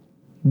movie,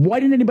 why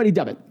didn't anybody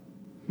dub it?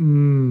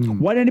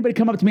 Why didn't anybody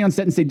come up to me on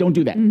set and say, don't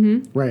do that?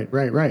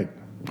 Right.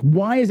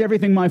 Why is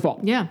everything my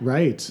fault? Yeah.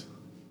 Right.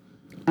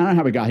 I don't know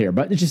how we got here,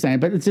 but it's just saying.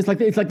 But it's just like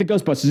the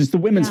Ghostbusters. It's the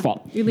women's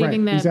fault. You're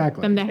leaving them to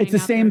hang It's the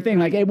same thing.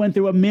 Like it went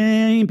through a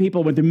million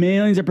people, went through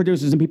millions of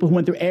producers and people who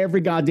went through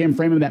every goddamn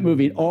frame of that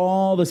movie.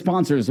 All the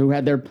sponsors who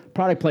had their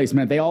product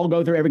placement, they all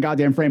go through every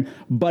goddamn frame.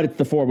 But it's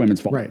the four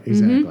women's fault. Right.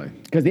 Exactly.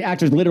 Because the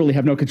actors literally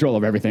have no control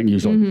over everything.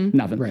 Usually,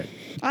 nothing. Right.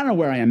 I don't know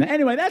where I am.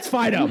 Anyway, that's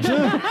Fido.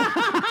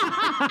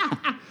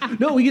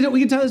 No, we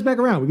can tie this back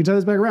around.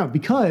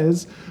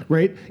 Because,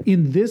 right,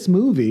 in this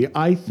movie,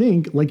 I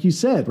think, like you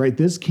said, right,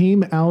 this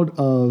came out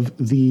of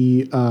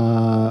it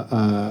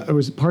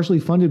was partially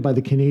funded by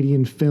the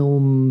Canadian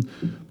Film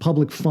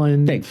Public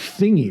Fund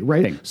thingy,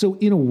 right? So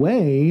in a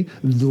way,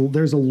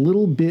 there's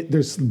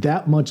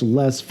that much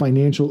less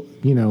financial,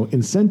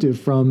 incentive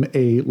from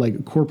a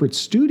like corporate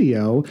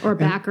studio or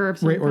backer of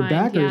some right, or kind,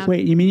 backers. yeah.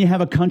 Wait, you mean you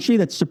have a country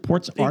that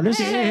supports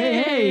artists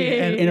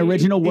in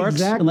original works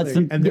and lets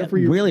them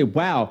really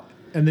wow.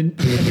 And then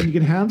you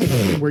can have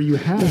something where you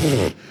have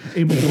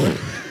a more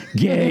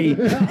gay.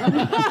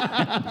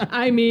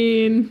 I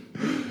mean,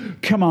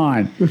 come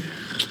on.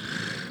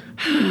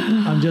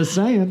 I'm just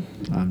saying.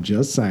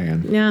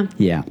 Yeah.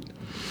 Yeah.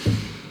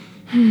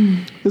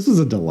 This was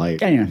a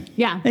delight.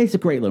 Yeah. It's a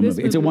great little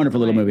movie. It's a wonderful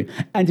little movie.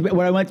 And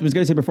what I was going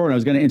to say before, and I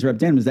was going to interrupt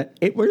Dan, was that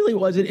it really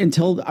wasn't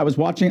until I was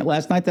watching it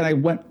last night that I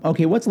went,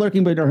 okay, what's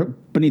lurking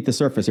beneath the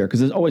surface here?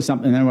 Because there's always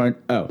something. And then I went,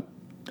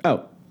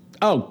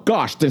 oh,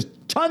 gosh, there's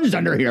tons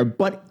under here.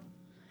 But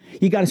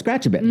you got to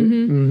scratch a bit.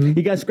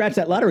 You got to scratch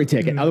that lottery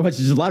ticket. Otherwise,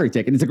 it's just a lottery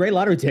ticket. It's a great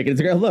lottery ticket.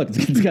 It's a great look.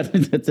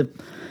 It's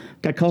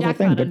a colorful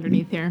thing. But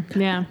underneath here.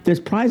 Yeah. There's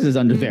prizes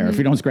under there if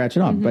you don't scratch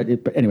it off. But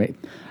anyway,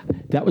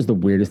 that was the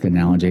weirdest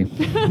analogy.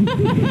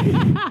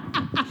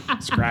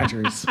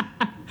 Scratchers.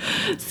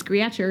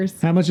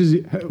 Scratchers. How much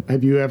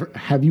have you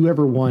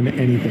ever won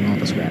anything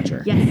off a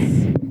scratcher?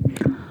 Yes.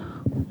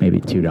 Maybe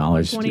 $2,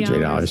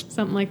 $3,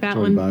 something like that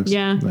one. $20.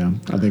 Yeah.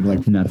 I think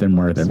like nothing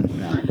worth it.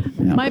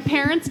 Yeah. My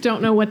parents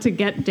don't know what to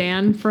get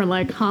Dan for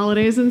like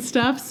holidays and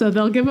stuff, so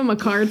they'll give him a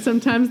card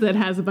sometimes that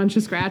has a bunch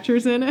of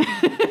scratchers in it.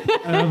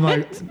 And I'm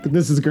like,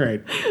 this is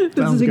great.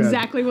 This is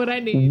exactly what I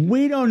need.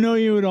 We don't know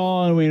you at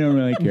all, and we don't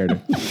really care to.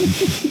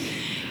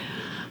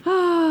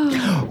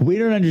 We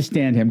don't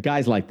understand him.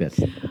 Guys like this.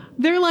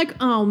 They're like,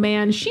 oh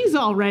man, she's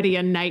already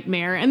a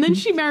nightmare. And then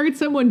she married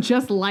someone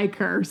just like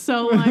her.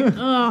 So like,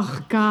 oh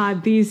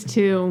God, these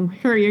two.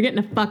 Here, you're getting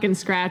a fucking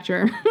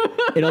scratcher.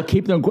 It'll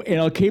keep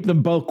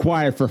them both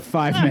quiet for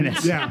 5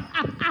 minutes. Yeah.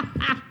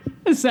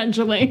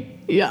 Essentially.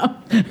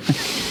 Yeah.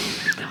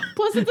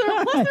 Plus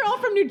they're all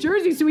from New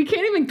Jersey, so we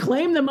can't even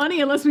claim the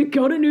money unless we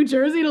go to New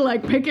Jersey to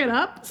like pick it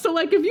up. So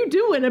like if you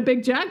do win a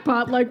big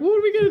jackpot, like what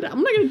are we gonna do?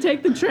 I'm not gonna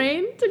take the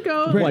train to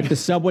go. What, the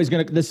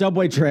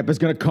subway trip is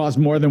gonna cost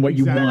more than what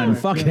you won.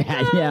 Fuck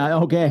that. Yeah,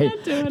 okay.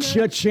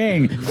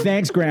 Cha-ching.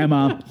 Thanks,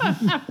 Grandma.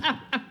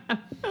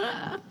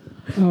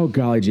 Oh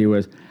golly gee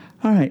whiz.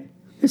 All right.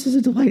 This is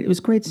a delight. It was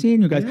great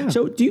seeing you guys. Yeah.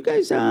 So, do you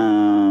guys?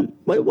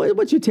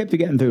 What's your tip to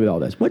getting through with all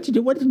this? What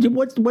do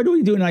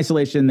we do in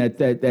isolation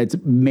that's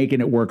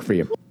making it work for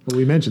you? Well,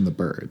 we mentioned the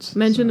birds.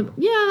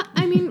 Yeah.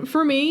 I mean,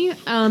 for me,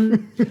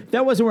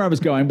 that wasn't where I was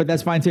going, but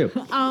that's fine too.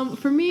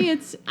 For me,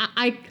 it's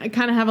I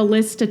kind of have a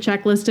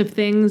checklist of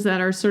things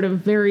that are sort of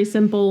very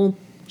simple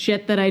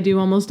shit that I do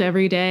almost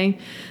every day.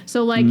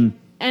 So, like.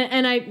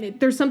 And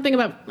there's something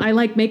about, I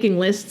like making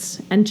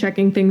lists and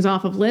checking things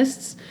off of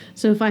lists.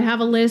 So if I have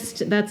a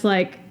list that's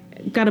like,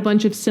 got a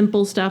bunch of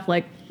simple stuff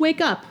like,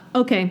 wake up.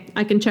 Okay,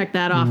 I can check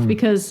that off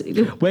because...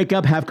 Wake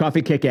up, have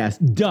coffee, kick ass.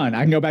 Done.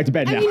 I can go back to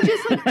bed now. I mean,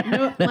 just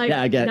like,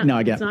 yeah, I get it. No,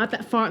 I get it. It's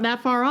not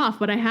that far off,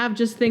 but I have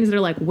just things that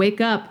are like,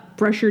 wake up,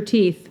 brush your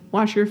teeth,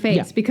 wash your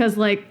face. Because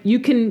like, you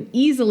can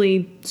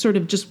easily sort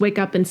of just wake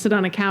up and sit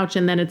on a couch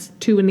and then it's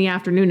 2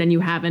 PM and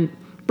you haven't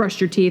brushed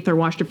your teeth or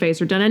washed your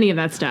face or done any of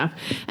that stuff.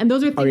 And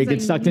those are things Or you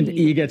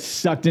get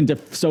sucked into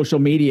social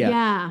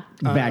media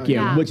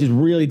vacuum, which is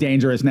really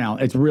dangerous now.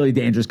 It's really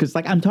dangerous because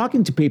like I'm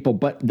talking to people,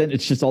 but then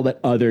it's just all that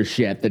other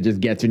shit that just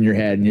gets in your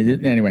head.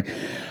 And anyway,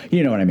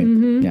 you know what I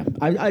mean? Yeah,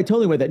 I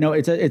totally with it. No,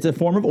 it's a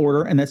form of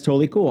order, and that's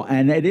totally cool,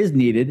 and it is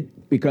needed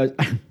because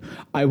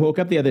I woke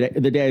up the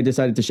day I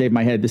decided to shave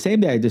my head, the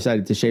same day I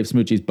decided to shave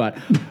Smoochie's butt,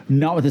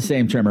 not with the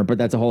same trimmer, but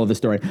that's a whole other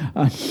story.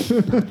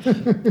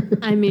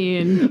 I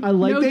mean,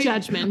 no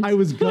judgment. I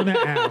was gonna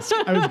ask,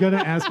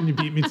 and you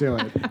beat me to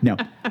it.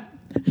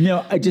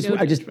 No, I just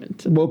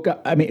woke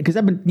up. I mean, because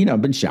I've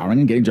been showering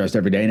and getting dressed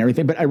every day and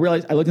everything. But I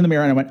realized I looked in the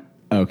mirror and I went,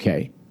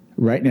 okay,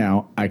 right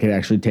now I could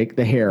actually take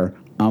the hair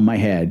on my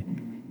head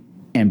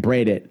and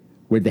braid it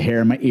with the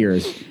hair in my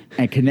ears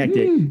and connect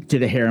it to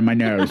the hair in my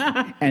nose,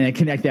 and then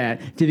connect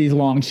that to these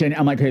long chin.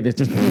 I'm like, hey, this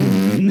just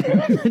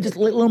just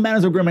little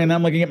matters of grooming, and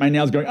I'm looking at my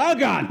nails, going, oh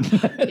god.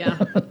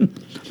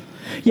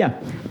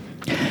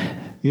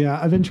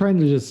 Yeah, I've been trying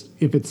to just,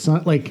 if it's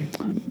not like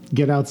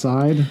get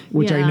outside,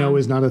 which I know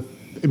is not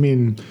I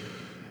mean,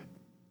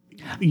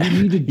 you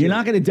need to You're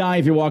not going to die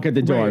if you walk out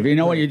the door. Right, If you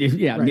know what right,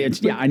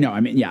 you're, I know.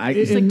 I mean,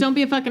 It's like, don't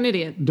be a fucking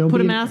idiot.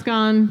 Put a mask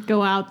on,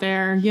 go out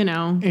there,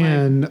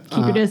 and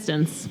keep your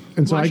distance.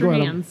 And so wash I go your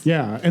out hands.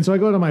 and so I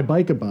go out on my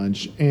bike a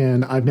bunch,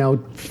 and I've now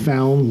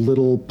found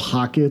little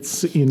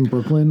pockets in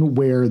Brooklyn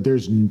where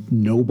there's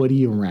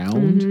nobody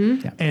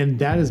around, and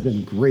that has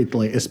been great.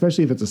 Like,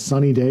 especially if it's a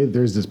sunny day,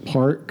 there's this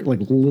park,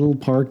 like little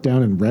park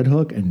down in Red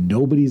Hook, and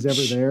nobody's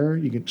ever there.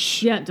 You can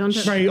don't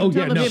tell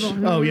the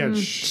people. Oh yeah,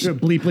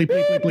 bleep bleep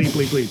bleep bleep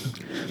bleep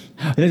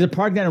bleep. There's a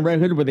park down in Red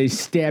Hood where they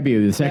stab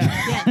you the second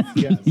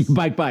you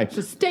bike by.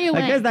 So stay away.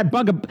 Like, there's that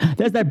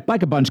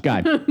bike a bunch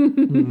guy.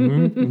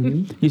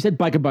 You said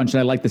bike a bunch, and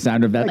I like the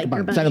sound of that.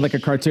 Sounded like a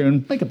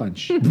cartoon. Bike a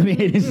bunch.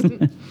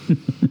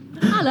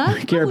 Hello,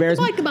 Care Bears.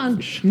 Like a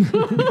bunch.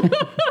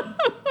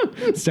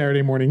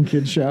 Saturday morning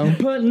kid show.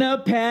 Putting a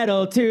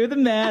pedal to the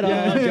metal.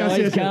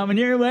 Joy's coming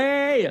your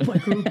way.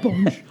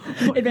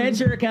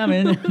 Adventure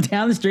coming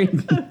down the street.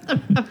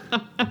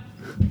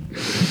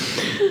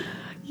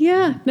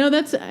 Yeah, no,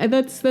 that's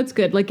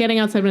good. Like getting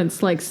outside when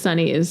it's like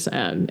sunny has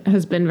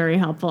been very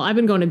helpful. I've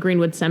been going to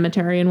Greenwood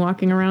Cemetery and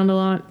walking around a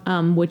lot,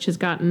 which has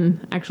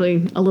gotten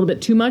actually a little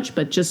bit too much,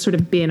 but just sort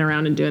of being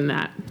around and doing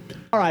that.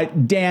 All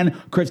right, Dan,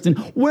 Kristen,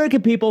 where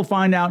can people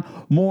find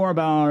out more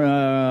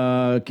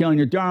about Killing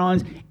Your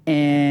Darlings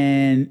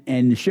and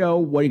the show?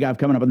 What do you got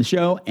coming up on the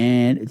show?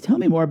 And tell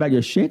me more about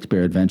your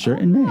Shakespeare adventure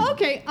in May.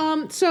 Okay,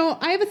 so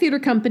I have a theater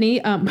company.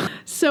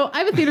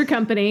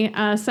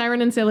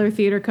 Siren and Sailor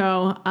Theater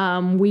Co.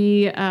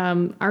 We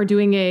are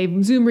doing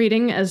a Zoom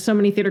reading, as so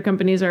many theater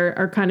companies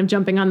are kind of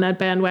jumping on that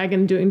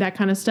bandwagon, doing that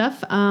kind of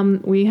stuff.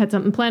 We had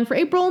something planned for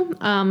April,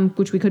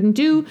 which we couldn't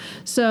do.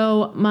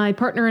 So my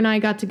partner and I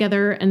got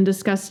together and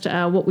discussed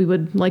what we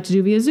would like to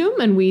do via Zoom,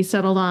 and we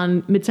settled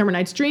on Midsummer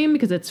Night's Dream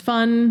because it's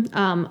fun,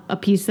 a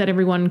piece that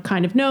everyone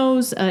kind of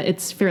knows.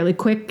 It's fairly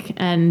quick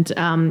and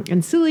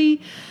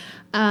silly,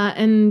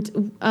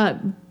 and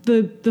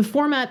the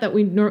format that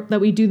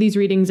we do these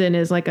readings in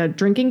is like a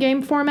drinking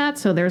game format.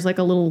 So there's like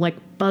a little like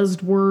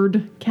buzzed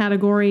word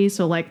category.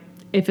 So like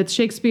if it's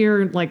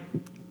Shakespeare, like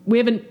we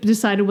haven't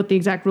decided what the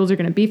exact rules are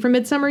going to be for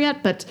Midsummer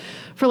yet, but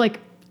for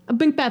like a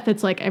Macbeth,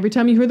 it's like every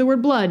time you hear the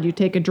word blood, you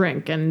take a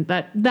drink, and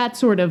that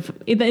sort of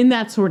in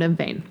that sort of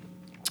vein.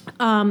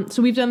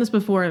 So we've done this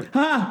before.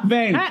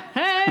 Vein.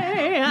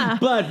 Hey,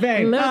 blood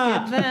vein. Look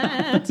at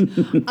that.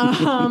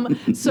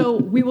 So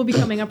we will be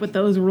coming up with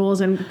those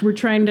rules, and we're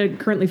trying to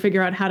currently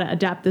figure out how to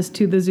adapt this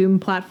to the Zoom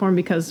platform,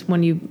 because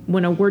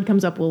when a word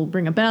comes up, we'll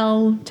ring a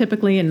bell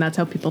typically, and that's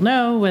how people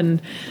know.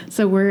 And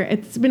so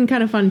it's been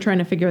kind of fun trying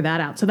to figure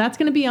that out. So that's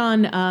going to be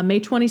on May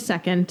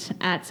 22nd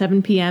at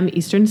 7 p.m.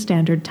 Eastern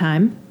Standard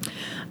Time.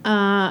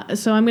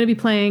 So I'm going to be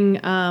playing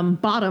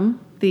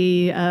Bottom,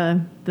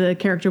 the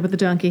character with the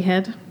donkey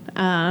head.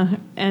 But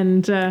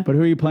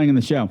who are you playing in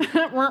the show?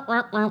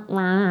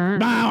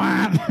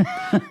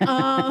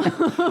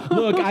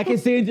 Look, I can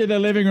see into the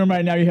living room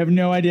right now. You have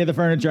no idea the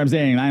furniture I'm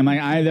seeing. I'm like,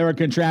 there are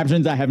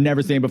contraptions I have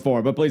never seen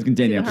before, but please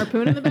continue. See the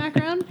harpoon in the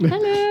background?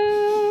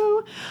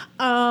 Hello.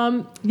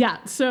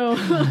 So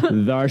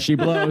there she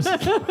blows.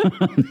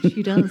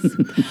 She does.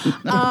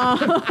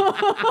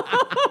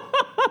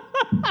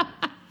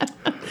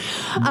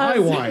 My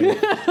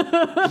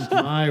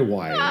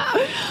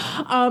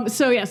wife.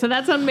 So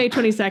that's on May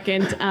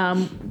 22nd,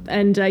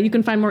 and you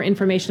can find more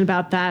information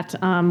about that.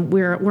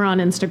 We're on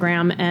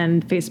Instagram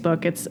and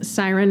Facebook. It's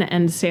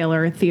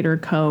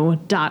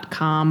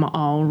sirenandsailortheaterco.com,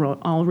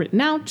 all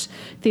written out.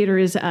 Theater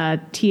is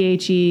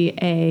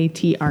TheaTre.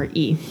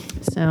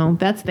 So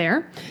that's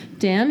there.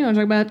 Dan, you want to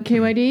talk about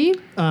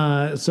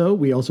KYD? So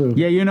we also...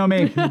 Yeah, you know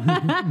me.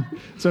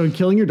 So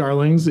Killing Your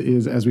Darlings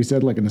is, as we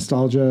said, like a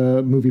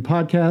nostalgia movie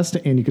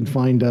podcast, and you can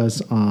find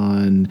us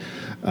on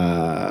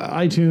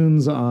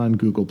iTunes, on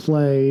Google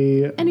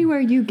Play. Anywhere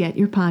you get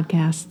your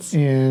podcasts.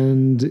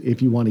 And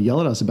if you want to yell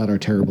at us about our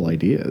terrible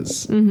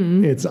ideas,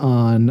 it's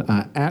on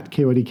at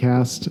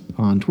KYDcast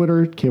on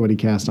Twitter,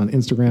 KYDcast on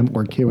Instagram,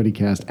 or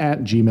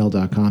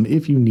KYDcast@gmail.com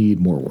if you need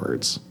more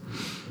words.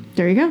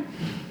 There you go.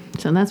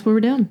 So that's what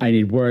we're doing. I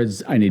need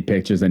words. I need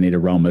pictures. I need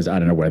aromas. I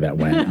don't know where that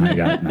went. I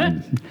got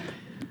it.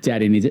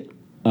 Daddy needs it.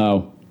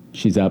 Oh,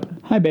 she's up.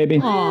 Hi, baby.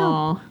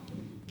 Aww.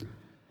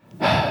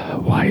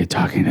 Why are you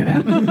talking to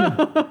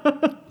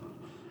them?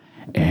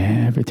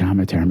 Every time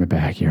I turn my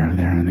back, you're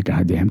there on the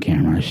goddamn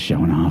camera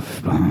showing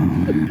off,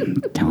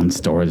 telling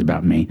stories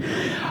about me.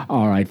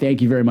 All right.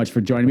 Thank you very much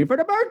for joining me for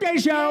the birthday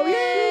show.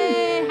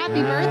 Yay!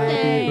 Happy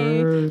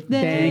birthday.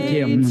 Thank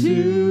you. To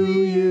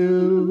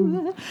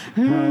you.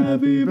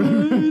 Happy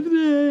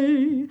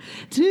birthday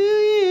to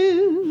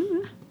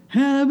you.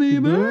 Happy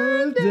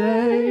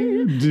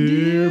birthday,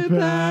 dear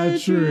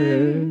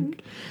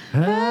Patrick.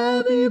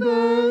 Happy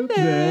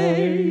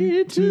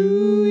birthday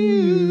to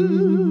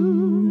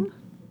you.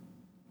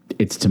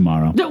 It's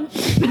tomorrow. No.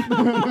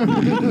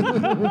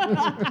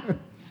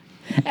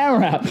 And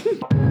we're out.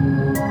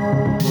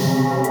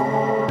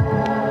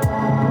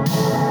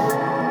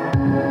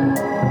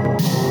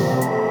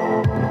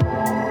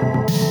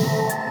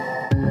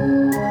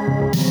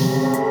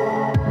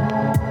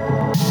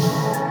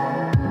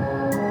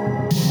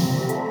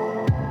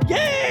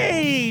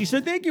 Yay! So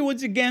thank you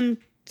once again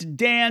to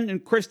Dan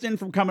and Kristen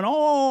for coming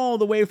all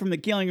the way from the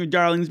Killing Your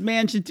Darlings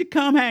mansion to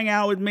come hang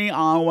out with me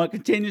on what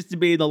continues to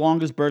be the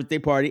longest birthday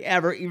party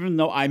ever, even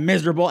though I'm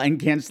miserable and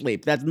can't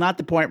sleep. That's not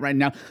the point right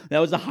now. That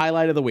was the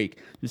highlight of the week.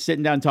 Just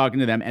sitting down talking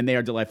to them, and they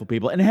are delightful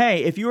people. And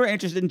hey, if you are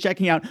interested in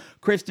checking out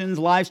Kristen's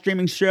live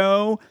streaming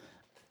show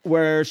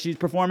where she's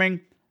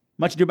performing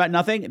Much Ado About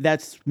Nothing,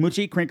 that's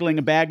Moochie crinkling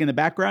a bag in the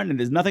background, and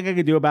there's nothing I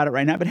can do about it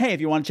right now. But hey,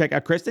 if you want to check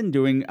out Kristen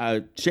doing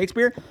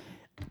Shakespeare,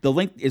 the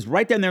link is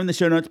right down there in the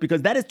show notes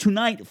because that is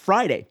tonight,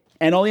 Friday.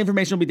 And all the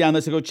information will be down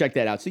there, so go check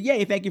that out. So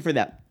yay, thank you for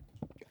that.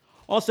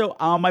 Also,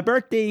 my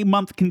birthday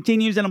month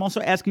continues, and I'm also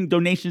asking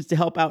donations to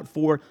help out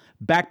for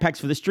Backpacks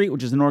for the Street,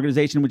 which is an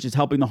organization which is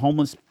helping the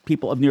homeless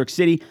people of New York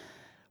City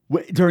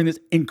during this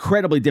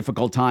incredibly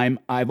difficult time.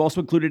 I've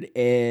also included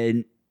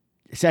a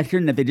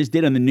section that they just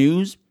did on the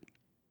news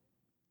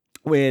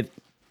with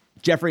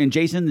Jeffrey and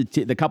Jason,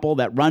 the couple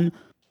that run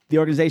the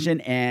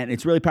organization, and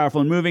it's really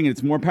powerful and moving, and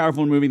it's more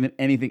powerful and moving than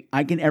anything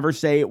I can ever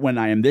say when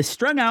I am this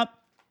strung out.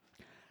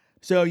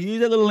 So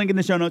use that little link in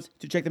the show notes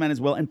to check them out as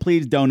well, and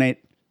please donate.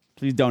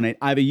 Please donate.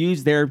 Either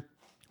use their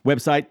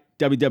website,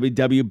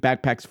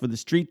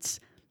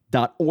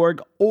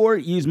 www.backpacksforthestreets.org, or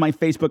use my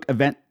Facebook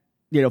event,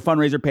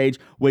 fundraiser page,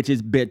 which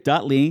is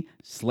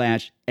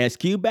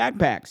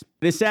bit.ly/SQBackpacks.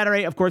 This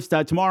Saturday, of course,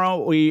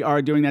 tomorrow, we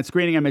are doing that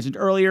screening I mentioned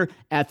earlier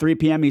at 3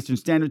 p.m. Eastern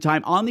Standard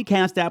Time on the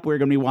Cast app. We're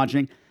going to be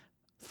watching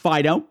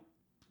Fido,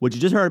 which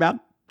you just heard about,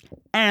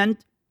 and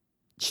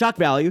Shock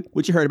Value,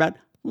 which you heard about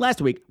last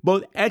week.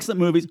 Both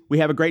excellent movies. We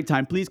have a great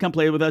time. Please come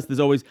play with us.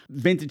 There's always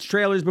vintage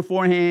trailers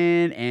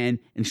beforehand and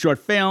short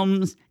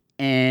films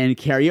and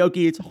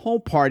karaoke. It's a whole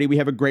party. We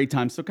have a great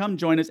time. So come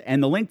join us.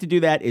 And the link to do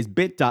that is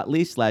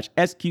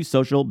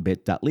bit.ly/SQSocial,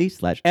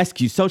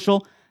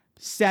 bit.ly/SQSocial,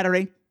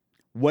 Saturday,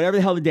 whatever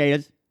the hell the day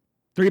is,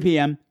 3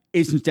 p.m.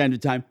 Eastern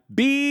Standard Time.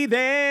 Be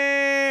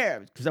there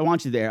because I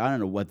want you there. I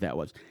don't know what that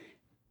was.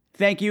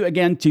 Thank you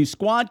again to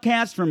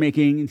Squadcast for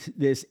making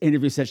this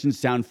interview session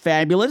sound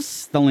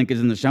fabulous. The link is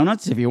in the show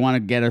notes if you want to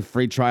get a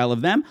free trial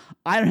of them.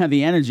 I don't have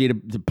the energy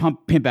to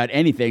pimp out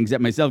anything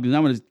except myself because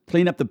I'm going to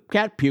clean up the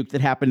cat puke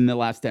that happened in the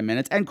last 10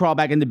 minutes and crawl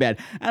back into bed.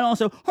 And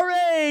also,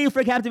 hooray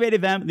for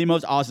Captivated Them, the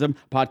most awesome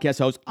podcast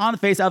hosts on the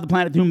face of the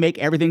planet who make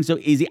everything so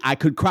easy I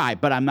could cry.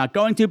 But I'm not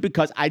going to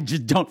because I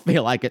just don't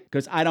feel like it.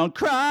 Because I don't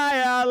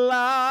cry out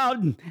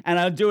loud. And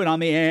I'll do it on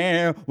the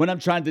air when I'm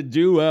trying to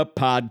do a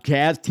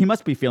podcast. He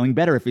must be feeling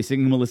better if he's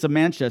singing Melissa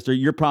Manchester.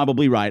 You're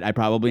probably right. I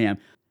probably am.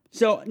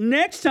 So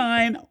next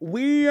time,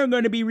 we are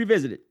going to be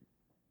revisited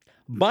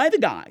by the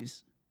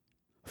guys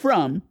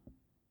from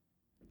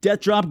Death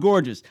Drop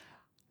Gorgeous.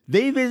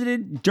 They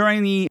visited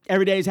during the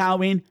Everyday's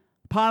Halloween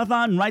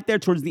Podathon right there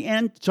towards the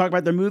end to talk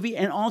about their movie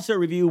and also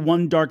review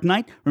One Dark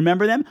Night.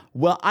 Remember them?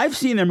 Well, I've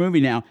seen their movie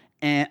now,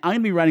 and I'm going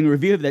to be writing a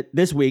review of that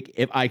this week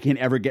if I can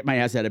ever get my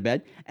ass out of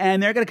bed.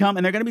 And they're going to come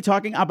and they're going to be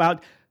talking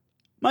about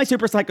My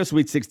Super Psycho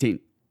Sweet 16.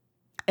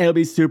 It'll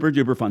be super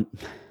duper fun.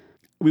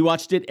 We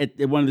watched it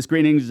at one of the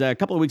screenings a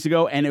couple of weeks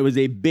ago, and it was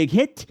a big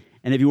hit.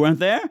 And if you weren't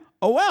there,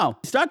 oh well.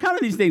 Start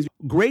counting these things.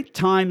 Great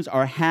times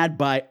are had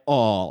by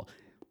all.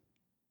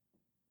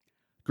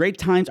 Great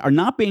times are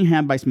not being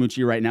had by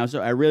Smoochie right now,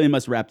 so I really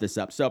must wrap this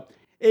up. So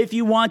if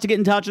you want to get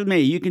in touch with me,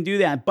 you can do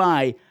that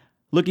by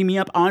looking me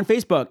up on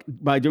Facebook,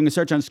 by doing a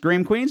search on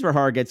Scream Queens for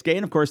Horror Gets Gay.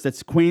 And of course,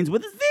 that's Queens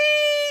with a Z.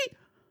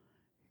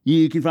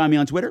 You can find me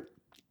on Twitter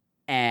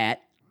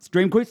at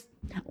Scream Queens.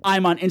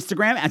 I'm on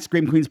Instagram at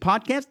Scream Queens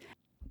Podcast.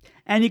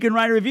 And you can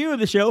write a review of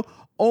the show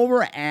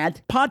over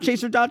at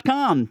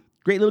podchaser.com.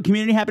 Great little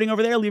community happening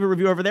over there. Leave a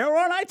review over there or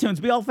on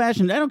iTunes. Be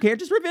old-fashioned. I don't care.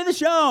 Just review the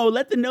show.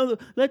 Let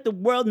the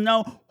world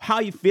know how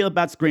you feel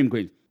about Scream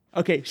Queens.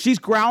 Okay, she's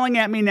growling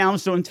at me now,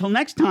 so until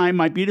next time,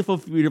 my beautiful,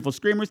 beautiful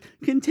screamers,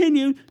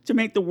 continue to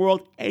make the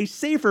world a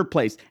safer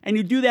place. And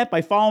you do that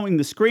by following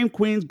the Scream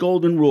Queen's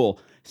golden rule.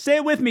 Say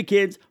it with me,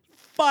 kids.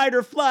 Fight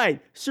or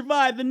flight.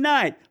 Survive the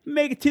night.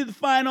 Make it to the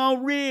final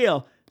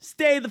reel.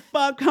 Stay the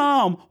fuck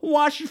home.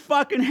 Wash your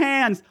fucking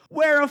hands.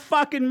 Wear a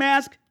fucking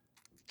mask.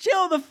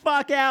 Chill the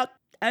fuck out.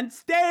 And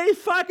stay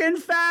fucking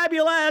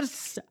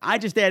fabulous. I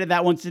just added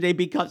that once today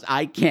because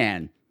I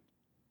can.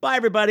 Bye,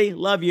 everybody.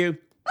 Love you.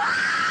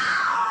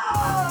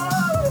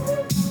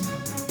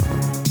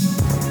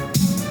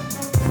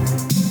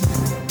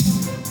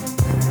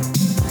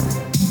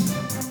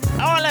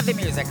 All of the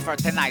music for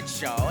tonight's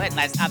show,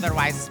 unless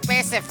otherwise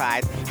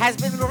specified, has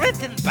been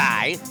written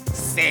by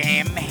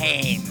Sam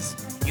Haynes.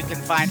 You can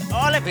find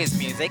all of his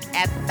music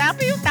at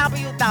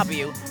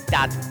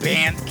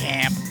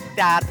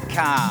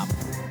www.bandcamp.com.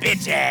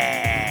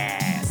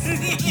 Bitches!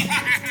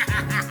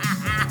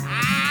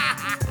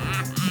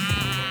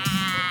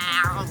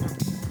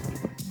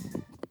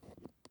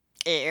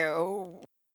 Ew.